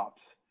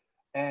warm-ups,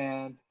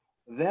 and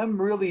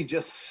them really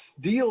just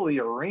steal the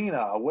arena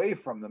away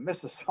from the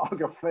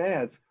Mississauga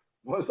fans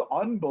was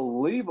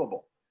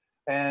unbelievable.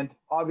 And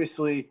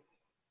obviously,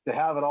 to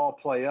have it all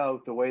play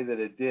out the way that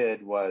it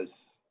did was,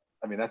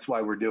 that's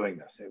why we're doing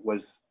this. It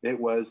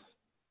was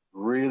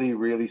really,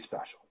 really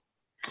special.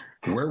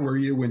 Where were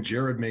you when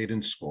Jared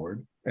Maiden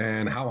scored,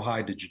 and how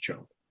high did you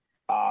jump?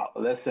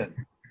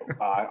 Listen,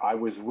 I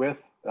was with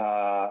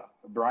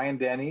Brian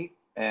Denny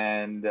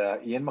and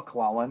Ian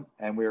McClellan,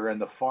 and we were in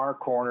the far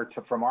corner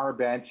from our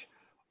bench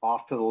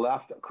off to the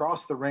left,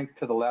 across the rink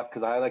to the left,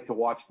 because I like to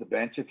watch the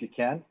bench if you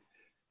can.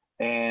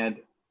 And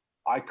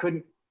I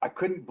couldn't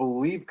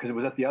believe, because it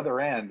was at the other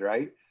end,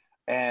 right?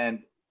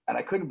 And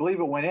I couldn't believe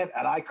it went in,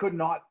 and I could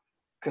not,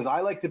 because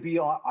I like to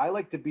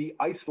be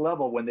ice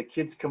level when the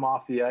kids come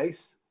off the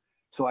ice.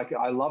 So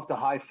I love to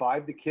high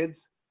five the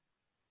kids.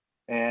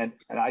 And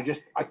I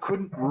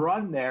couldn't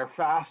run there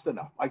fast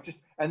enough.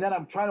 And then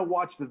I'm trying to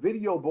watch the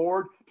video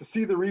board to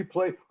see the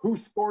replay, who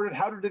scored it,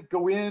 how did it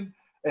go in?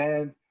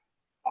 And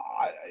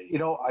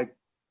I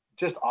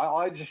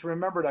just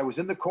remembered I was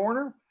in the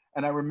corner,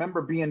 and I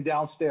remember being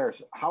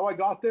downstairs. How I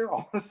got there,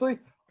 honestly,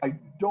 I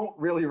don't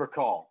really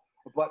recall,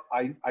 but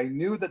I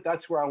knew that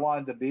that's where I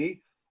wanted to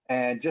be.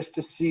 And just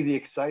to see the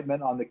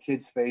excitement on the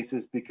kids'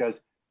 faces, because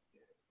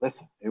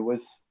listen, it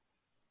was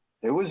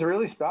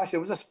really special.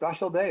 It was a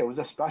special day. It was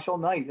a special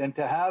night. And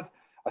to have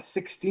a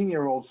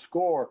 16-year-old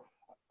score,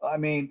 I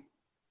mean,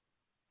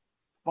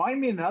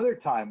 find me another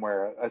time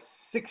where a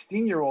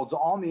 16-year-old's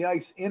on the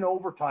ice in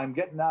overtime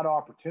getting that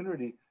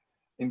opportunity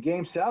in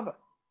Game 7.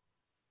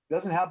 It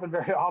doesn't happen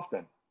very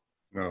often.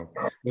 No.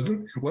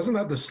 Wasn't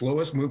that the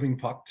slowest moving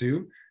puck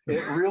too?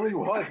 It really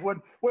was.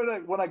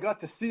 When I got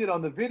to see it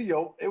on the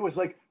video, it was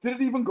like, did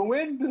it even go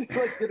in? Did it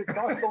cross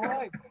the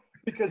line?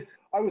 Because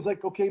I was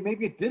like, okay,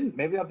 maybe it didn't.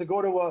 Maybe I have to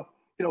go to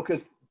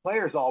because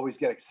players always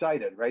get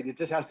excited, right? It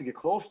just has to get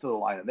close to the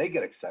line and they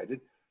get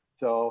excited.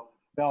 So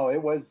no,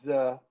 it was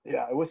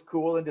it was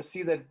cool. And to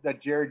see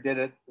that Jared did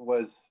it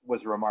was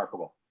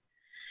remarkable.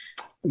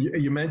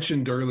 You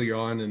mentioned early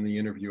on in the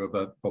interview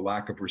about the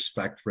lack of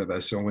respect for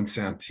this Owen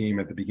Sound team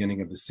at the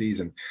beginning of the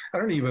season. I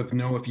don't even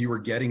know if you were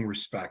getting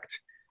respect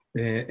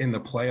in the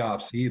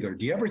playoffs either.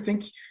 Do you ever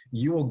think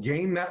you will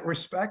gain that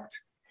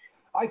respect?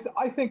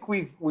 I think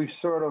we've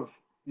sort of,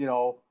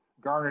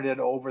 garnered it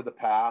over the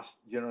past.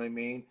 You know what I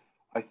mean?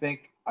 I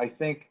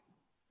think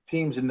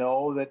teams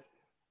know that,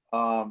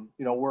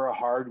 we're a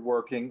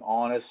hardworking,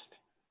 honest,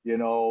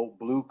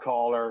 blue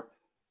collar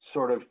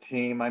sort of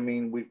team. I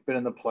mean, we've been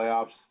in the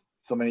playoffs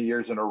so many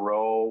years in a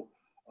row.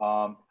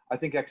 I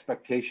think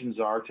expectations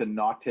are to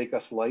not take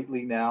us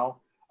lightly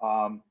now.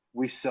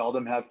 We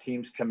seldom have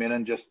teams come in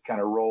and just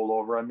kind of roll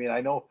over. I mean,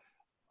 I know,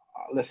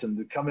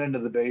 listen, coming into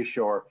the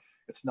Bayshore,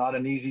 it's not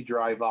an easy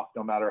drive up,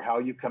 no matter how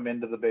you come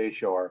into the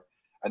Bayshore.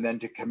 And then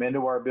to come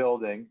into our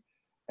building,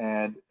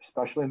 and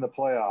especially in the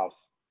playoffs,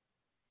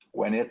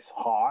 when it's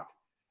hot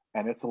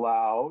and it's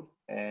loud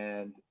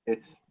and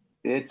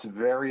it's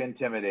very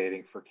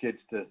intimidating for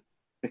kids to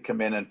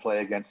come in and play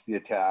against the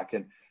attack.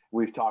 And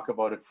we've talked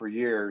about it for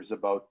years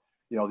about,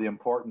 the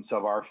importance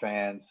of our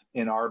fans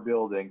in our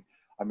building.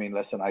 I mean,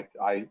 listen,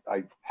 I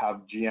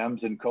have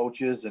GMs and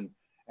coaches and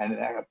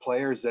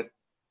players that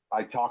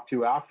I talk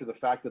to after the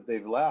fact that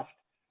they've left,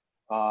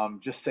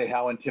 just say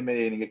how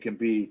intimidating it can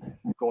be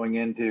going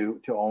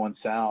into Owen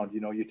Sound.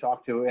 You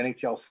talk to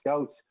NHL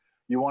scouts,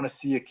 you want to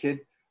see a kid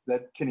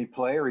that can he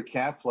play or he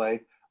can't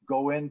play,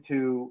 go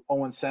into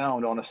Owen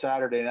Sound on a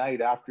Saturday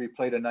night after he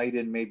played a night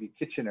in maybe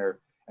Kitchener,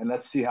 and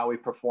let's see how he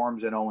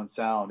performs in Owen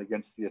Sound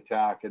against the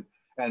attack.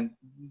 And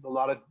a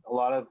lot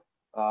of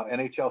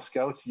NHL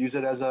scouts use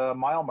it as a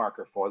mile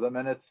marker for them,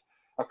 and it's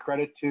a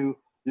credit to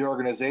the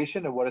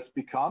organization and what it's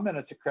become, and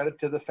it's a credit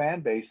to the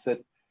fan base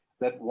that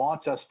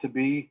wants us to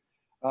be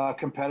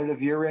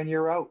competitive year in,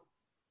 year out.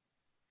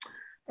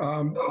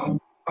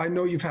 I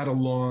know you've had a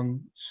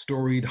long,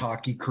 storied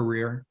hockey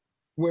career.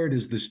 Where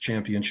does this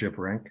championship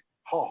rank?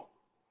 Oh,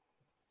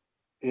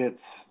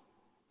 it's,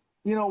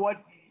 you know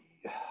what?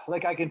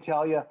 Like I can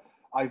tell you,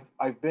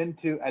 I've been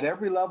to, at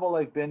every level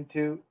I've been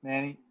to,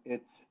 Manny,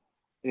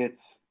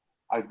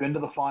 I've been to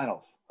the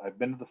finals. I've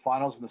been to the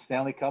finals in the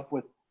Stanley Cup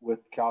with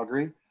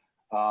Calgary,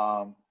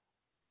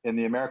 in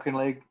the American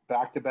League,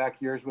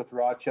 back-to-back years with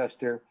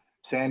Rochester,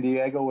 San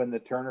Diego in the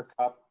Turner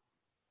Cup.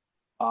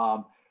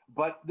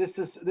 But this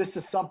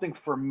is something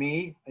for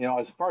me,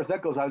 as far as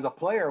that goes. I was a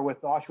player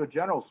with the Oshawa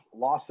Generals,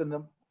 lost in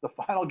the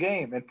final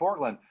game in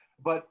Portland.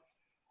 But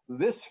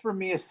this for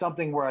me is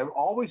something where I've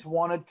always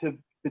wanted to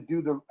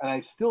do and I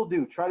still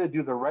do, try to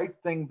do the right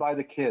thing by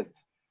the kids.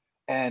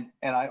 And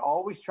I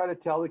always try to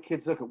tell the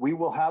kids, look, we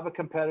will have a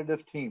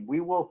competitive team.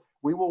 We will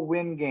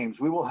win games.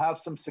 We will have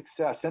some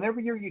success. And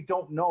every year you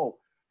don't know,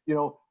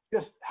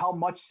 just how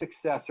much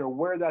success or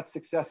where that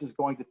success is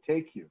going to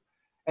take you.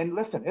 And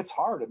listen, it's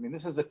hard. I mean,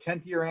 this is a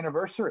 10th year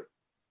anniversary.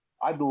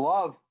 I'd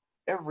love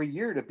every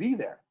year to be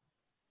there.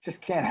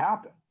 Just can't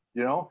happen,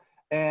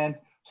 And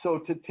so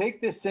to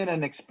take this in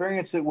and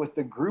experience it with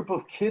the group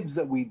of kids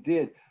that we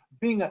did,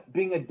 being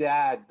a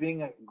dad,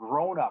 being a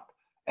grown up,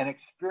 and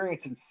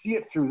experience and see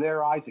it through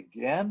their eyes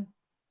again,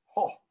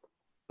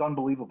 it's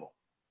unbelievable.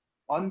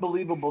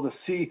 Unbelievable to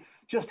see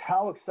just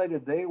how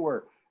excited they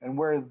were and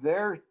where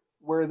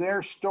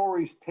their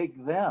stories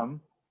take them,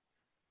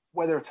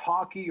 whether it's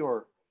hockey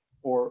or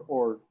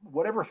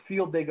whatever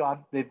field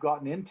they've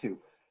gotten into.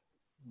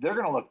 They're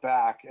going to look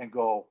back and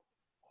go,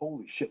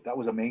 holy shit, that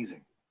was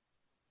amazing.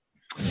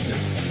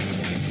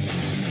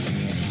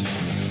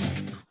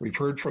 We've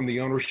heard from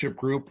the ownership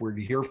group. We're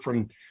here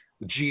from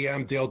the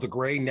GM, Dale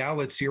DeGray. Now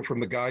let's hear from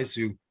the guys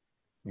who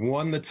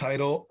won the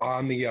title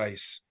on the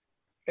ice.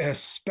 A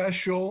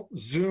special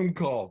Zoom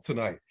call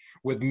tonight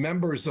with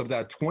members of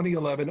that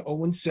 2011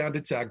 Owen Sound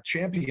Attack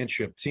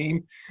championship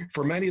team.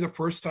 For many, the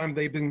first time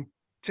they've been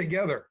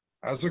together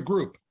as a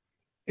group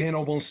in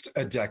almost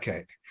a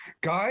decade.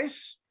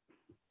 Guys,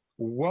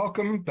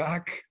 welcome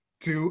back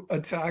to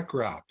Attack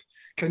Wrap.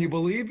 Can you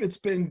believe it's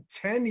been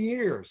 10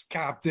 years,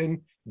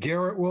 Captain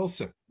Garrett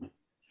Wilson?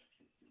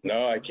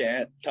 No, I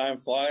can't. Time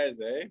flies,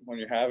 eh? When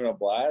you're having a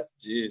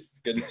blast. Jeez,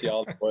 good to see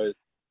all the boys.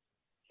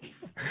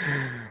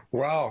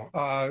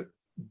 Wow.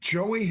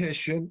 Joey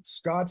Hishon,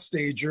 Scott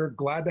Stager,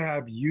 glad to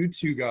have you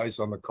two guys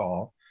on the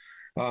call.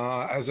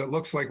 As it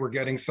looks like we're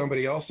getting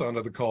somebody else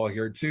onto the call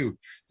here too,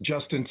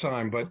 just in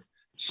time. But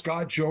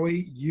Scott,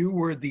 Joey, you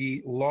were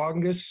the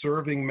longest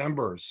serving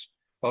members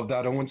of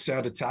that Owen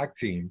Sound Attack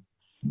team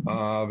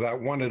that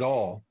won it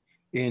all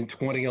in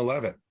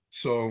 2011.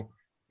 So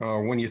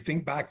when you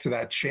think back to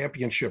that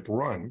championship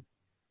run,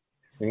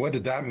 what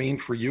did that mean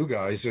for you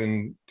guys?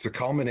 And to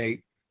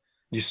culminate,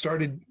 you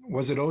started,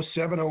 was it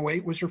 07,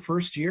 08 was your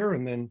first year,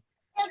 and then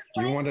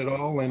you won it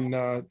all in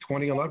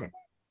 2011.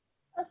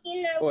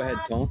 Go ahead,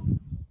 Tom.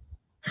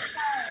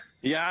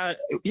 Yeah,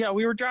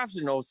 we were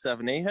drafted in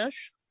 07,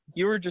 Hish?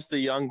 You were just a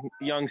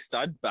young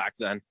stud back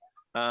then.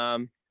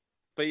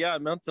 But yeah,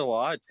 it meant a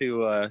lot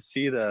to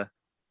see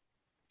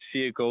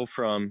it go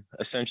from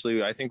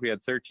essentially, I think we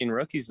had 13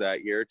 rookies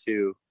that year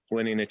to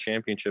winning a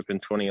championship in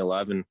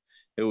 2011.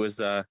 It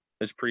was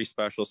pretty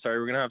special. Sorry,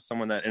 we're gonna have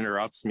someone that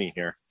interrupts me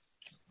here.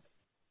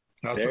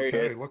 That's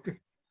okay. Look,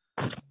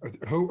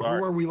 who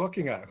are we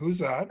looking at? Who's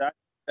that?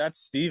 That's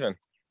Steven.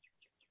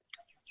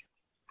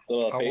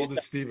 How old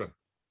is Steven?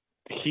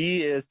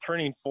 He is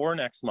turning 4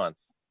 next month.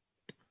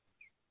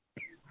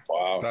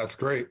 Wow. That's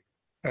great.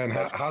 And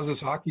how's his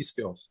hockey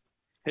skills?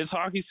 His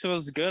hockey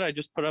skills is good. I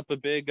just put up a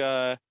big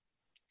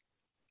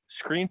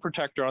screen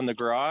protector on the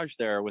garage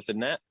there with a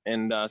net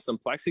and some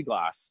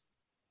plexiglass.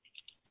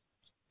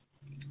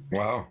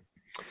 Wow.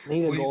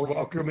 Please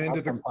welcome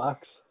into the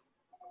box.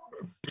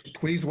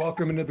 Please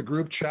welcome into the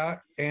group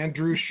chat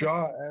Andrew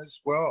Shaw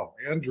as well.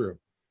 Andrew,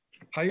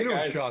 how you doing,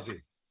 Shawzy?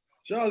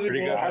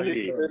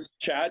 Shawzy, this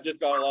chat just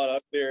got a lot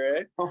up there,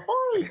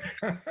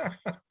 eh?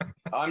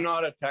 I'm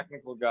not a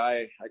technical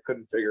guy. I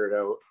couldn't figure it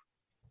out.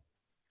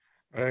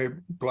 Hey,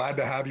 glad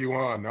to have you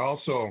on.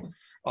 Also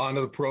onto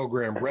the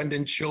program,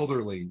 Brendan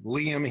Childerley,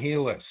 Liam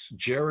Heelis,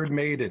 Jared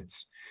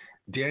Maidens,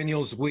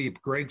 Daniel Zweep,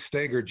 Greg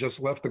Steger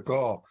just left the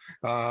call,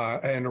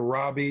 and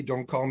Robbie,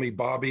 don't call me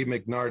Bobby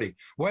McNarty.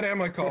 What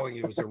am I calling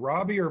you? Is it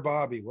Robbie or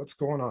Bobby? What's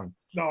going on?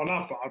 No,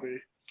 not Bobby.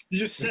 You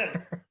just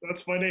said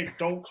that's my name.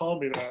 Don't call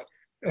me that.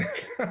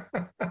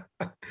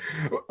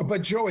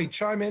 But Joey,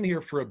 chime in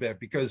here for a bit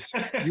because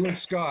you and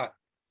Scott,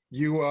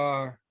 you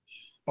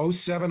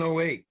 07,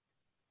 08,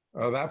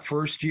 that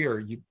first year,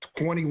 you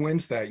 20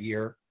 wins that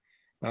year,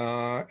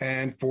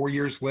 and 4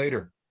 years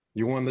later,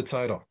 you won the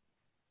title.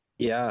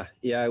 Yeah,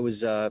 it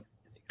was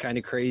kind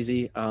of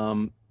crazy.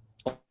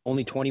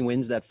 Only 20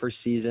 wins that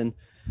first season.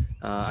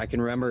 I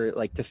can remember,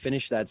 like, to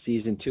finish that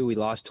season too, we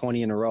lost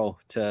 20 in a row.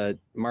 To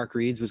Mark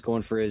Reeds was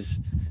going for his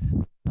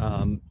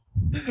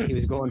he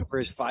was going for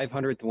his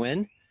 500th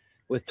win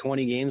with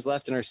 20 games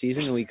left in our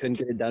season, and we couldn't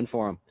get it done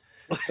for him.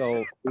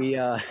 So we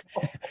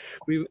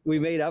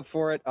made up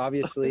for it.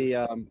 Obviously,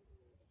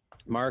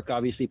 Mark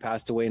obviously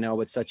passed away now,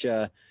 but such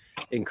a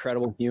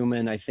incredible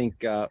human. I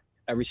think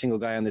every single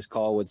guy on this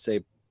call would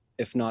say,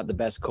 if not the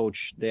best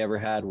coach they ever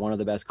had, one of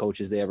the best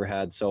coaches they ever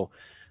had. So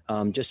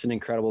just an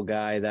incredible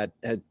guy that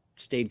had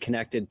stayed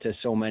connected to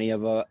so many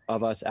of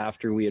us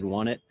after we had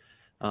won it.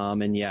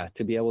 And yeah,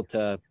 to be able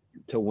to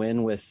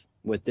win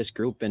with this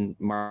group and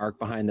Mark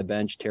behind the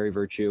bench, Terry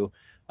Virtue,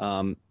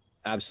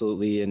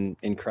 absolutely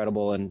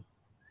incredible. And,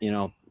 you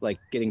know, like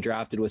getting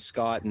drafted with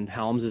Scott, and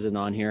Helms isn't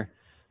on here,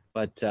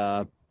 but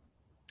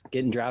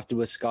getting drafted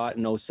with Scott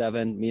in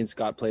 07, me and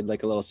Scott played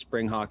like a little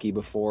spring hockey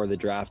before the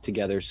draft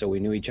together. So we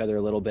knew each other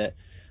a little bit.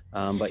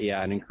 But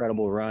yeah, an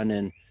incredible run.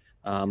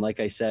 And like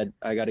I said,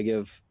 I got to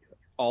give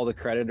all the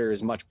credit, or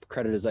as much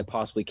credit as I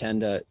possibly can,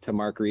 to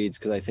Mark Reeds,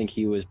 because I think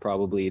he was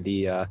probably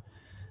the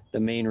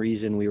main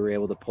reason we were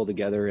able to pull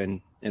together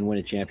and win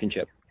a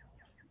championship.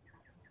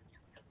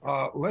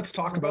 Let's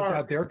talk about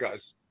that there,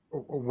 guys.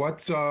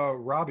 What's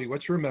Robbie,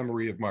 what's your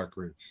memory of Mark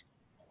Reeds?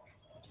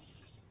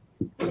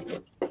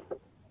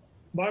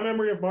 My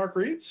memory of Mark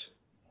Reeds?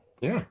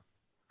 Yeah.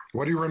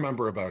 What do you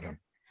remember about him?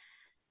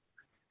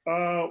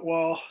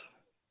 Well,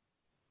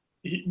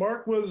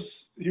 Mark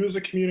was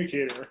a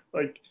communicator.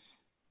 Like,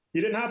 he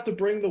didn't have to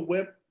bring the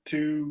whip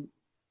to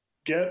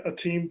get a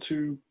team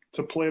to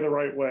play the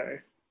right way.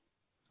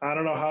 I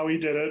don't know how he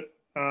did it,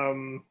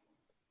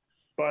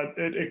 but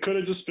it could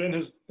have just been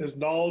his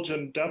knowledge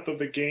and depth of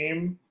the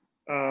game,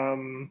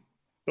 the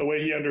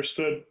way he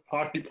understood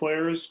hockey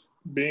players,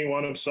 being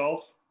one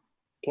himself,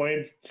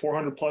 playing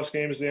 400 plus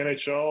games in the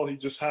NHL. He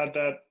just had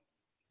that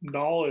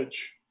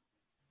knowledge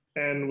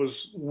and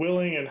was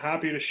willing and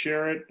happy to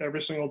share it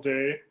every single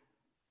day.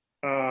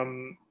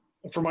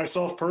 For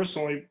myself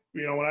personally,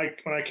 you know,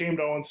 when I came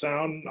to Owen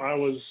Sound, I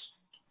was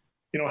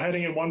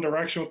heading in one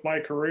direction with my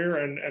career,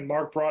 and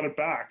Mark brought it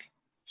back.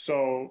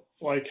 So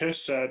like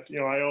Hish said,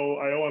 I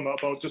owe him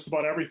about just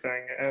about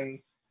everything. And,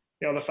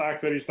 the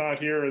fact that he's not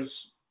here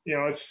is,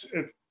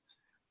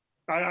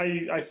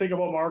 I think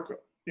about Mark,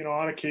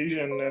 on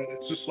occasion, and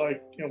it's just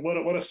like,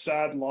 what a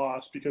sad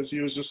loss, because he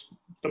was just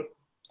the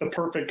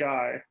perfect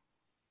guy.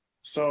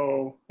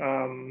 So,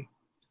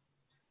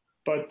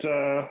 but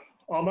I'll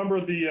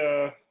remember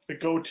the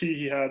goatee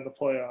he had in the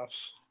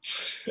playoffs.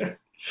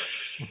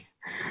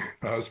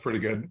 That was pretty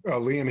good.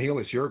 Liam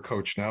Healis, you're a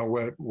coach now.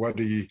 What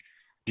do you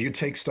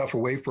take stuff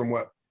away from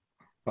what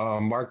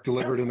Mark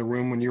delivered in the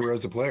room when you were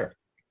as a player?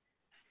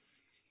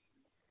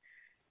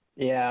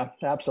 Yeah,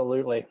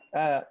 absolutely.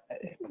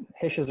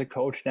 Hish is a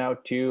coach now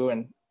too,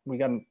 and we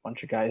got a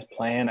bunch of guys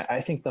playing. I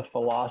think the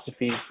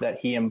philosophies that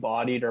he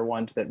embodied are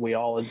ones that we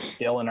all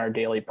instill in our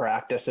daily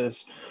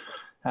practices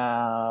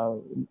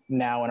now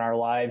in our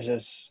lives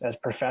as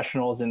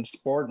professionals in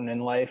sport and in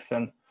life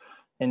and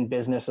in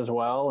business as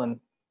well. And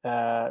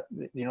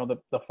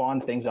the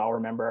fond things I'll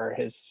remember are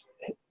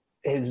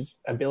his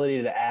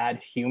ability to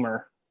add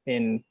humor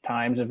in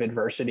times of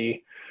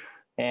adversity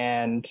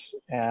and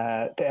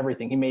to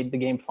everything. He made the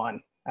game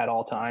fun at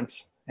all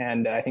times.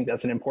 And I think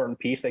that's an important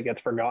piece that gets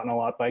forgotten a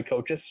lot by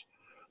coaches.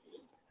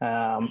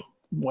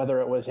 Whether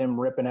it was him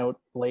ripping out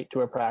late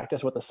to a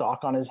practice with a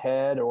sock on his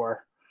head,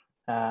 or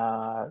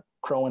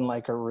crowing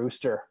like a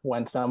rooster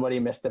when somebody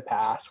missed a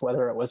pass,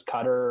 whether it was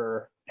Cutter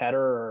or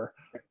Petter or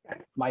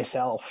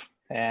myself.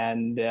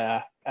 And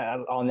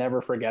I'll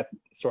never forget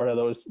sort of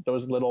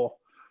those little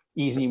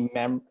easy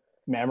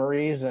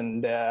memories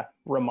and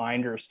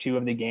reminders too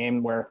of the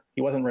game, where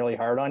he wasn't really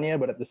hard on you,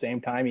 but at the same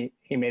time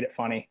he made it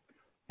funny,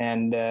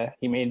 and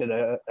he made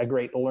it a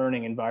great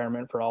learning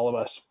environment for all of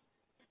us.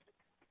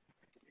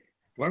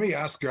 Let me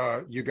ask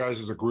you guys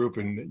as a group,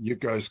 and you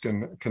guys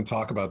can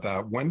talk about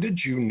that. When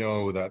did you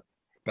know that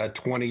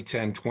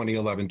 2010,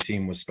 2011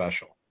 team was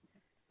special?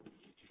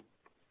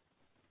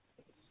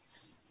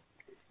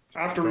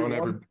 After we won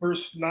the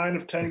first 9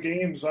 of 10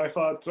 games, I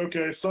thought,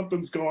 okay,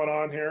 something's going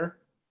on here.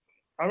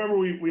 I remember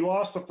we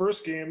lost the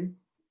first game,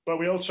 but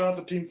we outshot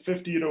the team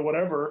 50 to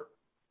whatever.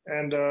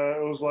 And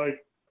it was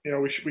like,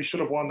 we should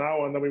have won that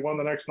one. Then we won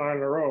the next 9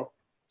 in a row.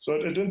 So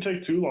it didn't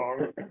take too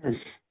long.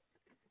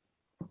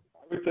 I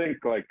would think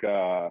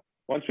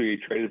once we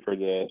traded for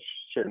the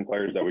certain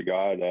players that we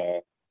got,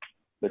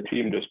 the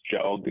team just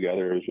gelled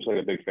together. It was just like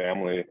a big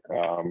family.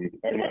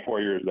 In my 4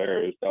 years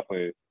there, it was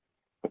definitely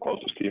the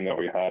closest team that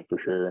we had for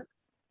sure.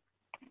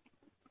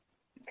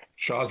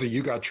 Shaza,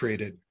 you got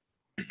traded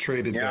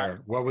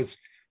there.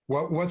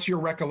 What's your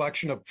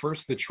recollection of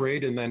first the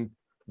trade and then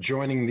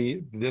joining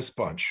this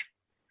bunch?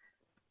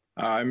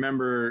 I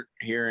remember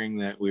hearing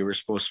that we were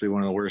supposed to be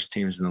one of the worst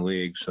teams in the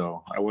league,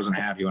 so I wasn't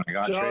happy when I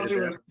got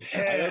traded. Was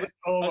pissed.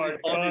 Oh my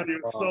God, he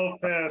was so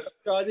pissed.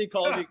 He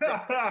called me.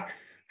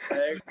 He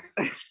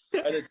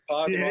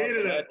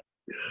hated it.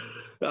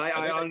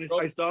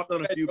 I stopped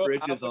on a few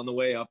bridges on the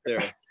way up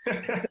there.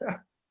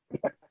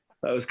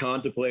 I was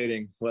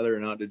contemplating whether or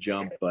not to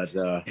jump, but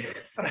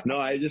no,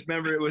 I just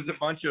remember it was a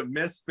bunch of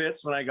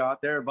misfits when I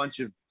got there, a bunch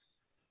of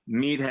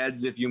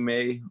meatheads, if you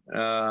may.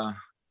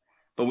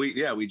 But we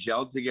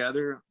gelled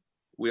together.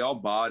 We all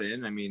bought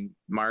in. I mean,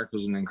 Mark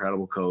was an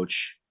incredible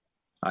coach.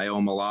 I owe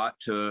him a lot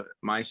to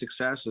my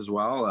success as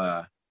well.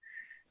 I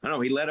don't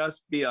know. He let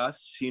us be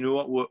us. He knew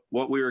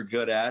what we were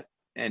good at,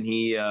 and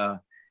he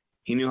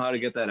knew how to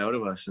get that out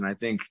of us. And I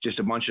think just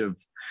a bunch of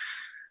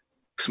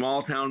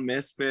small town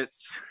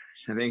misfits.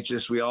 I think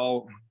just we were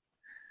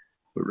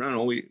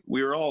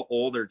all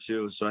older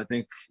too. So I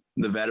think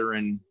the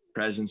veteran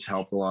presence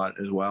helped a lot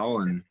as well.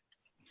 And,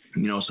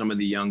 some of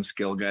the young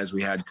skill guys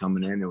we had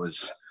coming in, it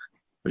was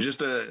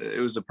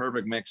a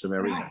perfect mix of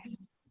everything.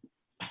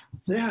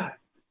 Yeah.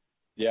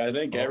 Yeah. I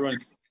think everyone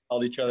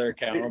held each other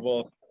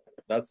accountable.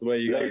 That's the way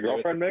you got a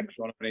girlfriend mix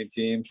on a winning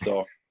team.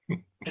 So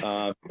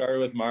started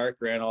with Mark,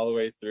 ran all the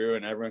way through,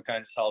 and everyone kind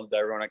of just held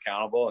everyone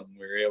accountable, and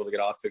we were able to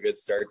get off to a good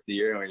start to the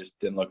year, and we just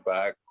didn't look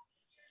back.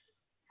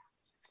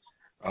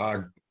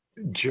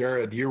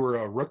 Jared, you were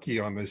a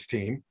rookie on this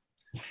team.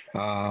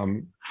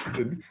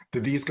 Did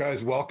these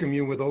guys welcome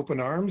you with open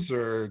arms,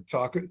 or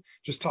talk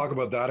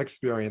about that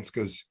experience?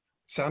 Because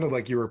it sounded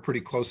like you were a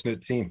pretty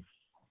close-knit team.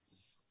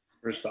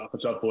 First off,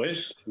 what's up,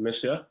 boys?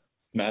 Miss ya.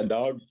 Mad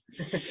dog.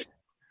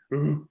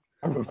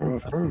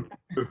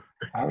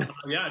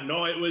 Yeah,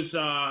 no, it was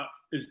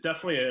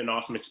definitely an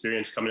awesome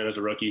experience coming in as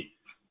a rookie,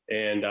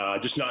 and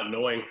just not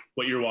knowing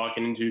what you're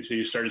walking into till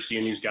you started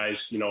seeing these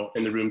guys,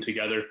 in the room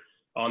together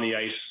on the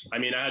ice. I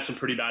mean, I had some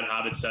pretty bad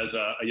habits as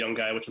a young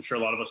guy, which I'm sure a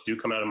lot of us do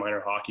come out of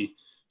minor hockey.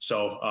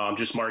 So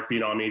just Mark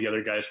being on me, the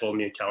other guys holding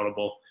me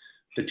accountable,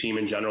 the team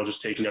in general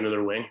just taking me under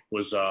their wing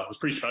was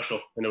pretty special,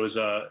 and it was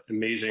an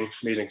amazing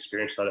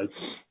experience that I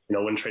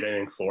wouldn't trade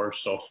anything for.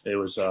 So it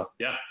was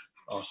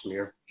awesome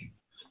year.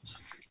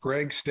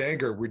 Greg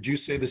Stager, would you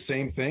say the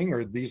same thing,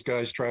 or these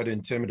guys try to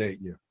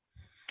intimidate you?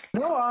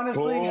 No,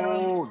 honestly, I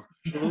was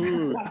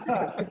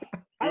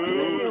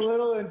a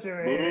little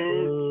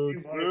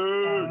intimidated.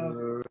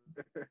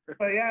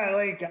 But yeah,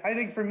 like I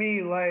think for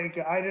me, like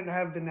I didn't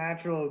have the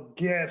natural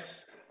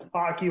gifts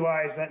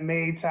hockey-wise that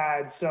Mates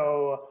had.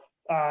 So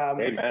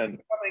Amen.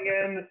 coming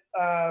in,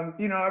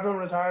 everyone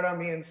was hard on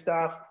me and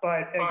stuff,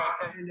 but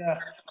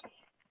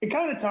it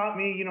kind of taught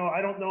me,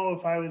 I don't know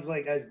if I was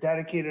like as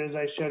dedicated as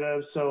I should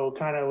have. So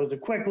kind of was a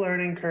quick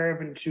learning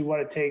curve into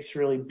what it takes to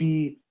really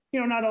be,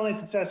 not only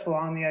successful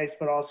on the ice,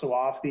 but also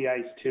off the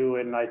ice too.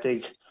 And I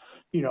think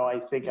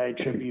I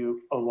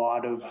attribute a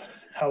lot of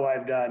how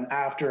I've done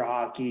after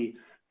hockey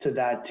to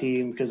that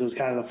team, because it was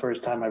kind of the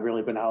first time I've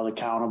really been held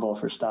accountable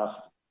for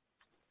stuff.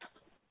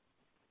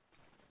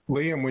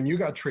 Liam, when you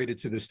got traded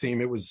to this team,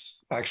 it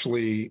was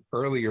actually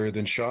earlier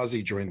than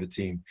Shazi joined the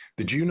team.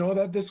 Did you know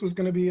that this was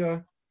going to be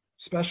a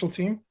special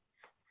team?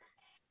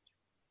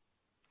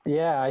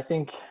 Yeah, I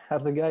think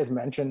as the guys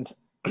mentioned,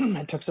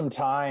 it took some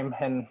time,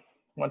 and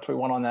once we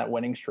went on that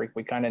winning streak,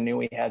 we kind of knew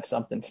we had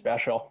something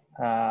special.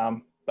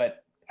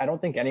 But I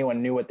don't think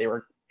anyone knew what they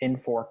were in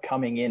for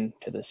coming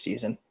into the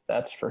season.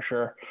 That's for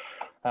sure.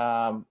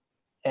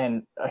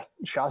 And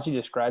Shazi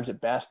describes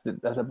it best.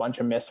 There's a bunch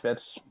of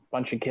misfits, a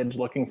bunch of kids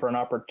looking for an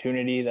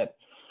opportunity that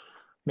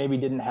maybe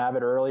didn't have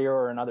it earlier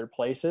or in other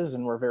places,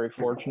 and we're very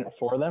fortunate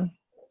for them.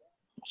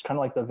 It's kind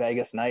of like the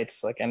Vegas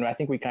Knights. And I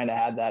think we kind of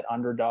had that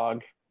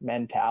underdog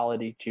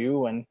mentality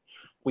too. And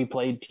we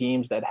played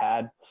teams that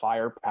had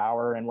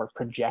firepower and were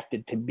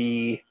projected to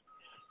be,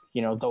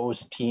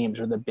 those teams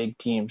or the big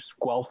teams.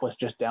 Guelph was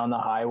just down the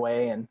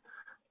highway, and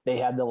they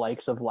had the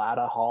likes of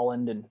Latta,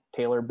 Holland, and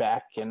Taylor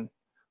Beck. And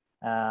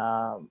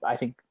I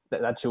think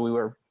that's who we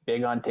were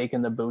big on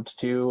taking the boots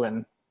to.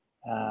 And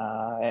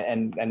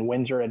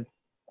Windsor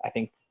I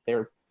think they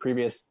were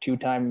previous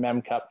 2-time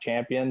Mem Cup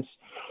champions.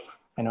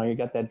 I know you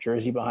got that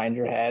jersey behind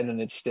your head, and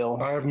it's still.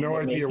 I have no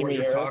idea what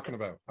you're talking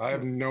about. I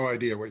have no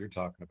idea what you're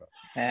talking about.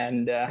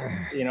 And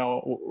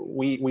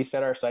we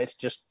set our sights.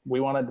 We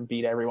wanted to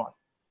beat everyone.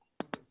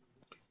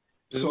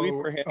 So we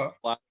were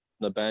on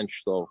the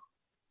bench though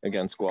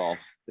against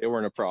Guelph. They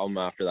weren't a problem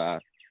after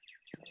that.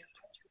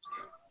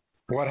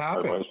 What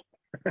happened?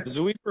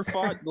 Zuiker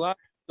fought last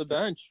the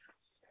bench.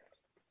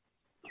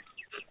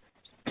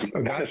 He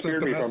kind of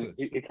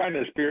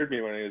speared me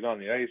when he was on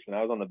the ice, and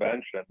I was on the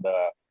bench, and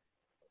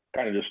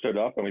kind of just stood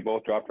up, and we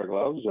both dropped our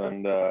gloves.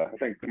 And I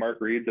think Mark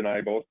Reeds and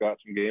I both got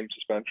some game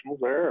suspensions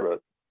there.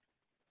 But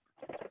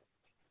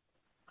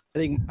I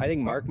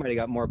think Mark might have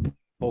got more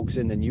pokes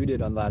in than you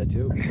did on Latta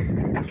too.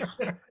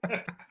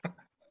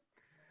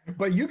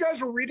 But you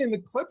guys were reading the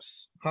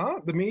clips, huh?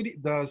 The media,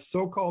 the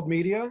so-called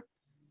media,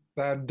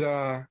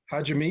 that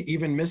had you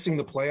even missing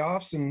the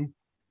playoffs, and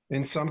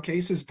in some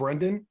cases,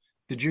 Brendan.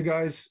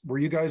 Were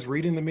you guys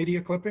reading the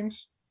media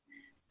clippings?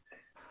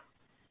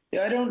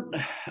 Yeah,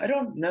 I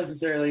don't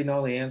necessarily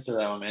know the answer to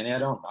that one, Manny.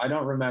 I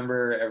don't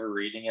remember ever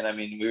reading it. I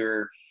mean,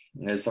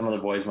 some of the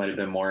boys might have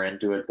been more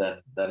into it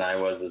than I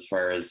was as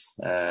far as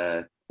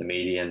the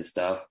media and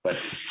stuff. But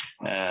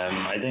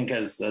I think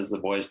as the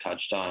boys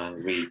touched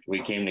on, we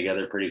came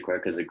together pretty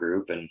quick as a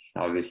group, and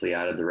obviously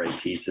added the right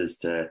pieces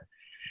to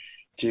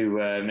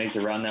make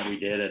the run that we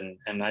did.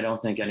 And I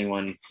don't think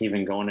anyone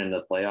even going into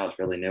the playoffs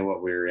really knew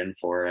what we were in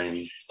for. I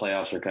mean,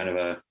 playoffs are kind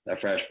of a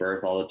fresh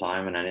birth all the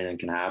time, and anything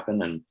can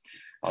happen. And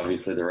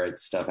obviously the right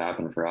stuff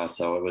happened for us.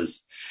 So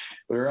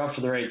we were off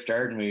to the right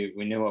start, and we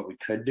knew what we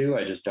could do.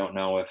 I just don't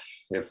know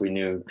if we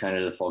knew kind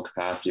of the full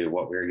capacity of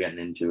what we were getting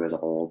into as a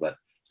whole. But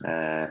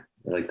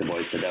like the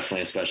boys said,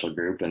 definitely a special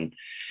group, and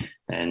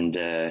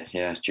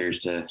yeah, cheers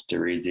to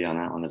Reedsy on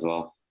that one as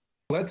well.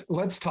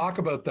 Let's talk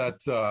about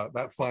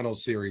that final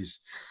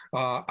series.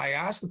 I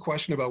asked the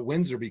question about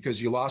Windsor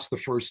because you lost the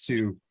first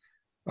two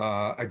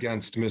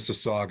against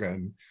Mississauga.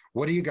 And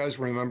what do you guys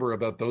remember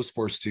about those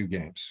first two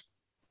games?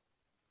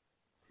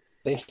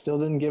 They still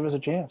didn't give us a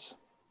chance.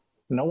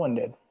 No one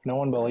did. No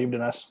one believed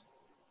in us.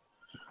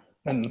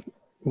 And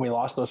we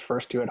lost those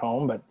first two at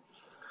home, on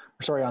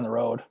the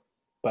road.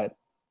 But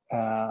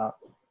I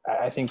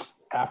think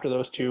after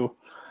those two,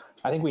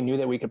 I think we knew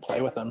that we could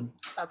play with them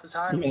at the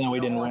time, even though we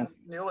didn't win.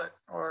 Knew it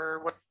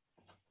or what?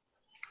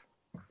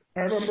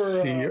 I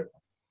remember. I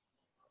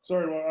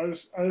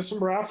just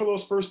remember after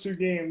those first two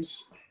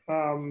games,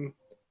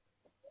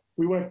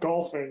 we went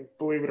golfing.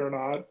 Believe it or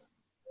not,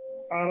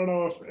 I don't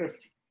know if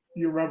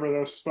you remember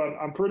this, but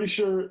I'm pretty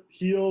sure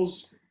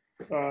Heels,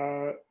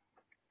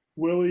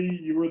 Willie,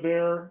 you were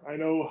there. I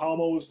know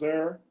Halmo was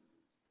there,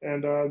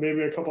 and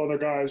maybe a couple other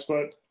guys,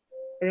 but.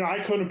 I mean,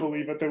 I couldn't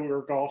believe it that we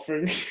were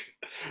golfing,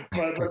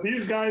 but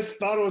these guys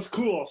thought it was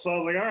cool. So I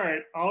was like, all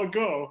right, I'll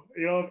go.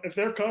 If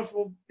they're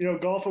comfortable,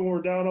 golfing when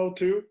we're down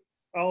 0-2,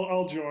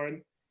 I'll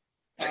join.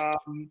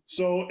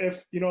 So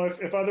if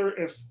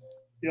the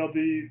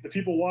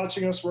people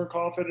watching us weren't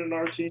confident in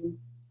our team,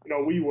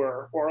 we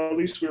were, or at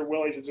least we were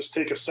willing to just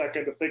take a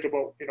second to think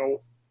about,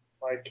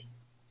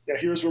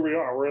 here's where we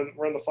are.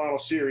 We're in the final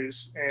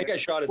series. And I think I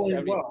shot at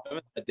 77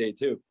 that day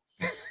too.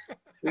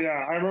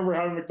 Yeah, I remember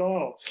having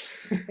McDonald's.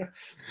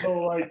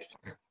 So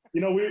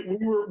we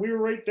were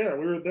right there.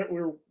 We were there.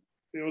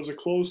 It was a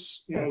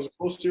close,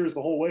 series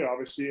the whole way,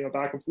 obviously,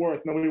 back and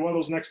forth. And then we won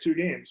those next two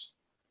games.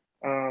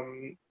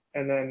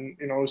 and then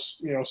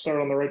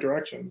start on the right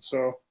direction.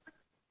 So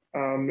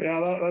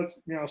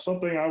that's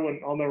something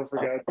I'll never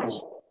forget.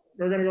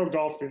 We're gonna go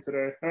golfing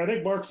today, and I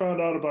think Mark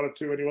found out about it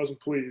too, and he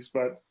wasn't pleased.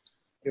 But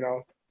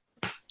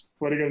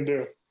what are you gonna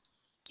do?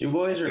 Do you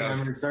boys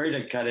remember? Sorry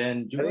to cut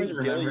in. Do you boys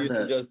remember used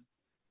to just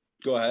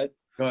go ahead?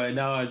 Go ahead.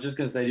 No, I was just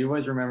gonna say. Do you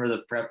boys remember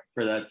the prep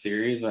for that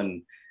series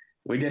when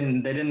they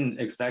didn't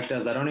expect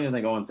us? I don't even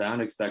think Owen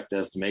Sound expected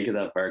us to make it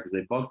that far because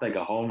they booked like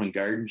a home and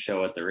garden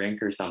show at the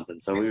rink or something.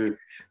 So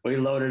we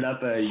loaded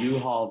up a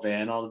U-Haul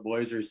van. All the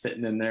boys were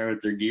sitting in there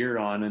with their gear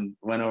on and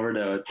went over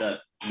to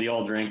the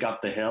old rink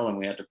up the hill, and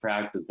we had to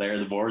practice there.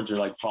 The boards were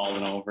like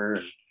falling over.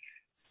 And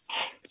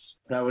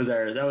that was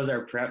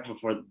our prep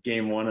before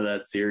game one of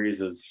that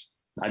series.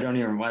 I don't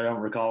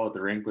recall what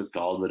the rink was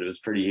called, but it was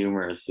pretty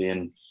humorous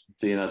seeing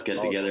us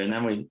get together. And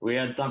then we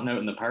had something out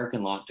in the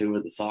parking lot too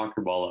with the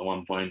soccer ball at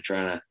one point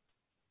trying to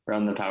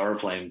run the power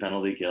play and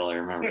penalty kill. I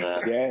remember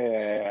that.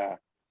 Yeah.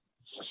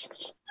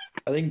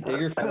 I think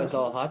Digger fed us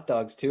all hot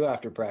dogs too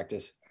after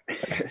practice.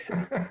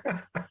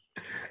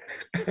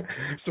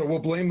 So we'll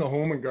blame the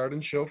home and garden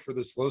show for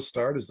the slow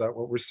start. Is that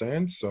what we're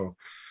saying? So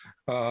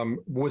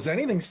was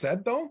anything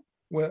said though?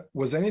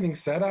 Was anything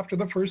said after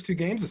the first two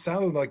games? It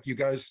sounded like you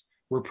guys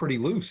were pretty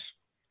loose.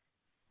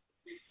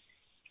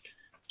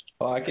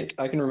 Well, I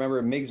can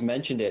remember Miggs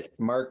mentioned it.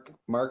 Mark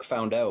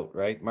found out,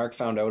 right? Mark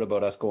found out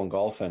about us going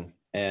golfing.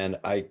 And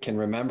I can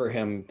remember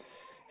him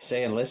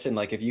saying, listen,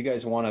 like if you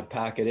guys want to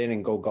pack it in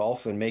and go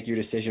golf and make your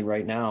decision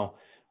right now,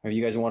 or if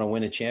you guys want to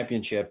win a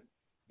championship,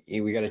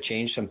 we got to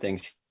change some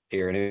things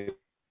here. And it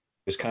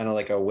was kind of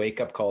like a wake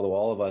up call to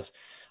all of us.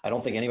 I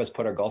don't think any of us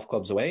put our golf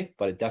clubs away,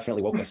 but it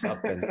definitely woke us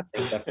up and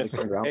it definitely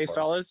turned around. Hey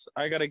fellas,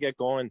 I got to get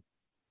going.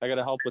 I got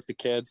to help with the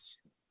kids.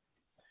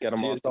 Get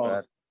them off to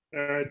bed.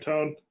 All right,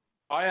 Tone.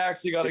 I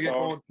actually got to get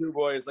going too,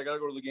 boys. I got to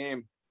go to the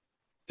game.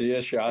 See you,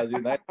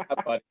 Shazzy.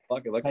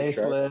 Lucky Hey,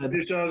 Slid. Hey,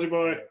 Shazzy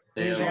boy.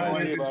 See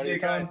you,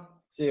 buddy.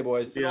 See you,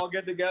 boys. We'll all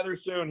get together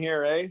soon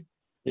here, eh?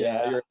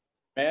 Yeah, you're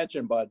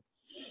mansion, bud.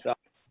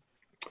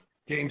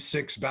 Game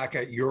 6 back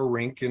at your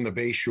rink in the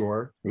Bay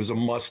Shore. It was a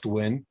must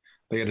win.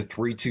 They had a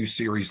 3-2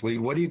 series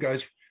lead. What do you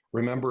guys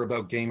remember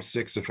about Game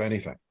 6, if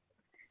anything?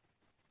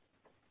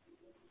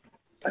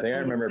 I think I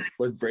remember.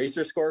 Was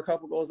Bracer score a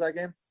couple goals that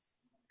game?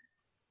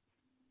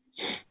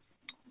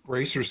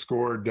 Bracer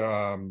scored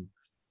a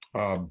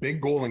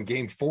big goal in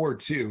Game 4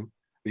 too.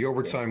 The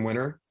overtime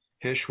winner,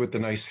 Hish with the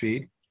nice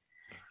feed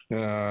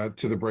to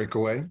the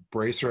breakaway.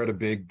 Bracer had a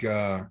big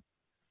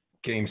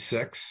Game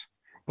 6.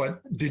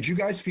 But did you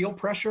guys feel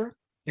pressure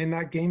in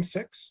that Game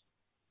 6?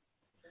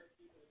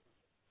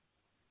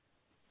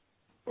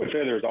 I would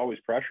say there's always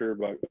pressure,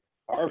 but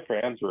our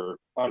fans were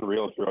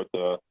unreal throughout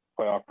the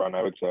playoff run,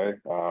 I would say.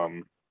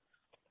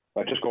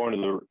 Like just going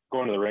to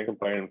the rink and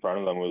playing in front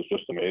of them was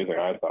just amazing.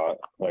 I thought,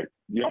 like,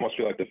 you almost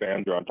feel like the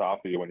fans are on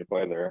top of you when you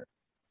play there.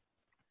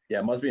 Yeah,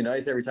 it must be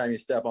nice every time you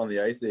step on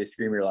the ice, they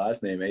scream your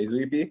last name, eh,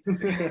 Zweepy?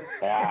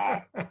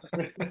 Yeah.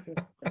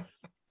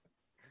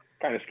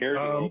 Kind of scares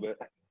you a little bit.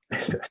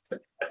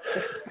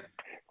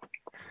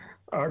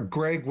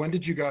 Greg, when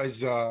did you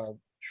guys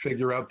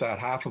figure out that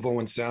half of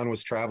Owen Sound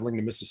was traveling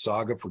to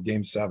Mississauga for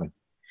Game 7?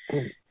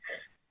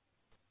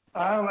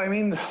 I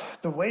mean,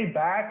 the way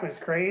back was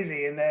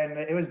crazy, and then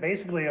it was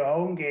basically a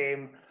home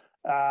game.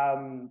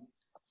 I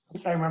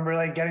remember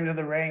like getting to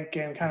the rink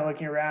and kind of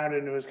looking around,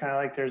 and it was kind of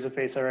like, there's a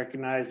face I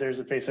recognize, there's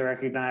a face I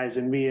recognize,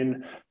 and me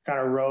and kind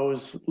of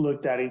Rose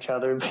looked at each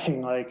other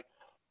being like,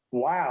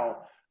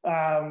 wow.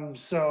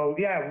 So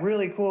yeah,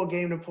 really cool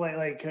game to play.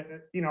 Like,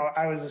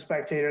 I was a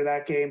spectator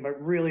that game,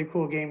 but really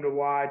cool game to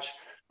watch.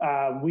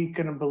 We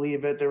couldn't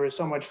believe it. There was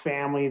so much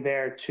family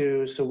there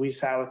too. So we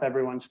sat with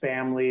everyone's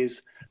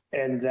families,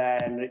 and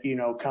then,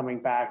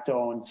 coming back to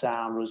Owen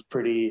Sound was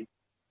pretty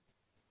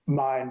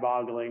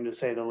mind-boggling to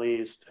say the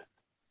least.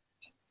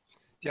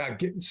 Yeah.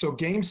 So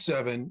Game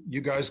 7,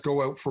 you guys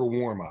go out for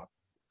warm-up,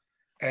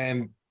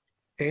 and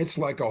it's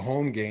like a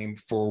home game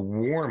for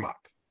warm-up.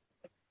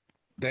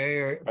 They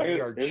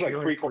are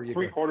cheering like for you.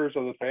 Three quarters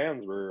of the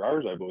fans were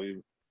ours, I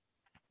believe.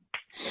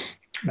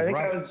 I think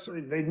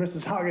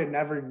Mississauga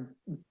never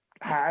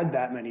had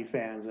that many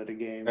fans at a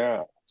game.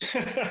 Yeah.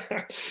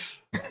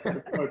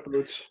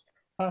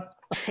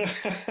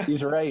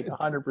 He's right,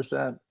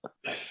 100%.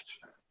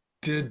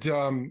 Did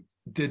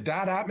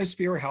that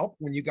atmosphere help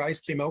when you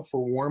guys came out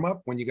for warm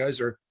up? When you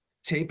guys are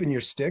taping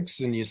your sticks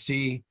and you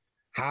see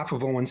half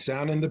of Owen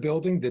Sound in the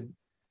building, did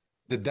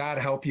that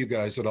help you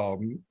guys at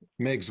all?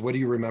 Miggs, what do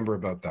you remember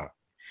about that?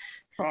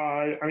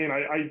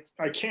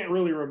 I can't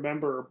really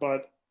remember,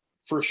 but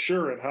for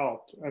sure it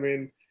helped. I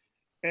mean,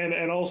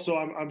 and also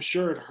I'm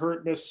sure it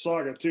hurt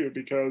Mississauga too,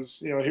 because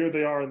here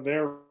they are in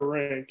their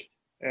rink,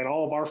 and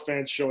all of our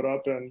fans showed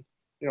up, and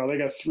they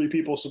got 3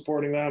 people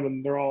supporting them,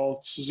 and they're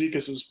all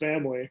Suzikas's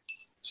family.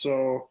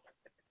 So,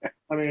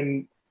 I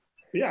mean,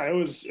 yeah,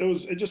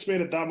 it just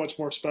made it that much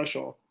more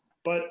special.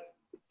 But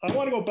I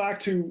want to go back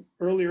to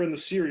earlier in the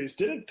series.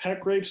 Didn't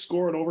Petgrave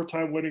score an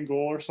overtime winning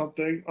goal or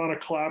something on a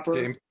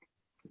clapper?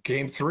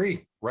 Game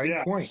 3, right?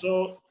 Yeah. Point.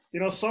 So,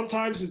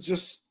 sometimes it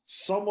just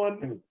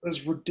someone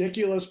as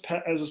ridiculous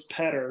as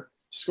Petter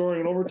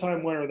scoring an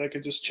overtime winner that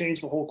could just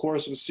change the whole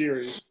course of a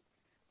series.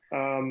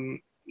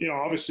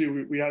 Obviously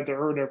we had to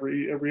earn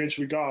every inch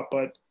we got,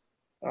 but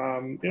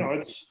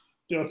it's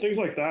things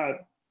like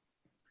that.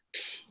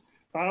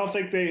 I don't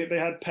think they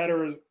had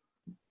Petter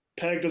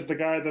pegged as the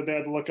guy that they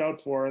had to look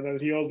out for, and then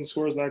he goes and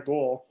scores that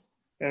goal,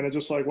 and it's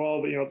just like,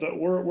 well,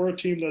 we're a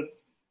team that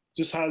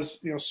just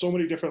has so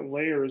many different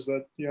layers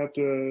that you have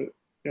to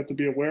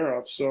be aware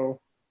of. So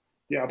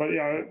yeah, but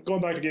yeah, going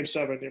back to Game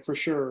 7, yeah, for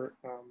sure.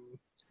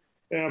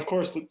 And of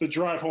course the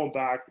drive home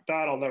back,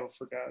 that I'll never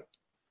forget.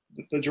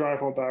 The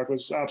drive home back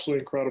was absolutely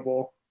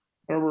incredible.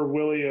 I remember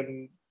Willie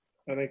and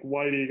I think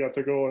Whitey got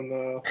to go in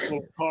the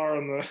little car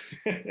on the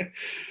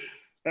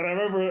and I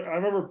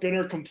remember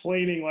Binner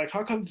complaining, like,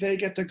 how come they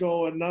get to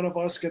go and none of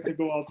us get to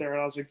go out there?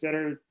 And I was like,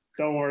 Binner,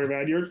 don't worry,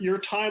 man. Your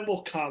time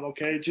will come,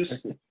 okay?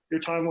 Just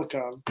your time will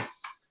come.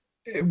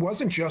 It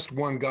wasn't just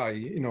one guy.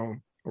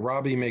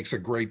 Robbie makes a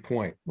great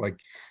point. Like,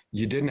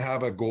 you didn't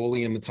have a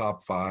goalie in the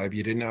top 5.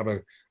 You didn't have a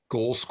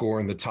goal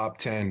scorer in the top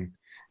 10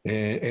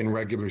 in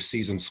regular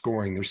season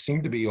scoring. There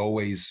seemed to be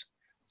always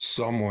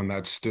someone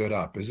that stood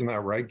up. Isn't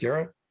that right,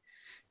 Garrett?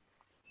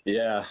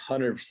 Yeah,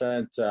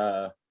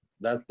 100%.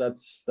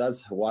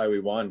 That's why we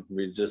won.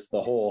 We just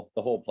the whole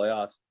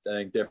playoffs. I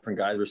think different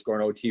guys were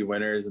scoring OT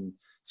winners and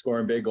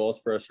scoring big goals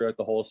for us throughout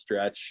the whole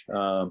stretch.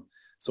 So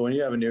when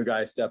you have a new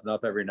guy stepping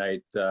up every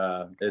night,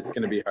 it's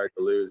going to be hard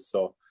to lose.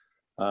 So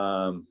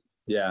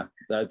yeah,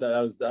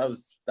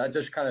 that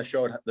just kind of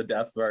showed the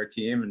depth of our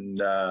team and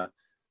the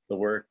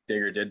work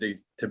Digger did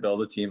to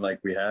build a team like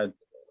we had.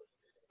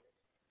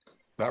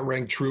 That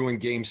rang true in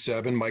Game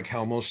 7. Mike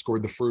Helmo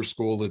scored the first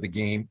goal of the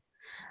game.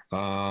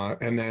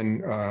 And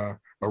then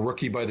a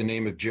rookie by the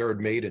name of Jared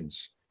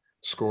Maidens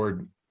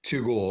scored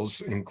 2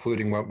 goals,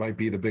 including what might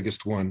be the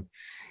biggest one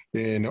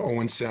in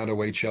Owen Sound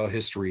OHL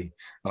history.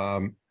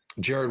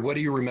 Jared, what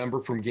do you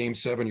remember from Game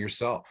 7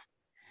 yourself?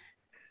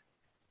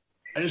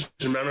 I just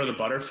remember the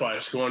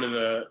butterflies going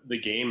to the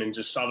game and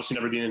just obviously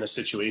never being in a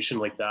situation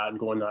like that and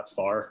going that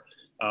far.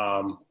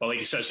 But like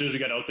you said, as soon as we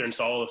got out there and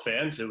saw all the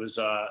fans, it was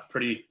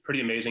pretty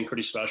amazing,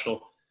 pretty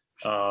special,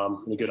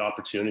 and a good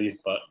opportunity.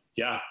 But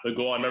yeah, the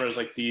goal I remember was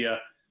like the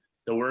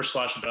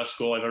worst/best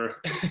goal I've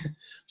ever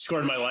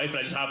scored in my life. And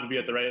I just happened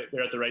to be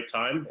there at the right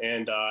time.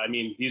 And I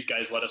mean, these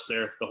guys led us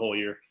there the whole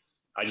year.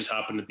 I just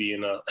happened to be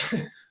in a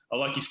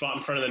lucky spot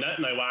in front of the net,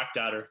 and I whacked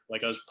at her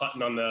like I was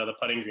putting on the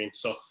putting green.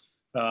 So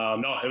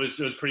no, it was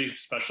a pretty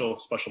special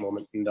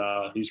moment. And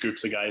these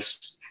groups of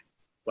guys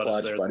led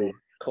us there. Buddy.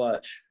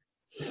 Clutch.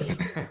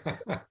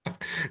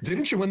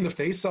 Didn't you win the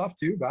face-off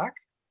too back?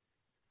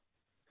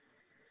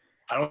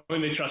 I don't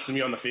think they trusted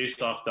me on the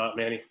face-off,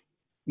 Manny.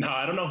 No,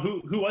 I don't know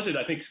who was it.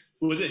 I think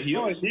was it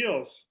Heels? Oh,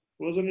 Heels.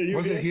 Wasn't it you?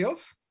 Was it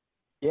Heels?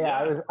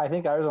 Yeah, I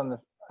think I was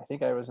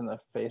in the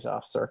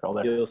face-off circle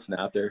there. Heels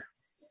snapped her.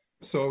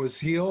 So it was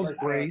Heels,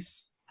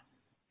 Brace,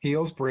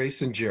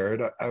 and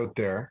Jared out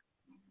there.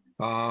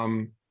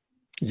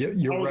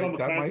 You're I was right. on the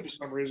That bench might for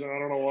some reason. I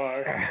don't know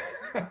why.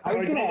 I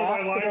was going to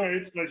ask my line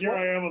mates, but here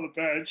I am on the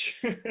bench.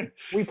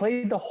 We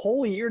played the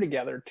whole year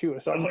together too,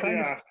 so I'm trying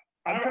to.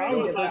 I remember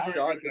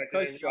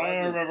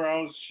I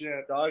was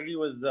shit.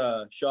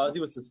 Shawzy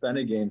was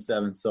suspended Game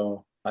 7,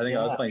 so I think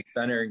I was playing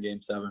center in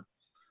Game 7.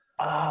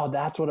 Oh,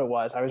 that's what it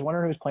was. I was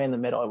wondering who was playing in the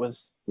middle. It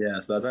was. Yeah,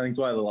 so I think that's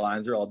why the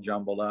lines are all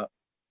jumbled up.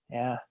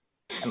 Yeah,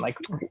 and like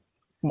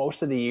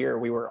most of the year,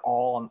 we were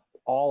all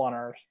on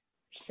our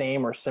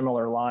same or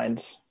similar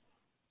lines.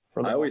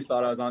 I always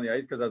thought I was on the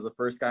ice because I was the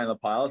first guy in the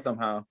pile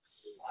somehow.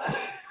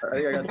 I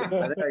think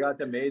I got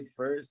the maids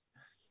first.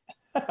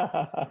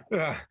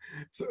 Yeah.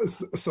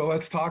 So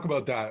let's talk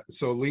about that.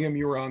 So Liam,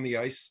 you were on the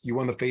ice. You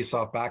won the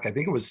face-off back. I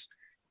think it was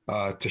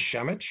to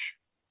Shemich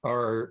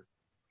or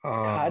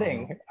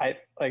cutting.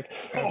 It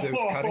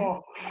was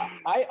cutting.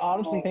 I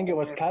honestly think it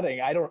was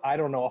cutting. I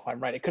don't know if I'm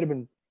right. It could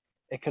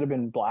have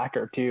been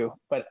Blacker too,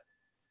 but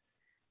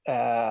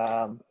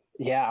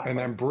yeah. And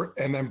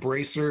then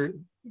Bracer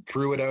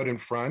threw it out in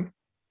front.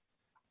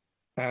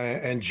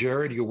 And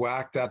Jared, you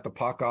whacked at the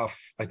puck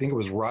off, I think it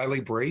was Riley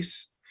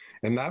Brace.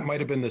 And that might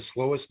have been the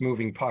slowest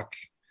moving puck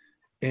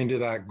into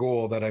that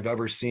goal that I've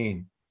ever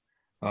seen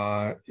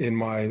in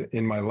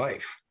my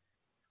life.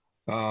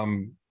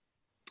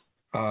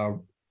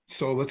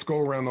 So let's go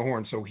around the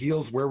horn. So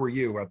Heels, where were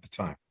you at the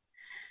time?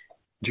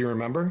 Do you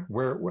remember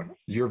where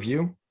your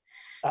view?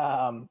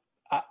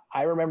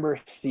 I remember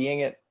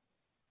seeing it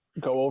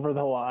go over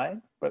the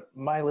line, but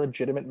my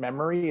legitimate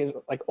memory is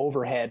like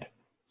overhead.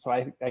 So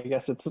I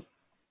guess it's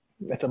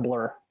a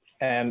blur,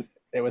 and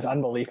it was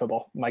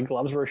unbelievable. My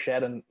gloves were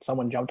shed and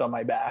someone jumped on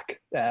my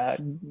back,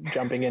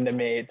 jumping into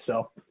Maid.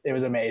 So it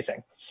was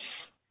amazing.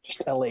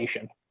 Just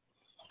elation.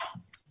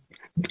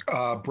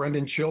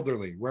 Brendan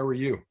Childerley, where were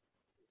you?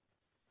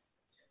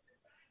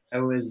 I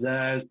was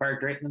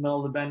parked right in the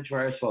middle of the bench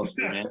where I was supposed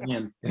to be,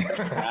 man.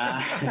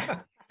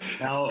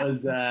 No, it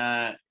was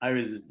I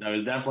was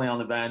definitely on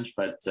the bench,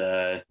 but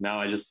no,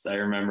 I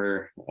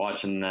remember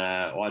watching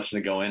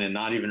it go in and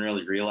not even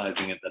really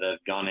realizing it that it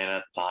had gone in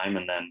at the time,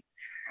 and then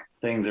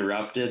things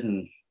erupted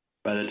and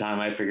by the time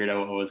I figured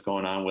out what was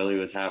going on, Willie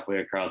was halfway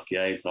across the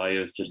ice, so I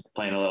was just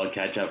playing a little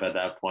catch up at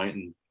that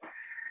point.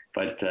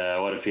 But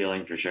what a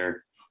feeling for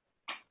sure.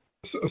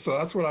 So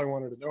that's what I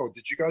wanted to know.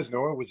 Did you guys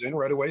know it was in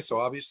right away? So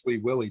obviously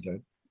Willie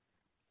did.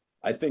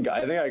 I think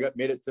I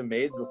made it to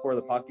Maids before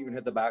the puck even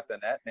hit the back of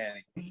the net,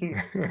 Manny.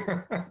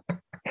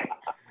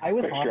 I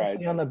was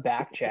honestly on the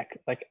back check.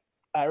 Like,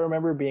 I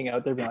remember being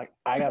out there being like,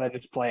 I got to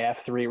just play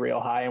F3 real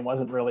high, and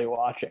wasn't really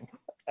watching.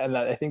 And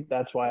I think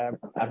that's why I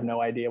have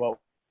no idea what.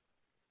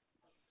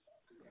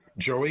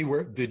 Joey,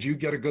 did you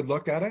get a good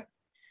look at it?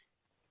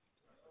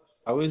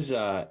 I was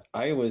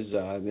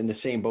in the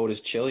same boat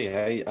as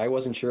Chili. I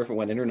wasn't sure if it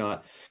went in or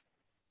not.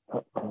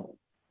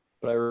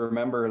 But I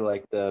remember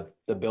like the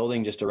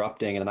building just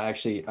erupting, and I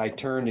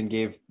turned and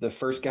gave the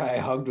first guy I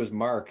hugged was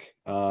Mark.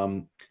 I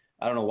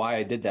don't know why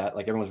I did that.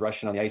 Like, everyone was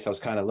rushing on the ice. I was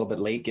kind of a little bit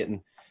late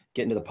getting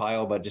to the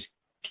pile, but just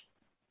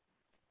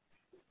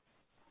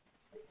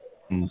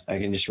I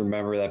can just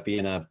remember that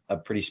being a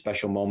pretty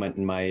special moment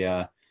in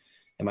my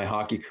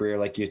hockey career.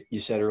 Like you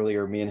said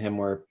earlier, me and him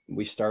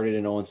we started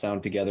in Owen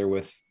Sound together.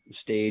 With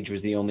Stage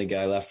was the only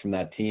guy left from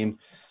that team.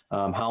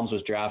 Helms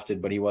was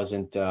drafted, but he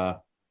wasn't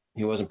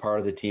part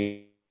of the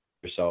team.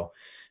 So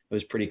it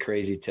was pretty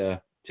crazy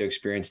to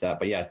experience that.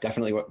 But yeah,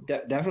 definitely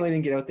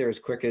didn't get out there as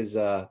quick as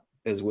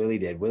Willie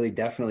did. Willie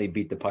definitely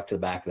beat the puck to the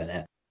back of the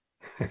net.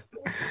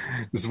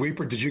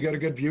 Zweeper, did you get a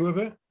good view of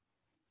it?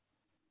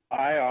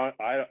 I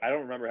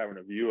don't remember having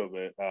a view of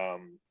it.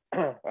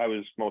 I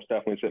was most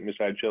definitely sitting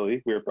beside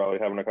Chili. We were probably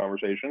having a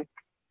conversation.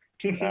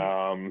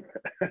 No,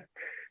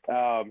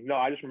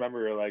 I just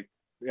remember I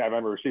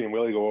remember seeing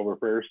Willie go over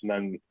first, and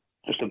then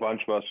just a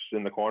bunch of us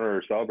in the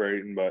corner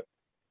celebrating. But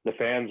the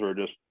fans were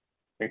just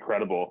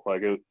incredible.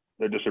 Like,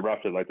 they just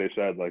erupted, like they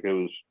said. Like, it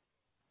was,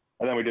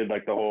 and then we did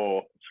like the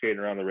whole skating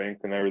around the rink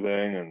and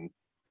everything, and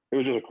it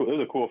was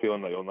a cool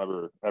feeling that you'll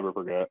never ever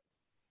forget.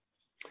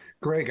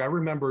 Greg, I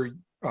remember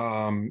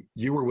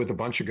you were with a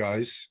bunch of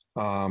guys.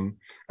 I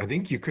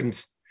think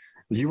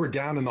you were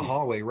down in the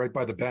hallway right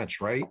by the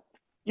bench, right?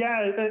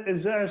 Yeah, I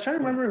was trying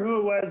to remember who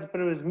it was, but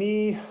it was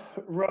me,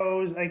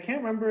 Rose. I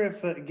can't remember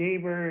if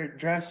Gaber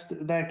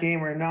dressed that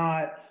game or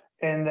not.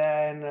 And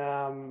then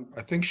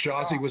I think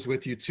Shazi was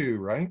with you too,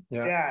 right?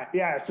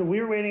 Yeah. So we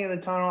were waiting in the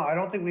tunnel. I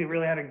don't think we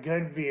really had a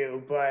good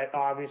view, but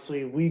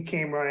obviously we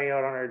came running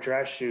out on our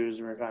dress shoes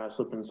and we were kind of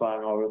slipping and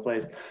sliding all over the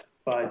place.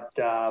 But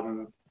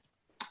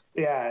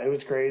yeah, it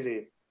was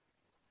crazy.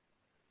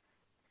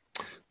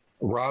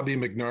 Robbie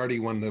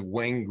McNarty won the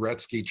Wayne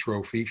Gretzky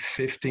Trophy,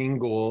 15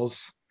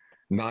 goals,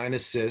 9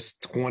 assists,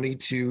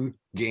 22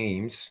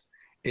 games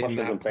in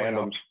that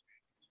playoff.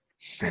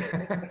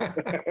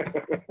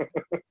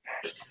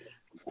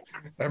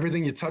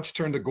 Everything you touched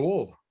turned to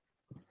gold,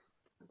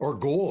 or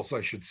goals, I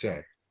should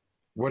say.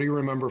 What do you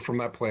remember from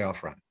that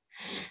playoff run?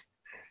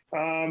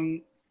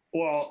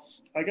 Well,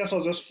 I guess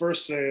I'll just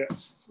first say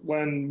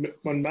when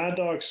Mad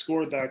Dog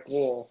scored that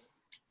goal,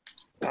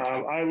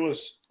 I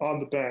was on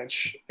the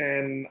bench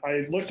and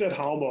I looked at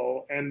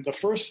Halmo, and the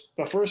first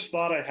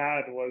thought I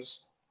had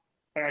was,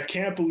 I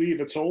can't believe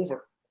it's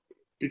over,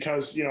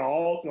 because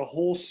all the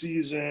whole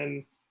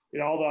season,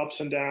 all the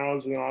ups and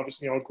downs, and then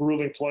obviously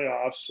grueling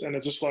playoffs, and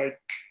it's just like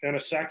in a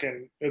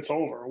second it's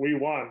over. We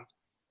won.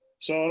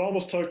 So it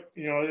almost took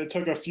it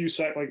took a few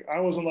seconds. Like, I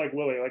wasn't like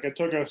Willie. Like, it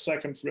took a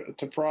second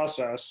to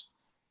process.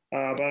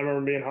 But I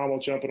remember me and Hamel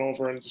jumping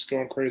over and just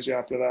going crazy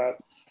after that.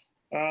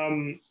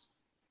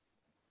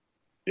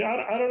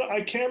 Yeah, I don't know.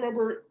 I can't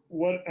remember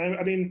what.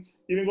 I mean,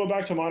 even going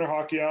back to minor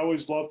hockey, I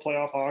always loved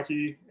playoff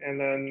hockey. And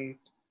then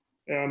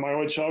my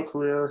OHL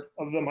career,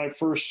 other than my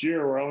first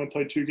year where I only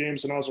played 2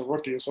 games and I was a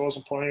rookie, so I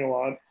wasn't playing a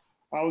lot,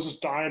 I was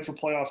just dying for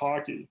playoff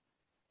hockey.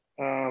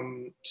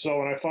 So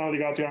when I finally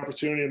got the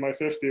opportunity in my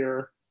 5th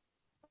year,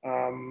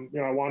 I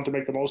wanted to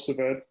make the most of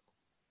it.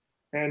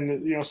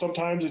 And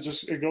sometimes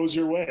it goes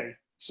your way.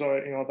 So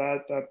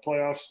that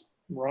playoffs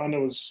run, it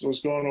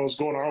was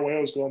going our way,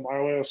 it was going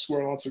my way. I was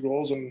scoring lots of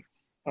goals, and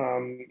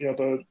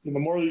the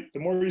more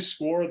you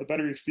score, the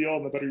better you feel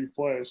and the better you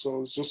play.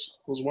 So it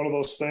was one of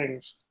those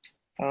things.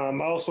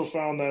 I also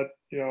found that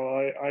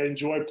I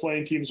enjoy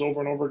playing teams over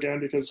and over again,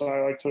 because I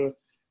like to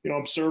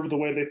observe the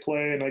way they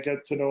play, and I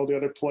get to know the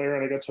other player,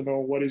 and I get to know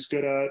what he's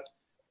good at.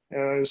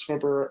 And I just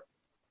remember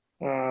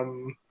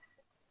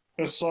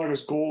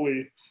Mississauga's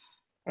goalie,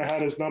 I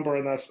had his number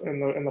in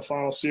the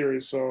final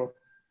series. So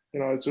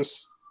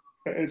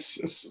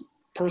it's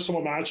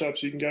personal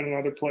matchups you can get in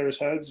other players'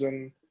 heads,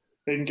 and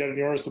they can get in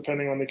yours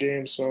depending on the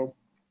game. So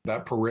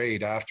that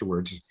parade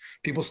afterwards,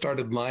 people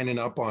started lining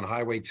up on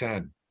Highway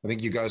 10. I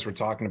think you guys were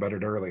talking about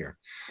it earlier.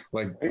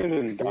 Like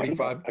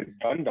 45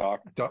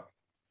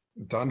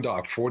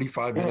 Dundalk,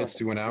 45 minutes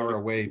to an hour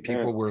away,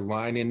 people were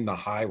lining the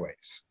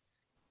highways.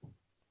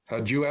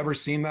 Had you ever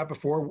seen that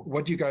before?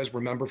 What do you guys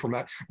remember from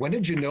that? When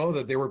did you know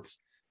that they were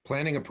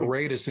planning a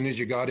parade as soon as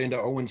you got into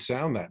Owen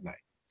Sound that night?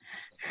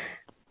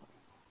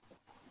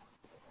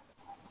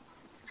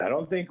 I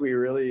don't think we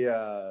really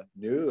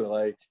knew.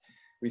 Like,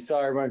 we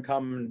saw everyone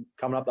coming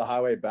up the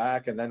highway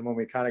back. And then when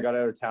we kind of got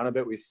out of town a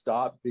bit, we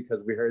stopped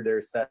because we heard they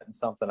were setting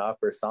something up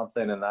or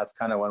something. And that's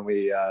kind of when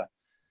we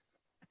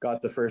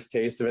got the first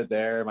taste of it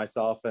there,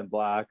 myself and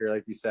Black, or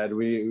like you said,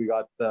 we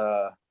got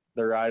the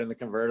ride in the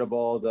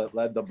convertible that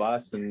led the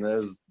bus, and it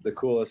was the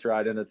coolest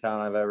ride into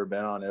town I've ever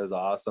been on. It was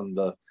awesome.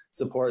 The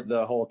support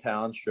the whole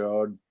town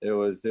showed. It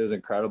was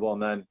incredible.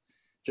 And then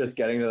just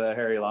getting to the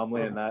Harry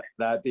Lumley and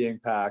that being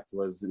packed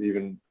was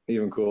even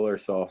cooler.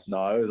 So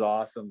no, it was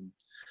awesome.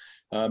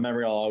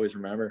 Memory I'll always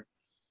remember.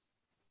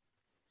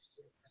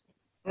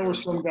 I remember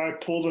some guy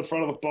pulled in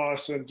front of the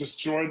bus and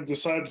just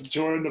decided to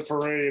join the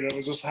parade and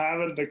was just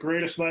having the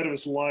greatest night of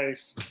his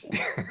life.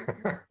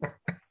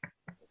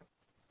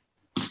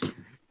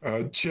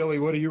 Chili,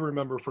 what do you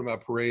remember from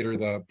that parade or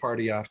the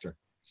party after?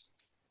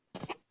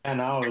 Yeah,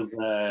 no, it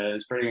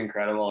was pretty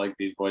incredible. Like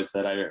these boys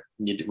said,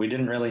 we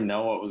didn't really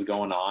know what was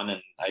going on, and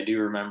I do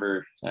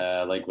remember,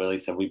 like Willie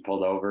said, we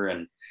pulled over,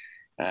 and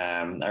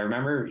I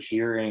remember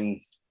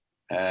hearing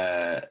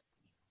the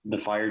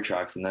fire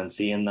trucks and then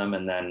seeing them,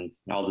 and then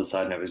all of a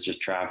sudden it was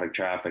just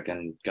traffic,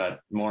 and got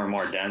more and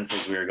more dense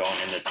as we were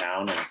going into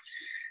town, and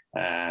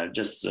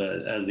just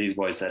as these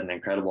boys said, an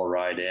incredible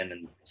ride in,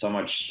 and so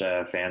much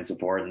fan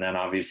support, and then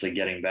obviously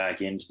getting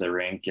back into the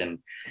rink and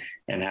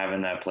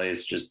having that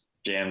place just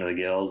jammed to the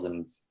gills,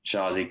 and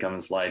Shawzy coming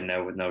sliding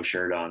out with no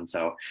shirt on.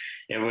 So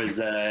it was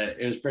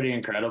pretty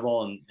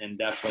incredible, and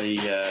definitely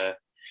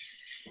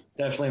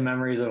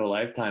memories of a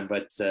lifetime.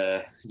 But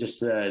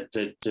just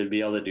to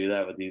be able to do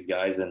that with these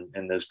guys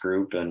and this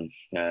group, and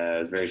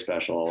it's very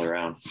special all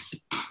around.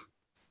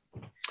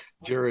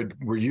 Jared,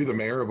 were you the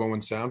mayor of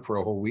Owen Sound for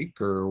a whole week,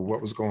 or what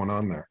was going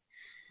on there?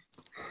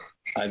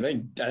 I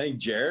think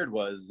Jared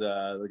was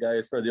the guy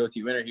who scored the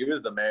OT winner. He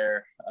was the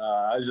mayor.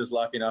 I was just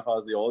lucky enough. I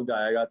was the old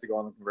guy. I got to go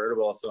on the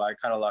convertible, so I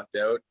kind of lucked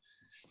out.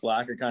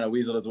 Blacker kind of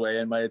weaseled his way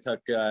in. Might have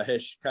took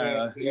Hish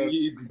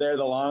he's there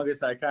the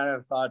longest. I kind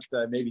of thought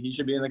maybe he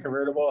should be in the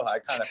convertible. I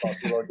kind of felt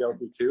a little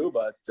guilty too,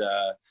 but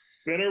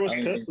Benner was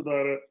pissed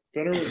about it.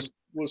 Benner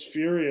was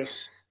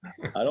furious.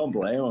 I don't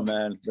blame him,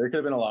 man. There could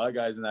have been a lot of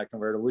guys in that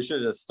convertible. We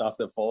should have just stuffed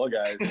it full of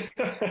guys.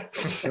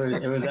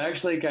 It was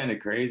actually kind of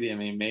crazy. I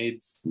mean,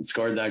 Mades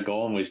scored that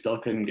goal, and we still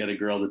couldn't get a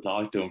girl to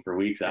talk to him for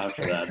weeks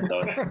after that.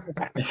 So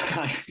it's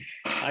kind of,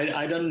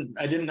 I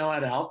didn't know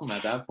how to help him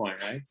at that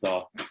point, right?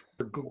 So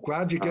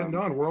glad you're getting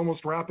on. We're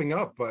almost wrapping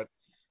up, but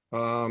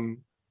how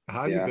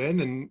you been?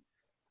 And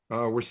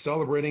we're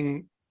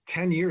celebrating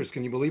 10 years.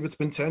 Can you believe it's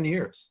been 10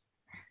 years?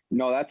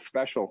 No, that's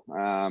special.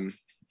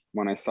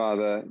 When I saw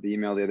the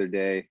email the other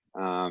day,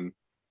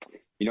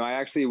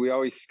 we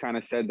always kind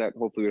of said that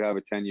hopefully we'd have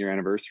a 10-year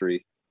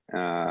anniversary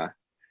and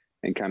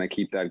kind of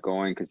keep that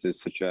going, because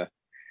there's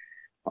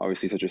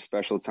obviously such a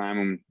special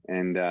time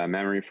and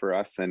memory for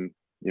us. And,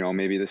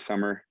 maybe this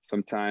summer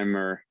sometime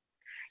or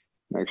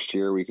next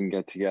year we can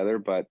get together,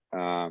 but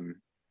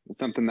it's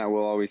something that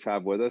we'll always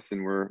have with us,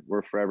 and we're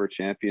forever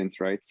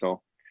champions, right?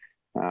 So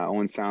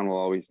Owen Sound will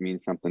always mean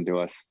something to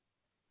us.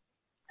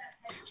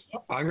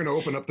 I'm going to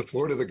open up the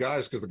floor to the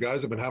guys, because the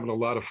guys have been having a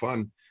lot of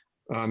fun,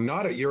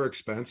 not at your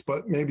expense,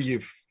 but maybe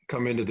you've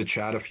come into the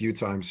chat a few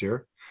times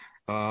here.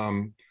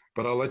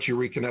 But I'll let you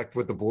reconnect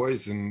with the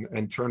boys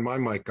and turn my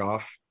mic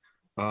off.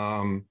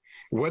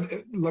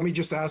 Let me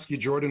just ask you,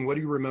 Jordan, what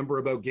do you remember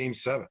about Game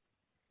 7?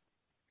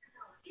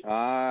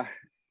 I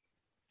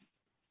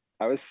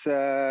don't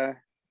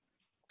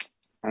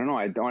know.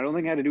 I don't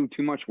think I had to do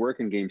too much work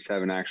in Game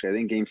 7, actually. I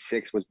think Game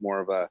 6 was more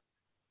of a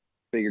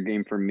bigger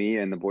game for me,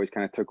 and the boys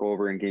kind of took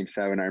over in Game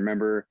 7. I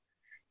remember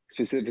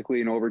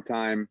specifically in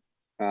overtime,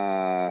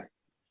 I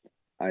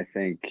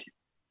think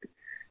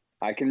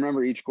I can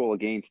remember each goal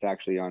against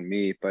actually on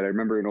me, but I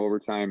remember in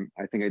overtime,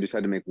 I think I just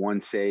had to make one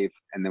save,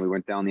 and then we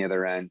went down the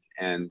other end,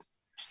 and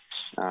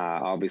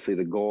obviously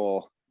the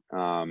goal,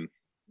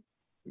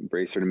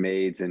 bracer to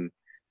Mades, and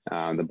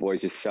the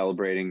boys just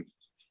celebrating.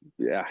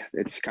 Yeah,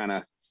 that's kind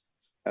of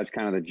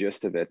the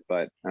gist of it,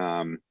 but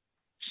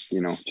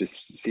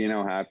just seeing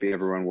how happy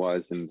everyone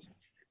was. And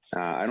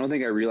I don't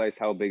think I realized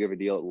how big of a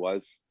deal it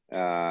was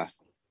at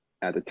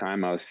the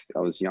time. I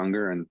was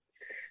younger, and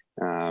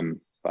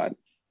but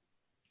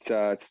it's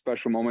a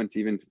special moment,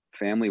 even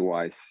family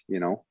wise,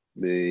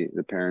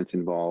 the parents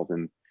involved,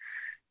 and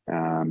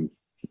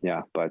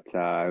but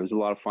it was a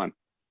lot of fun.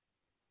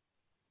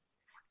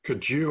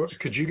 Could you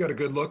get a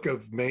good look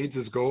of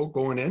Mades' goal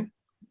going in?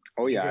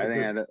 Oh yeah, I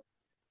think I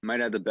might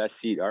have the best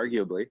seat,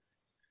 arguably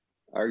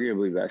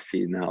best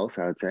seat in the house,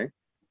 I would say.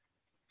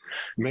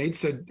 Made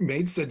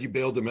said you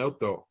bailed him out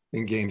though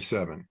in Game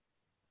 7.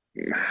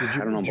 I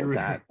don't know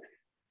about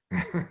that.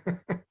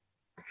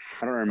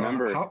 I don't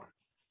remember.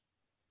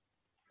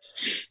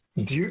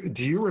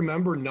 Do you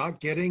remember not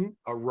getting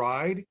a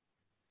ride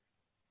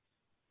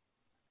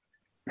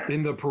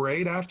in the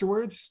parade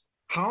afterwards?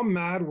 How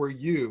mad were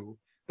you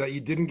that you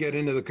didn't get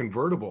into the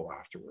convertible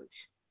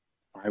afterwards?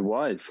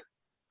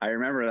 I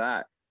remember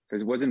that,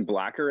 because wasn't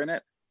Blacker in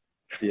it?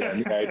 Yeah,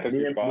 me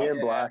and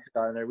Black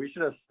are in there. We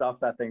should have stuffed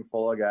that thing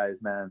full of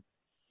guys, man.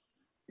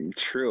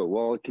 True.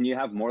 Well, can you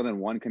have more than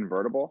one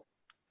convertible?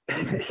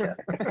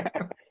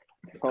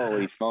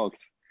 Holy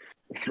smokes.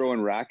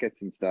 Throwing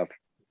rackets and stuff.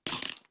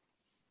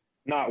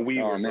 Not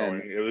we were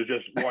throwing. It was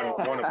just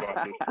one of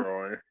us was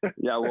throwing.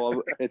 Yeah,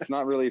 well, it's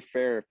not really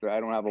fair if I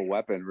don't have a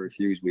weapon versus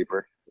you,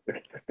 Weeper.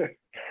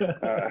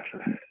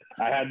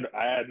 I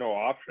had no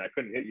option. I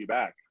couldn't hit you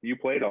back. You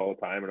played all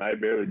the time, and I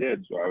barely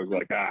did. So I was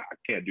like, I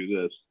can't do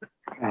this.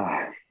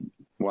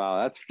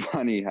 Wow, that's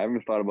funny. I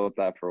haven't thought about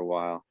that for a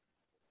while.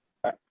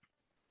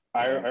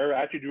 I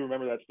actually do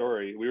remember that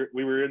story.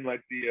 We were in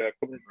like the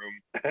equipment room,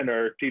 and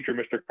our teacher,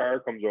 Mr. Carr,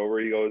 comes over.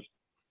 He goes,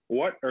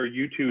 "What are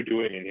you two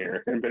doing in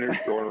here?" And Benner's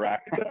throwing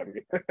rackets at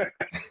me.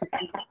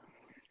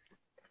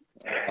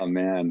 Oh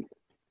man,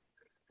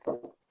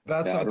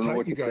 that's how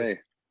tight you guys.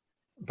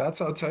 That's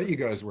how tight you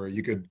guys were.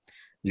 You could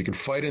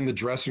fight in the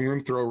dressing room,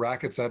 throw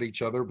rackets at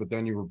each other, but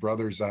then you were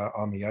brothers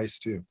on the ice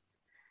too.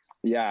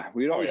 Yeah,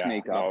 we'd always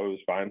make up. No, it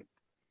was fine.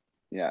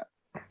 Yeah.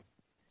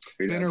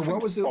 Benner,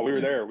 what was it? Oh, we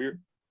were there. We were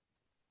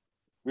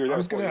there. I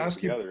was going to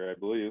ask you. Together, I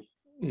believe.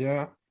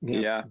 Yeah.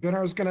 Ben,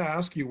 I was going to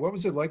ask you, what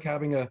was it like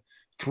having a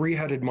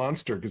three-headed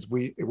monster? Because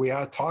we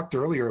had talked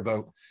earlier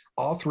about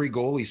all three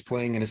goalies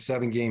playing in a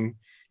 7-game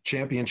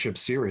championship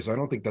series. I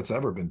don't think that's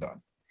ever been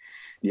done.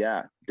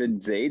 Yeah.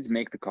 Did Zades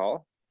make the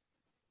call?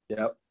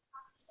 Yep.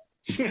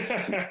 He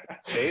did?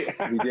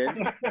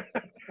 I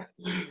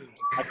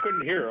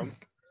couldn't hear him.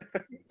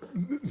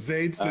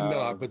 Zades did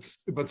not,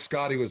 but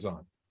Scotty was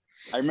on.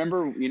 I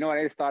remember,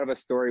 I just thought of a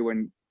story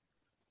when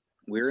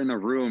we were in the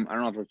room. I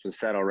don't know if it was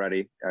said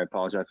already. I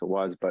apologize if it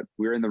was, but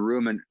we were in the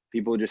room and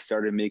people just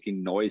started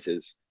making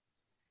noises.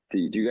 Do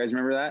you guys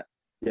remember that?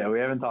 Yeah, we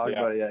haven't talked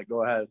about it yet.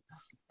 Go ahead.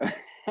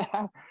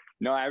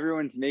 No,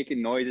 everyone's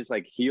making noises.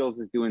 Like Heels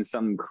is doing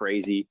something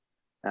crazy.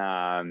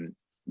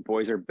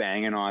 Boys are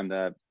banging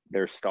on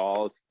their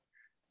stalls.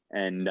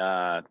 And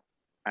I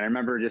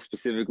remember just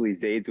specifically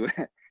Zades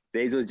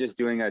was just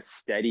doing a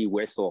steady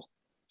whistle,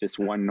 just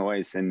one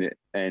noise. And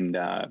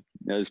it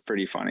was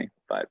pretty funny,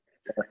 but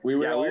we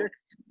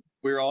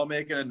were all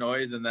making a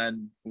noise, and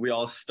then we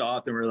all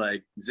stopped and we're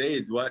like,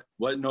 Zades, what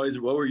noise?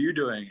 What were you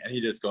doing? And he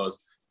just goes.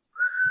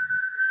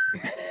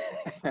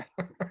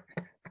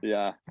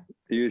 Yeah,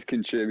 he was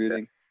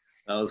contributing.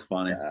 That was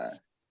funny.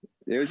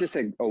 It was just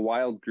a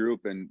wild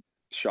group, and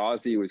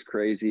Shawzy was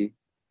crazy.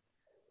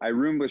 I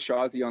roomed with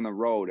Shawzy on the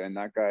road, and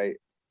that guy,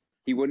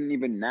 he wouldn't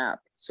even nap.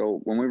 So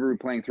when we were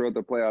playing throughout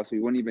the playoffs, he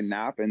wouldn't even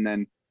nap, and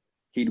then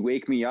he'd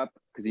wake me up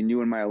because he knew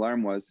when my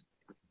alarm was.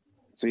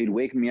 So he'd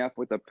wake me up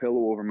with a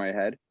pillow over my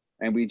head,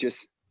 and we'd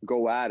just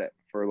go at it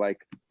for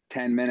like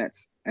 10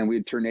 minutes, and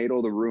we'd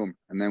tornado the room,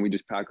 and then we'd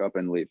just pack up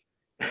and leave.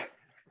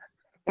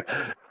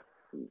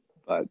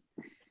 But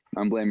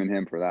I'm blaming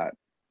him for that.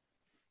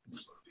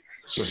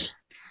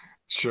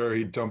 Sure,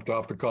 he jumped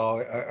off the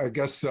call. I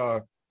guess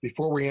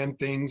before we end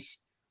things,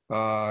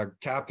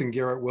 Captain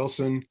Garrett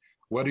Wilson,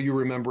 what do you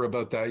remember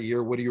about that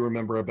year? What do you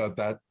remember about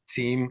that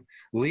team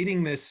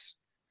leading this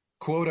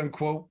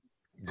quote-unquote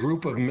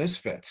group of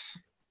misfits?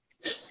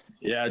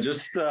 Yeah,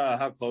 just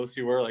how close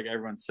we were, like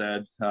everyone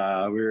said. We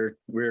were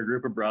a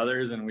group of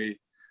brothers, and we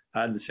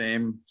had the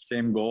same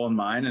goal in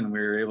mind, and we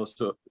were able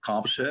to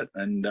accomplish it.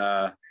 And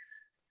the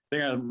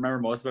thing I remember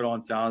most about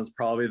Owen Sound is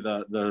probably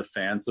the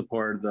fan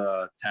support,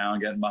 the town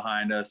getting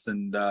behind us.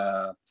 And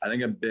I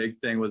think a big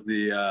thing was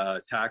the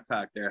attack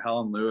pack there,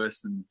 Helen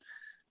Lewis and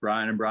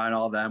Brian,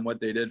 all of them,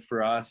 what they did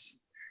for us,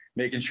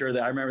 making sure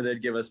that I remember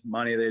they'd give us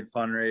money, they'd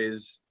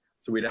fundraise,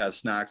 so we'd have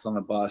snacks on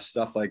the bus,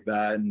 stuff like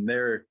that. And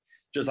they're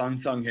just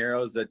unsung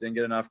heroes that didn't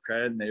get enough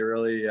credit, and they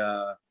really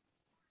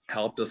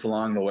helped us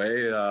along the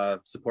way,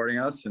 supporting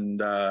us.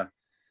 And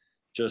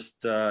just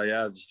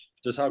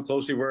how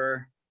close we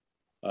were.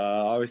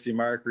 Obviously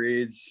Mark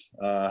Reed's,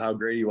 how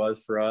great he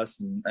was for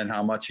us, and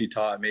how much he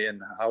taught me, and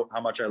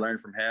how much I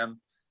learned from him,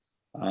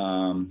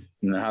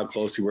 and how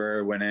close we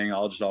were winning.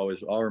 I'll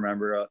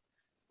remember,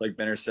 like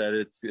Benner said,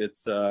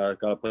 it's got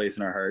a place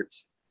in our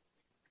hearts.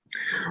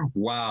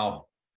 Wow.